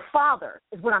with the father,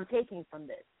 is what I'm taking from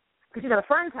this. Because she's at a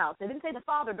friend's house. They didn't say the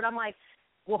father, but I'm like,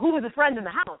 well, who was the friend in the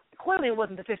house? Clearly it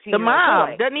wasn't the 15-year-old boy. The mom.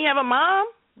 boy. Doesn't he have a mom?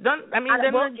 Doesn't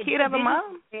the kid have a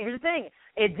mom? Here's the thing.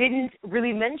 It didn't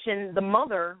really mention the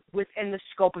mother within the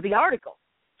scope of the article.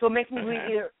 So it makes me believe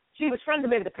either she was friends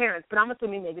with maybe the parents, but I'm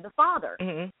assuming maybe the father.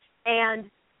 Mm-hmm. And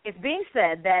it's being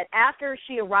said that after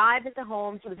she arrived at the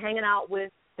home, she was hanging out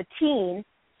with the teen,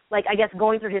 like I guess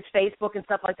going through his Facebook and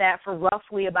stuff like that for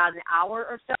roughly about an hour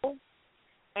or so.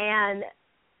 And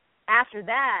after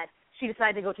that, she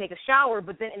decided to go take a shower,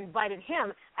 but then invited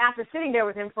him, after sitting there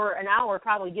with him for an hour,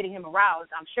 probably getting him aroused,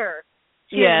 I'm sure.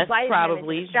 She invited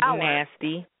probably him into the shower.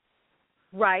 nasty.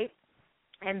 Right.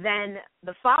 And then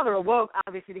the father awoke,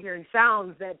 obviously, to hearing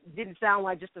sounds that didn't sound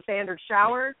like just a standard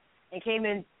shower, and came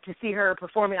in to see her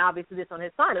performing, obviously, this on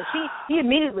his son. And he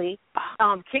immediately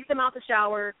kicked him out the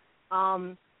shower,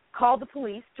 called the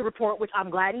police to report, which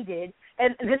I'm glad he did.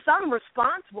 And his son's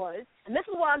response was, and this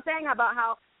is what I'm saying about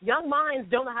how young minds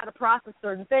don't know how to process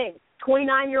certain things.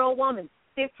 29-year-old woman,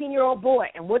 15-year-old boy.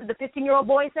 And what did the 15-year-old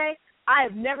boy say? I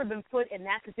have never been put in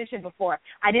that position before.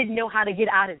 I didn't know how to get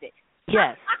out of it.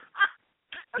 Yes.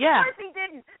 Of course he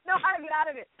didn't know how to get out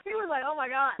of it. He was like, oh, my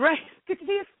God. Right. Because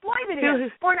he exploited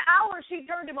him. For an hour, she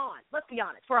turned him on. Let's be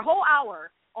honest. For a whole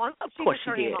hour, she was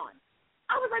turning him on.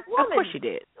 I was like, woman. Of course she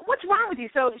did. What's wrong with you?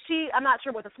 So I'm not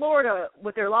sure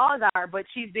what their laws are, but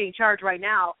she's being charged right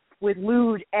now with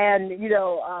lewd and,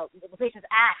 lascivious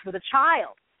acts with a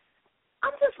child.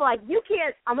 I'm just like, you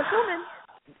can't, I'm assuming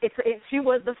she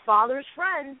was the father's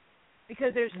friend,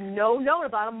 because there's no note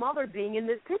about a mother being in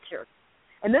this picture.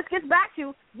 And this gets back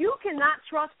to, you cannot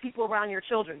trust people around your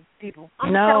children, people.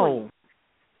 I'm telling you.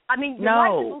 I mean, you're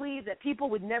right to believe that people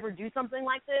would never do something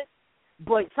like this,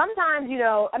 but sometimes,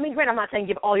 granted, I'm not saying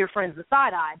give all your friends the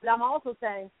side eye, but I'm also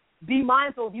saying be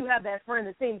mindful if you have that friend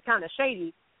that seems kind of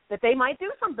shady, that they might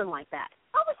do something like that.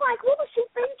 I was like, what was she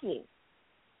thinking?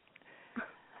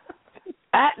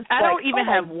 I don't even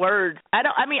have words. I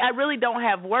really don't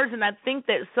have words, and I think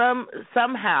that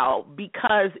somehow,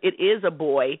 because it is a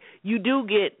boy, you do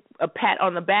get a pat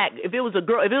on the back. If it was a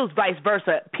girl, if it was vice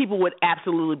versa, people would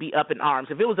absolutely be up in arms.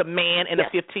 If it was a man and a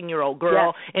 15-year-old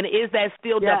girl, and is that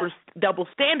still double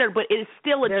standard, but it's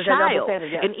still a child.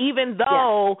 And even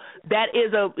though that is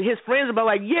his friends are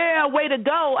like, yeah, way to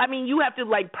go. I mean, you have to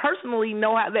personally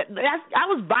know how I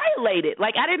was violated.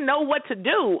 I didn't know what to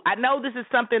do. I know this is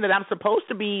something that I'm supposed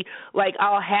to be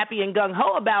all happy and gung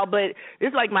ho about, but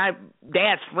it's my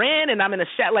dad's friend, and I'm in a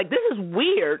shot. This is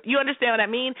weird. You understand what I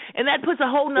mean? And that puts a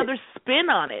whole nother spin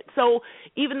on it. So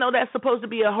even though that's supposed to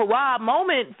be a hurrah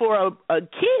moment for a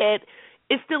kid,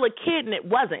 it's still a kid, and it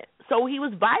wasn't. So he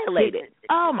was violated.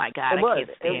 Oh my God, I can't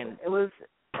stand it was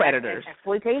predators.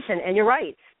 Exploitation. And you're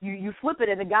right. You flip it,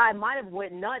 and the guy might have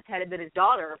went nuts had it been his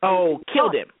daughter.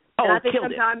 Killed him. And I think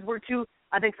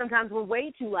sometimes we're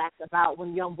way too lax about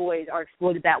when young boys are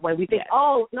exploited that way. We think,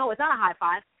 oh no, it's not a high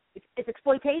five. It's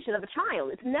exploitation of a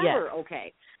child. It's never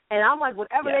okay. And I'm like,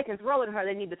 whatever they can throw at her,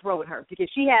 they need to throw at her, because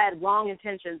she had wrong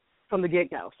intentions from the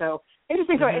get-go. So,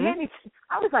 interesting story. It made me,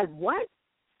 I was like, what?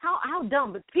 How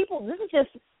dumb. But people, this is just,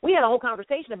 we had a whole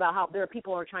conversation about how there are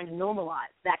people who are trying to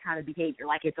normalize that kind of behavior,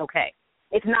 like it's okay.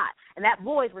 It's not. And that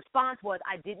boy's response was,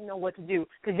 I didn't know what to do,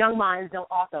 because young minds don't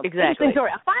also. Exactly. Interesting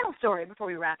story. A final story before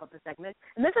we wrap up the segment,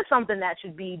 and this is something that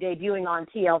should be debuting on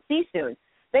TLC soon.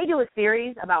 They do a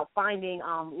series about finding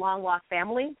long-lost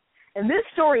families, and this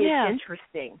story is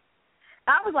interesting.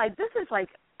 I was like, this is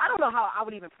I don't know how I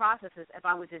would even process this if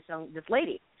I was this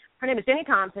lady. Her name is Jenny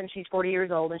Thompson. She's 40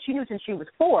 years old, and she knew since she was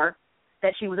 4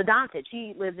 that she was adopted.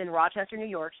 She lives in Rochester, New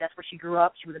York. That's where she grew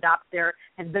up. She was adopted there,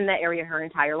 has been in that area her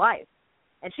entire life.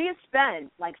 And she has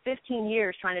spent 15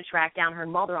 years trying to track down her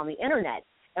mother on the Internet.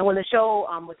 And when the show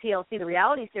with TLC, the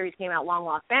reality series, came out, Long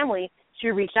Lost Family, she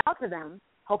reached out to them,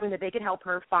 hoping that they could help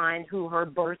her find who her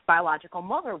birth biological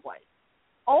mother was.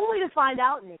 Only to find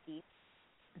out, Nikki,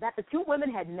 that the two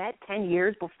women had met 10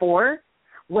 years before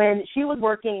when she was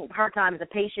working part-time as a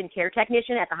patient care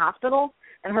technician at the hospital,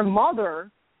 and her mother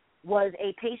was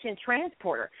a patient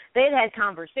transporter. They had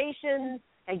conversations,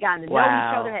 had gotten to know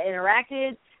each other, had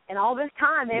interacted, And all this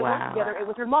time they worked together. It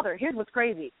was her mother. Here's what's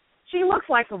crazy. She looks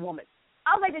like a woman.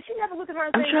 I was like, did she never look at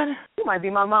her and say, you might be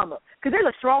my mama? Because there's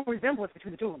a strong resemblance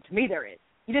between the two of them. To me, there is.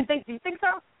 You didn't think? Do you think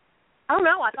so? I don't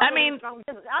know. I mean,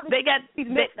 they got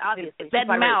mixed, obviously. That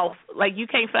mouth. Like, you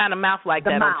can't find a mouth like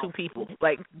that on two people.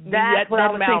 Like that's what I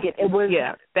was mouth, thinking. It was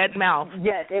that mouth.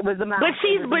 Yes, it was the mouth. But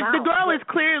the girl is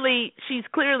clearly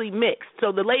mixed.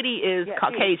 So the lady is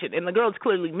Caucasian, and the girl's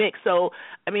clearly mixed. So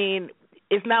I mean,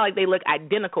 it's not like they look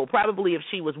identical. Probably if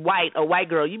she was white, a white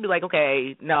girl, you'd be like,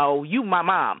 okay, no, you my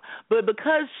mom. But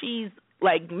because she's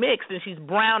like mixed and she's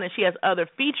brown and she has other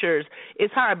features,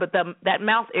 it's hard. But that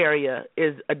mouth area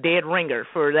is a dead ringer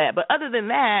for that. But other than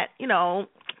that, you know,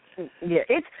 I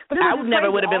never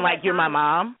would have been like, you're my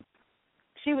mom.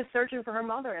 She was searching for her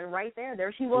mother, and right there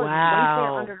she was, right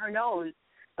there under her nose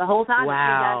the whole time.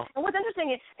 Wow. And what's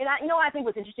interesting is, I think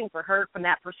what's interesting for her from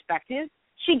that perspective,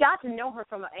 she got to know her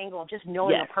from an angle of just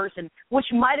knowing a person,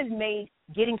 which might have made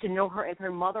getting to know her as her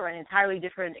mother an entirely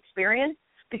different experience,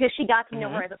 because she got to know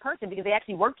her as a person, because they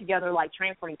actually worked together, like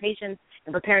transporting patients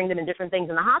and preparing them in different things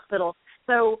in the hospital.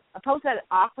 So opposed to that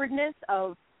awkwardness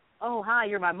of, oh, hi,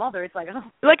 you're my mother, it's like, oh.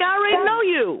 Like, I already know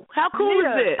you. How cool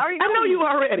is this? I know you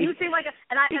already. You seem like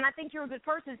and I think you're a good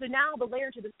person. So now the layer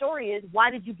to the story is,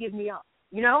 why did you give me up?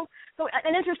 You know? So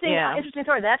an interesting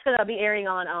story. That's going to be airing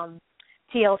on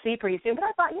TLC pretty soon. But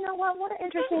I thought, you know what an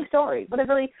interesting story. But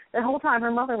the whole time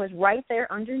her mother was right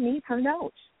there underneath her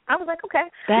nose. I was like, okay.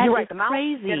 You're right, the mouth,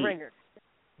 crazy. Dead ringer.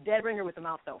 Dead ringer with the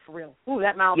mouth, though, for real. Ooh,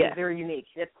 that mouth is very unique.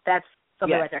 That's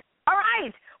something right there. All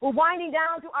right. We're winding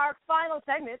down to our final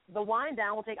segment, the wind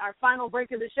down. We'll take our final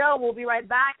break of the show. We'll be right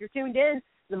back. You're tuned in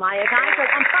to the Maya Akai Show.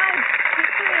 I'm fine.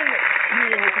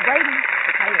 Meeting with Brayden.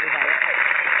 Hi, everybody.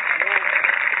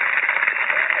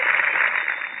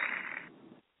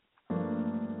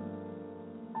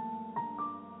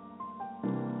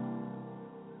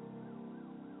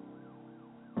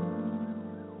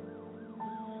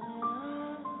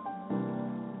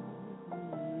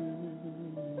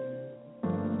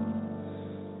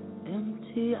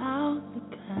 Empty out the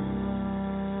cash,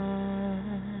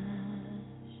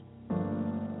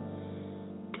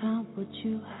 count what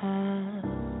you have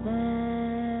left,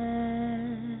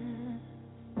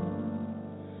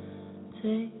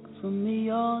 take from me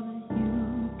all that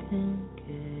you can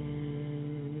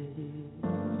give,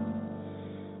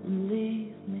 and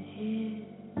leave me here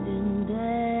in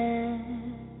debt.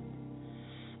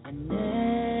 I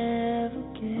never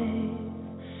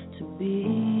gave to be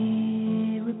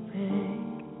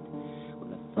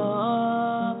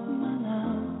thought my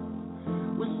love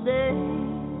was safe,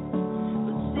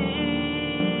 but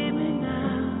see me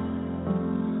now,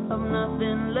 I've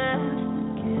nothing left to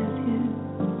give you.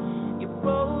 You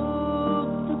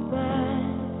broke the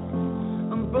back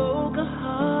and broke a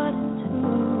heart in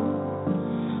two.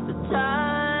 The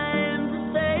time to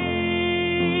say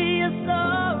you're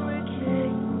sorry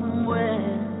came when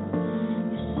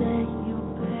you say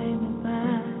you'll pay me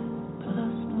back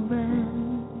plus the rent.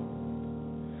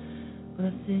 I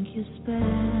think you spent,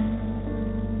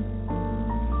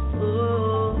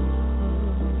 oh,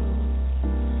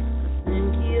 I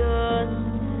think you're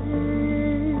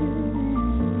spent,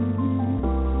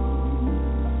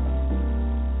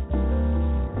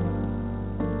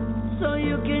 so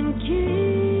you can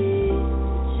keep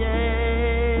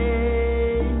change,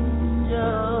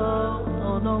 oh,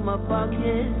 although my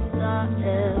pockets are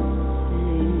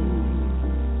empty,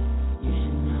 you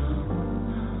should know,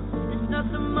 it's not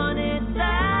the money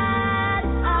that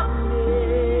I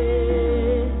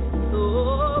made,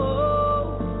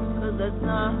 oh, 'cause that's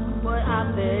not what I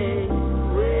made.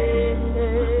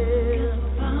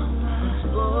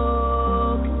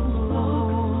 Unspoken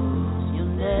rules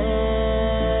you'll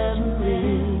never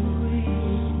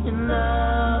read. In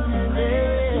love there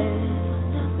is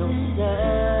no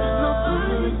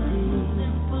certainty.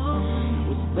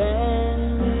 It's better.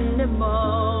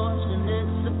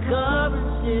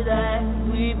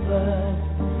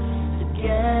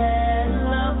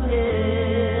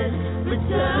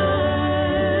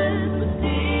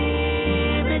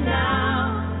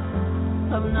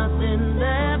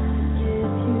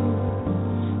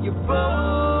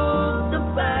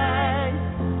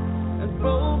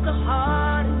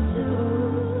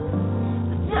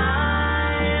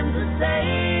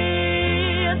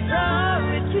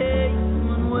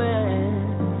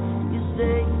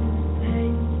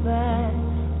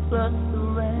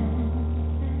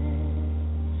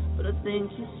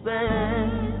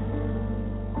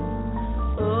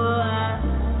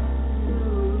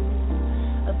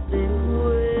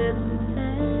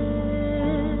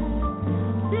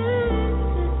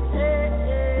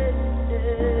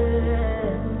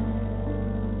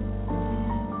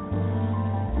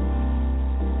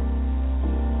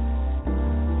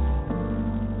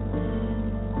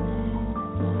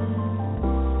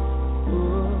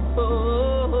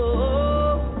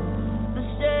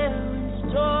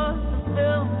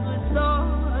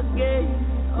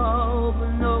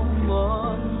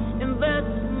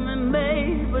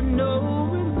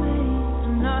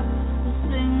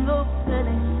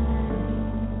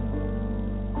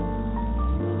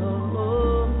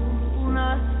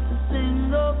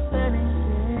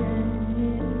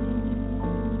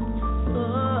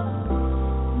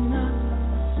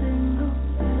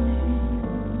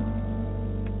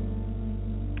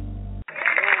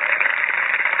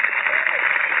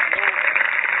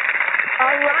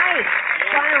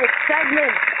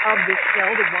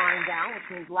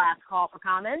 listening's last call for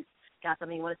comments. Got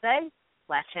something you want to say?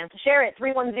 Last chance to share it.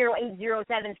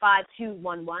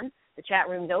 310-807-5211. The chat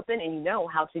room's open, and you know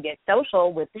how to get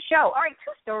social with the show. All right,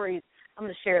 2 stories I'm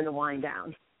going to share in the wind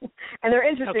down. And they're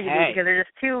interesting to me because they're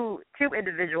just two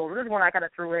individuals. This is one I kind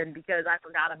of threw in because I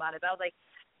forgot about it. But I was like,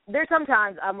 there's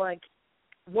sometimes I'm like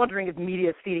wondering if media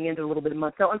is feeding into a little bit of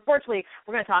month. So unfortunately,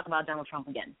 we're going to talk about Donald Trump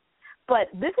again. But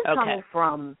this is coming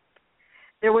from,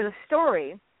 there was a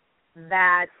story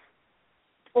that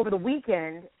over the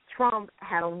weekend, Trump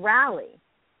had a rally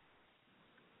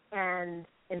and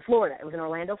in Florida. It was in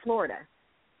Orlando, Florida.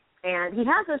 And he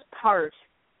has this part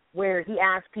where he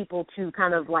asked people to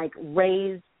kind of like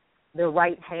raise their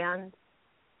right hand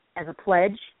as a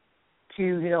pledge to,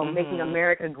 you know, making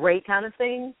America great kind of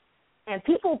thing. And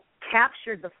people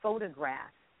captured the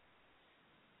photograph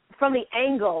from the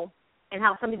angle and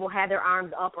how some people had their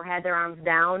arms up or had their arms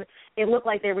down. It looked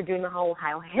like they were doing the whole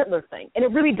Heil Hitler thing. And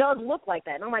it really does look like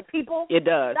that. And I'm like, people, it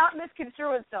does. Stop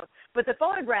misconstruing stuff. But the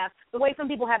photograph, the way some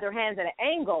people have their hands at an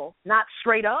angle, not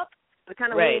straight up, but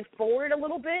kind of leaning forward a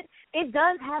little bit, it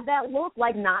does have that look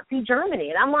like Nazi Germany.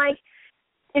 And I'm like,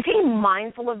 is he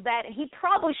mindful of that? He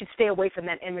probably should stay away from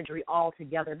that imagery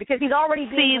altogether because he's already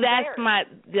being compared to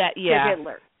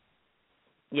Hitler.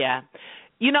 Yeah.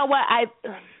 You know what? I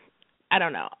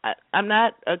don't know. I'm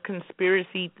not a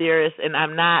conspiracy theorist, and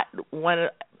I'm not one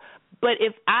of. But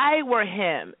if I were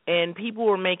him and people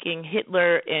were making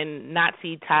Hitler and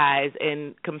Nazi ties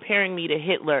and comparing me to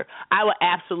Hitler, I would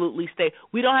absolutely stay.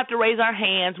 We don't have to raise our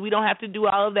hands. We don't have to do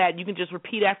all of that. You can just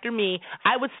repeat after me.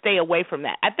 I would stay away from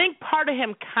that. I think part of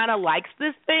him kind of likes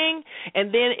this thing,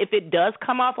 and then if it does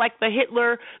come off like the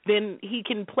Hitler, then he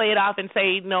can play it off and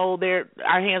say, no,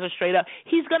 our hands are straight up.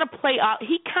 He's going to play off.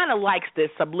 He kind of likes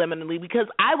this subliminally because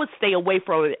I would stay away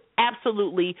from it.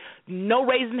 Absolutely no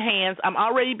raising hands. I'm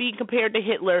already being compared to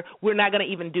Hitler. We're not going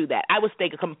to even do that. I would stay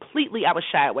completely, I would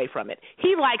shy away from it.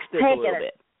 He likes this a little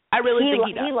bit. I really think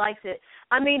he does. He likes it.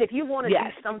 I mean, if you want to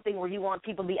do something where you want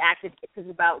people to be active, it's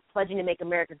about pledging to make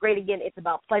America great again. It's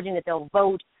about pledging that they'll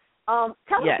vote. Tell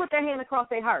them to put their hand across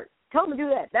their heart. Tell them to do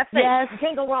that. That's it. You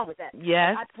can't go wrong with that.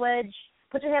 Yes. I pledge.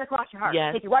 Put your hand across your heart.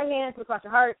 Yes. Take your right hand, put it across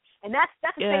your heart, and that's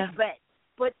a safe bet.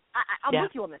 But I'm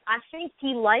with you on this. I think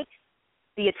he likes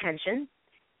the attention,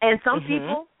 and some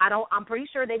people, I'm pretty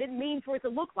sure they didn't mean for it to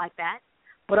look like that,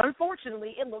 but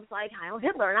unfortunately it looks like Heil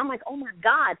Hitler, and I'm like, oh my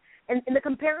God. And the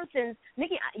comparisons,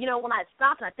 Nikki, you know, when I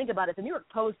stopped and I think about it, the New York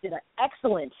Post did an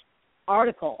excellent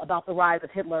article about the rise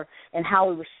of Hitler and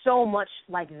how it was so much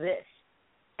like this.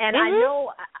 And I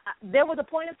know there was a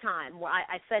point of time where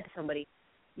I said to somebody,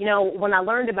 you know, when I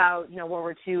learned about, you know, World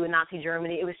War II and Nazi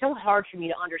Germany, it was so hard for me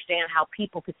to understand how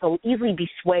people could so easily be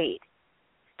swayed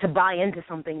to buy into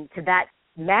something to that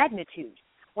magnitude,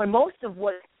 when most of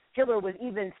what Hitler was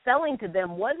even selling to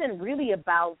them wasn't really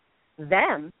about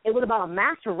them. It was about a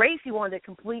master race he wanted to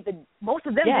complete. Most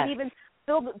of them didn't even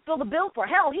fill the bill for.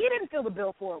 Hell, he didn't fill the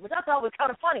bill for it, which I thought was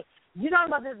kind of funny. You're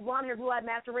talking about this blonde-haired, blue-eyed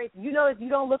master race. You know you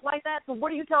don't look like that, so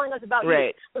what are you telling us about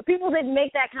you? But people didn't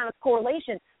make that kind of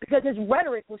correlation because his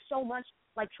rhetoric was so much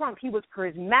like Trump. He was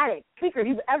charismatic speaker. If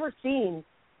you've ever seen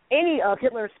any of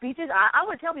Hitler's speeches, I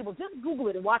would tell people, just Google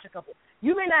it and watch a couple.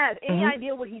 You may not have any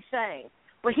idea what he's saying,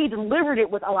 but he delivered it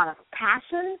with a lot of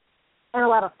passion and a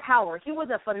lot of power. He was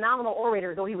a phenomenal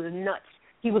orator, though he was nuts.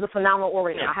 He was a phenomenal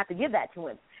orator. I have to give that to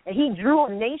him. And he drew a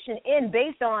nation in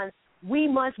based on, we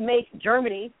must make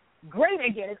Germany great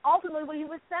again. It's ultimately what he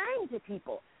was saying to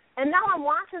people. And now I'm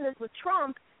watching this with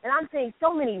Trump, and I'm seeing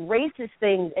so many racist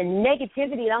things and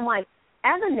negativity, and I'm like,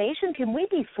 as a nation, can we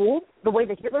be fooled the way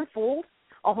that Hitler fooled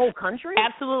a whole country?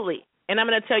 Absolutely. And I'm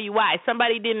going to tell you why.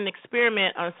 Somebody did an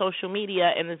experiment on social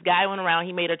media, and this guy went around.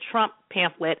 He made a Trump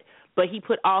pamphlet, but he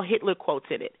put all Hitler quotes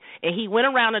in it. And he went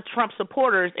around to Trump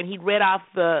supporters, and he read off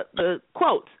the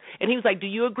quotes. And he was like, do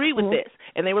you agree with this?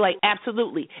 And they were like,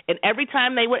 absolutely. And every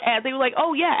time they would ask, they were like,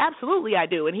 oh, yeah, absolutely I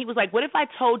do. And he was like, what if I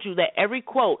told you that every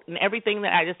quote and everything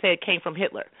that I just said came from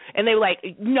Hitler? And they were like,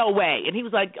 no way. And he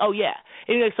was like, oh, yeah.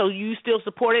 And he was like, so you still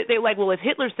support it? They were like, well, if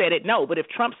Hitler said it, no. But if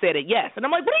Trump said it, yes. And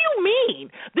I'm like, what do you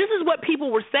mean? This is what people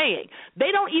were saying.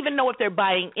 They don't even know what they're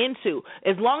buying into.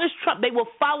 As long as Trump, they will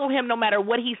follow him no matter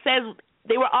what he says.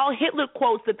 They were all Hitler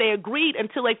quotes that they agreed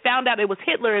until they found out it was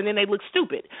Hitler, and then they looked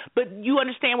stupid. But you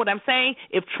understand what I'm saying?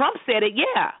 If Trump said it,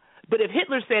 yeah. But if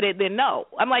Hitler said it, then no.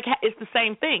 I'm like, it's the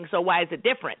same thing, so why is it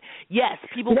different? Yes,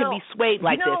 people can be swayed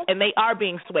like this, and they are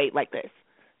being swayed like this.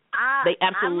 They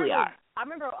absolutely are. I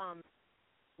remember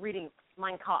reading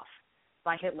Mein Kampf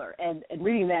by Hitler and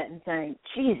reading that and saying,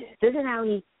 Jesus, this is how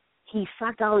he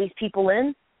sucked all these people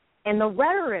in? And the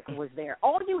rhetoric was there.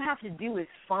 All you have to do is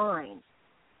find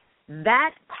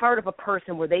that part of a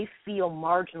person where they feel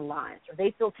marginalized or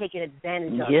they feel taken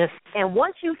advantage of. Yes. And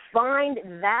once you find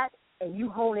that and you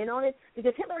hone in on it,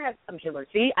 because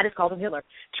I just called him Hitler.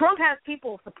 Trump has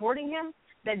people supporting him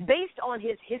that based on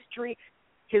his history,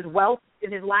 his wealth,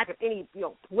 and his lack of any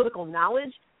political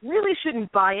knowledge, really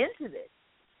shouldn't buy into this.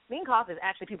 Mean Cough is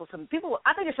actually some people.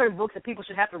 I think there's certain books that people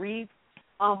should have to read,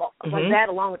 like that,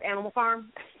 along with Animal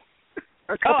Farm.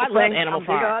 I love Animal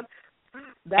Farm.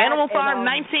 Animal Farm,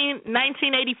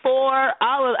 1984.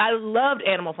 I loved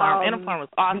Animal Farm. Animal Farm was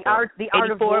awesome. The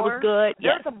Art of War was good.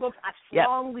 There's some books I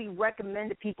strongly recommend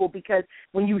to people because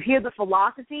when you hear the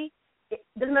philosophy, it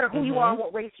doesn't matter who you are and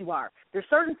what race you are. There's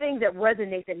certain things that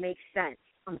resonate that make sense.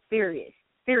 I'm serious.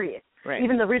 Right.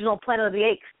 Even the original Planet of the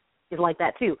Apes is like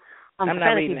that too. I'm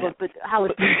not reading book, that. But how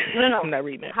it's I'm not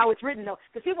reading it. How it's written though,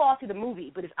 because people all see the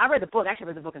movie, but I read the book. Actually, I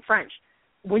read the book in French.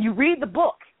 When you read the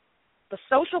book, the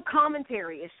social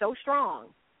commentary is so strong,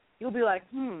 you'll be like,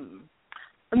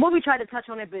 The movie tried to touch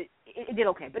on it, but it did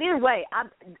okay. But either way,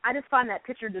 I just find that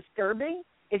picture disturbing.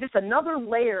 It's just another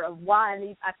layer of why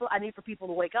I need for people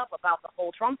to wake up about the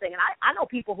whole Trump thing. And I know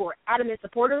people who are adamant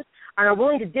supporters and are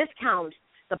willing to discount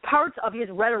the parts of his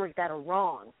rhetoric that are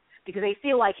wrong because they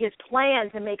feel like his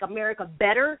plan to make America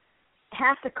better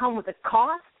has to come with a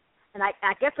cost. And I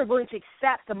guess they're willing to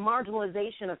accept the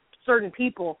marginalization of certain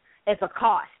people as a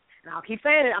cost. And I'll keep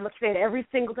saying it. I'm going to say it every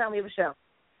single time we have a show.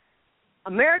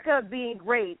 America being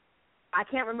great, I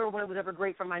can't remember when it was ever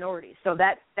great for minorities. So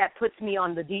that puts me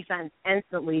on the defense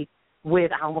instantly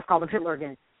with, I almost called him Hitler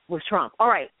again, with Trump. All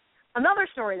right, another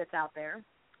story that's out there,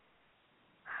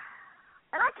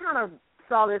 and I kind of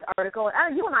saw this article,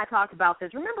 and you and I talked about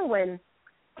this. Remember when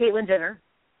Caitlyn Jenner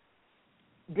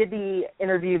did the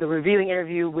reviewing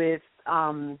interview with,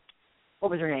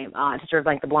 what was her name? Sister of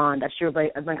Blank the Blonde. That's true.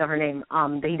 I blank on her name.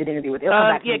 That he did the interview with.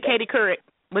 Katie Couric.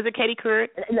 Was it Katie Couric?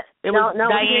 It was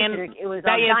Diane. It was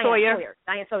Diane Sawyer.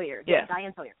 Diane Sawyer. Yeah.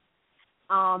 Diane Sawyer.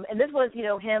 And this was,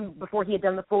 him before he had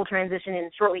done the full transition,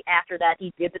 and shortly after that,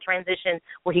 he did the transition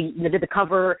where he did the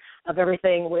cover of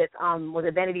everything with, was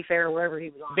it Vanity Fair or wherever he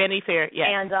was on? Vanity Fair,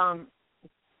 yeah. And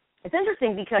it's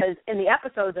interesting because in the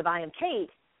episodes of I Am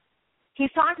Kate,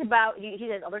 he's talked about, he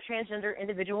has other transgender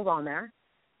individuals on there,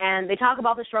 and they talk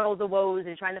about the struggles, the woes,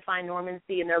 and trying to find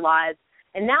normancy in their lives.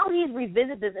 And now he's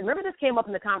revisited this. And remember, this came up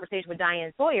in the conversation with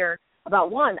Diane Sawyer about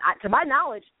to my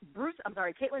knowledge,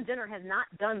 Caitlyn Jenner has not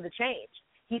done the change.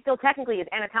 He still technically is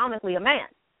anatomically a man.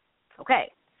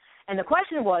 Okay. And the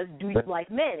question was, do you like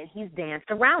men? And he's danced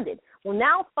around it. Well,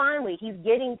 now finally he's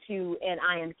getting to an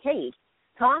I Am Kate,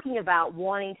 talking about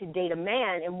wanting to date a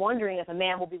man and wondering if a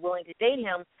man will be willing to date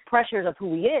him, pressures of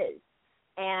who he is.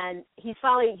 And he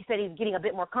said he's getting a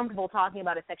bit more comfortable talking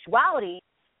about his sexuality.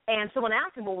 And someone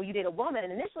asked him, well, will you date a woman?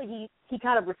 And initially he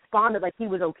kind of responded like he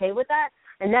was okay with that.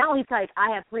 And now he's like,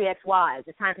 I have 3 ex-wives.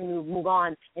 It's time for me to move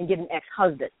on and get an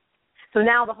ex-husband. So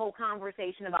now the whole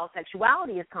conversation about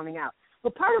sexuality is coming out.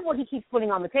 But part of what he keeps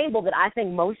putting on the table that I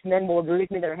think most men will agree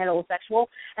with me that are heterosexual,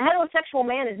 a heterosexual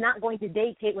man is not going to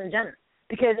date Caitlyn Jenner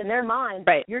because in their mind,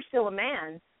 you're still a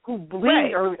man who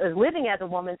believes or is living as a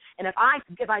woman, and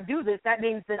if I do this, that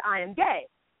means that I am gay.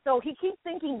 So he keeps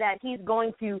thinking that he's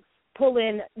going to pull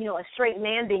in, a straight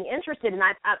man being interested, and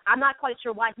I'm not quite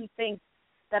sure why he thinks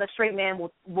that a straight man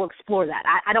will explore that.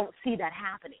 I don't see that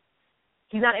happening.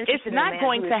 He's not interested. It's not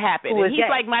going to happen. And he's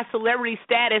like, my celebrity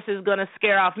status is going to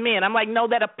scare off men. I'm like, no,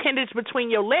 that appendage between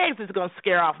your legs is going to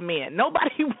scare off men.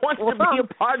 Nobody wants to be a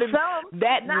part of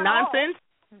that nonsense.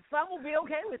 Some will be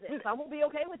okay with it. Some will be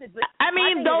okay with it. But I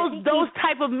mean, those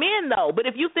type of men, though. But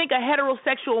if you think a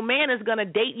heterosexual man is going to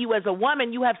date you as a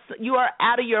woman, you are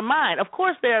out of your mind. Of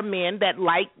course, there are men that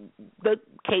like the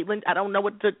Caitlyn. I don't know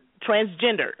what the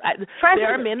transgender.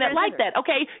 There are men that like that.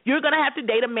 Okay, you're going to have to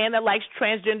date a man that likes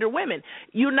transgender women.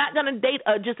 You're not going to date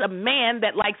just a man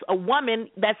that likes a woman.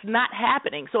 That's not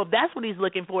happening. So if that's what he's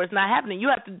looking for, it's not happening. You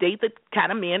have to date the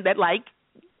kind of men that like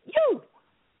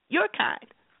your kind.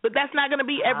 But that's not going to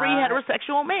be every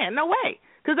heterosexual man. No way.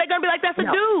 Because they're going to be like, that's a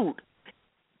dude.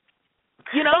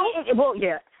 Well,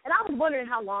 yeah. And I was wondering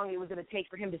how long it was going to take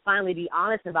for him to finally be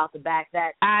honest about the fact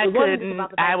that I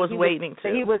was waiting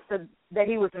that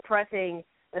he was suppressing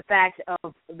the fact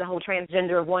of the whole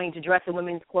transgender of wanting to dress in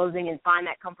women's clothing and find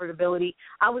that comfortability.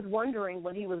 I was wondering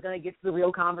when he was going to get to the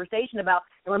real conversation about.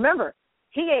 And remember,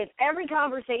 he gave every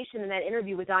conversation in that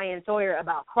interview with Diane Sawyer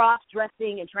about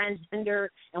cross-dressing and transgender,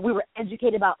 and we were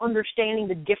educated about understanding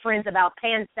the difference about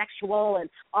pansexual and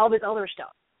all this other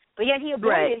stuff. But yet he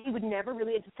avoided he would never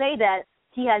really say that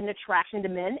he had an attraction to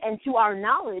men, and to our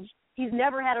knowledge, he's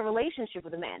never had a relationship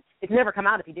with a man. It's never come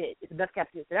out if he did. It's the best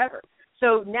kept secret ever.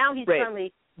 So now he's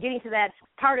finally getting to that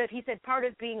part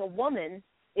of being a woman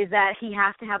is that he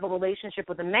has to have a relationship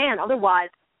with a man. Otherwise,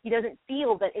 he doesn't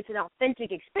feel that it's an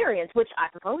authentic experience, which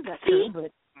I suppose that's true,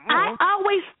 but I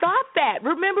always thought that.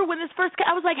 Remember when this first came,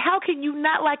 I was like, how can you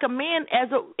not like a man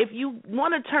if you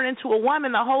want to turn into a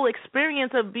woman, the whole experience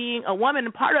of being a woman,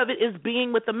 and part of it is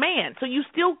being with a man. So you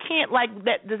still can't like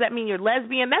that. Does that mean you're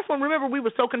lesbian? That's when, remember, we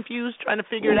were so confused trying to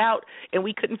figure it out, and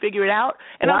we couldn't figure it out.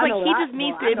 And I was like, he just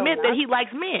needs to admit that he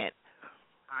likes men.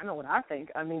 I know what I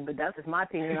think. I mean, but that's just my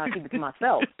opinion, and I keep it to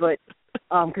myself. But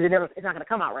because it's not going to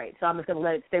come out right, so I'm just going to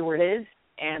let it stay where it is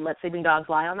and let sleeping dogs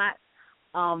lie on that.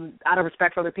 Out of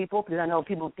respect for other people, because I know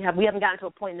we haven't gotten to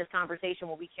a point in this conversation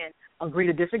where we can agree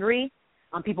to disagree.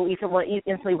 People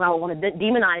instantly want to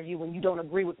demonize you when you don't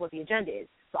agree with what the agenda is.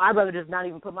 So I'd rather just not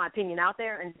even put my opinion out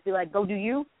there and just be like, go do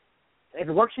you. If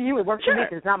it works for you, it works for me,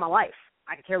 because it's not my life.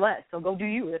 I could care less. So go do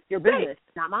you. It's your business,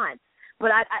 it's not mine.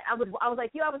 But I was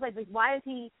like, why is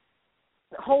he?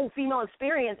 The whole female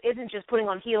experience isn't just putting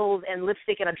on heels and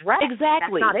lipstick and a dress.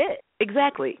 Exactly. That's not it.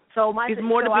 Exactly. So he's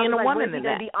more to being a woman than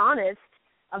that. Be honest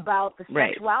about the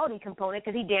sexuality component,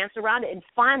 because he danced around it, and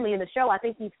finally in the show, I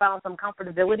think he's found some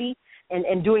comfortability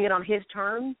and doing it on his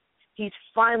terms. He's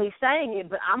finally saying it,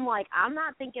 but I'm like, I'm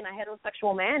not thinking a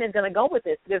heterosexual man is going to go with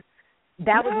this, because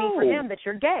that would mean for him that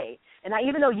you're gay. And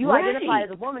even though you identify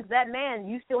as a woman, that man,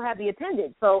 you still have the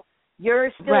appendage. So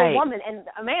you're still a woman and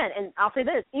a man. And I'll say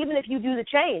this, even if you do the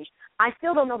change, I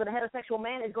still don't know that a heterosexual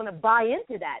man is going to buy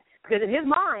into that, because in his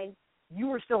mind, you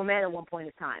were still a man at one point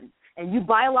in time. And you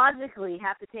biologically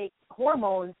have to take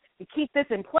hormones to keep this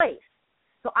in place.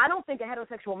 So I don't think a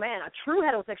heterosexual man, a true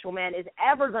heterosexual man, is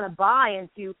ever going to buy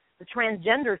into the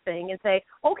transgender thing and say,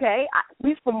 okay, at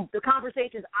least from the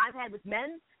conversations I've had with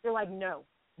men, they're like, no.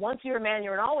 Once you're a man,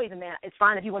 you're always a man. It's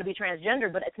fine if you want to be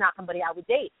transgender, but it's not somebody I would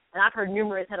date. And I've heard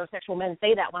numerous heterosexual men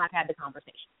say that when I've had the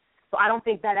conversation. So I don't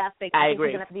think that aspect. I think you're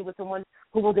going to have to be with someone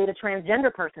who will date a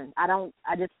transgender person.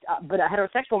 But a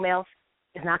heterosexual male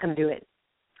is not going to do it.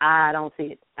 I don't see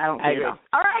it. I don't see it at all.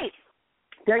 All right.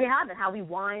 There you have it, how we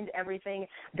wind everything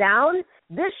down.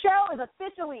 This show is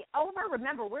officially over.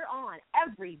 Remember, we're on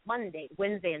every Monday,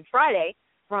 Wednesday, and Friday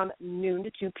from noon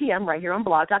to 2 p.m. right here on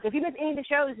Blog Talk. If you miss any of the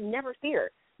shows, never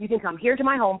fear. You can come here to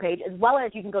my homepage, as well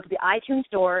as you can go to the iTunes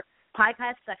Store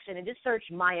podcast section and just search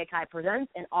Maya Akai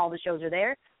Presents, and all the shows are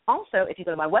there. Also, if you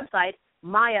go to my website,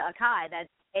 Maya Akai, that's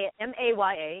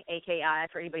Maya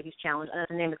Akai for anybody who's challenged. I know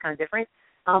the name is kind of different.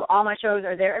 All my shows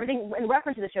are there. Everything in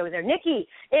reference to the show is there. Nikki,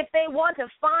 if they want to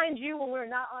find you when we're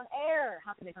not on air,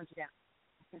 how can they hunt you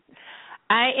down?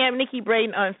 I am Nikki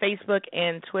Brayden on Facebook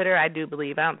and Twitter, I do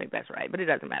believe. I don't think that's right, but it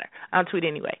doesn't matter. I'll tweet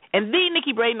anyway. And the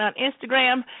Nikki Brayden on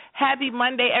Instagram. Happy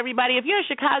Monday, everybody. If you're in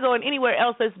Chicago and anywhere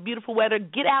else that's beautiful weather,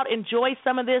 get out, enjoy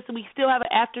some of this. We still have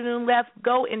an afternoon left.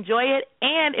 Go enjoy it.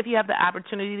 And if you have the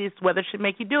opportunity, this weather should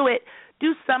make you do it,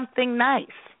 do something nice.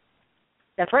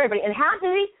 That's right, everybody. And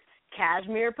happy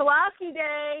Kashmir Pulaski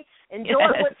Day.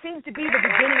 Enjoy what seems to be the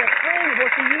beginning of spring.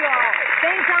 We'll see you all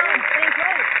same time, same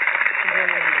place.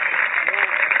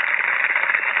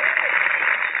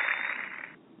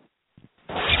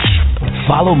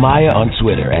 Follow Maya on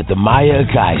Twitter at The Maya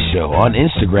Akai Show, on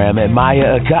Instagram at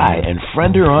Maya Akai, and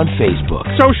friend her on Facebook.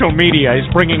 Social media is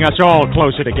bringing us all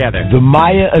closer together. The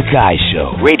Maya Akai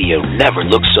Show. Radio never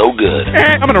looks so good.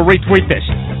 I'm going to retweet this.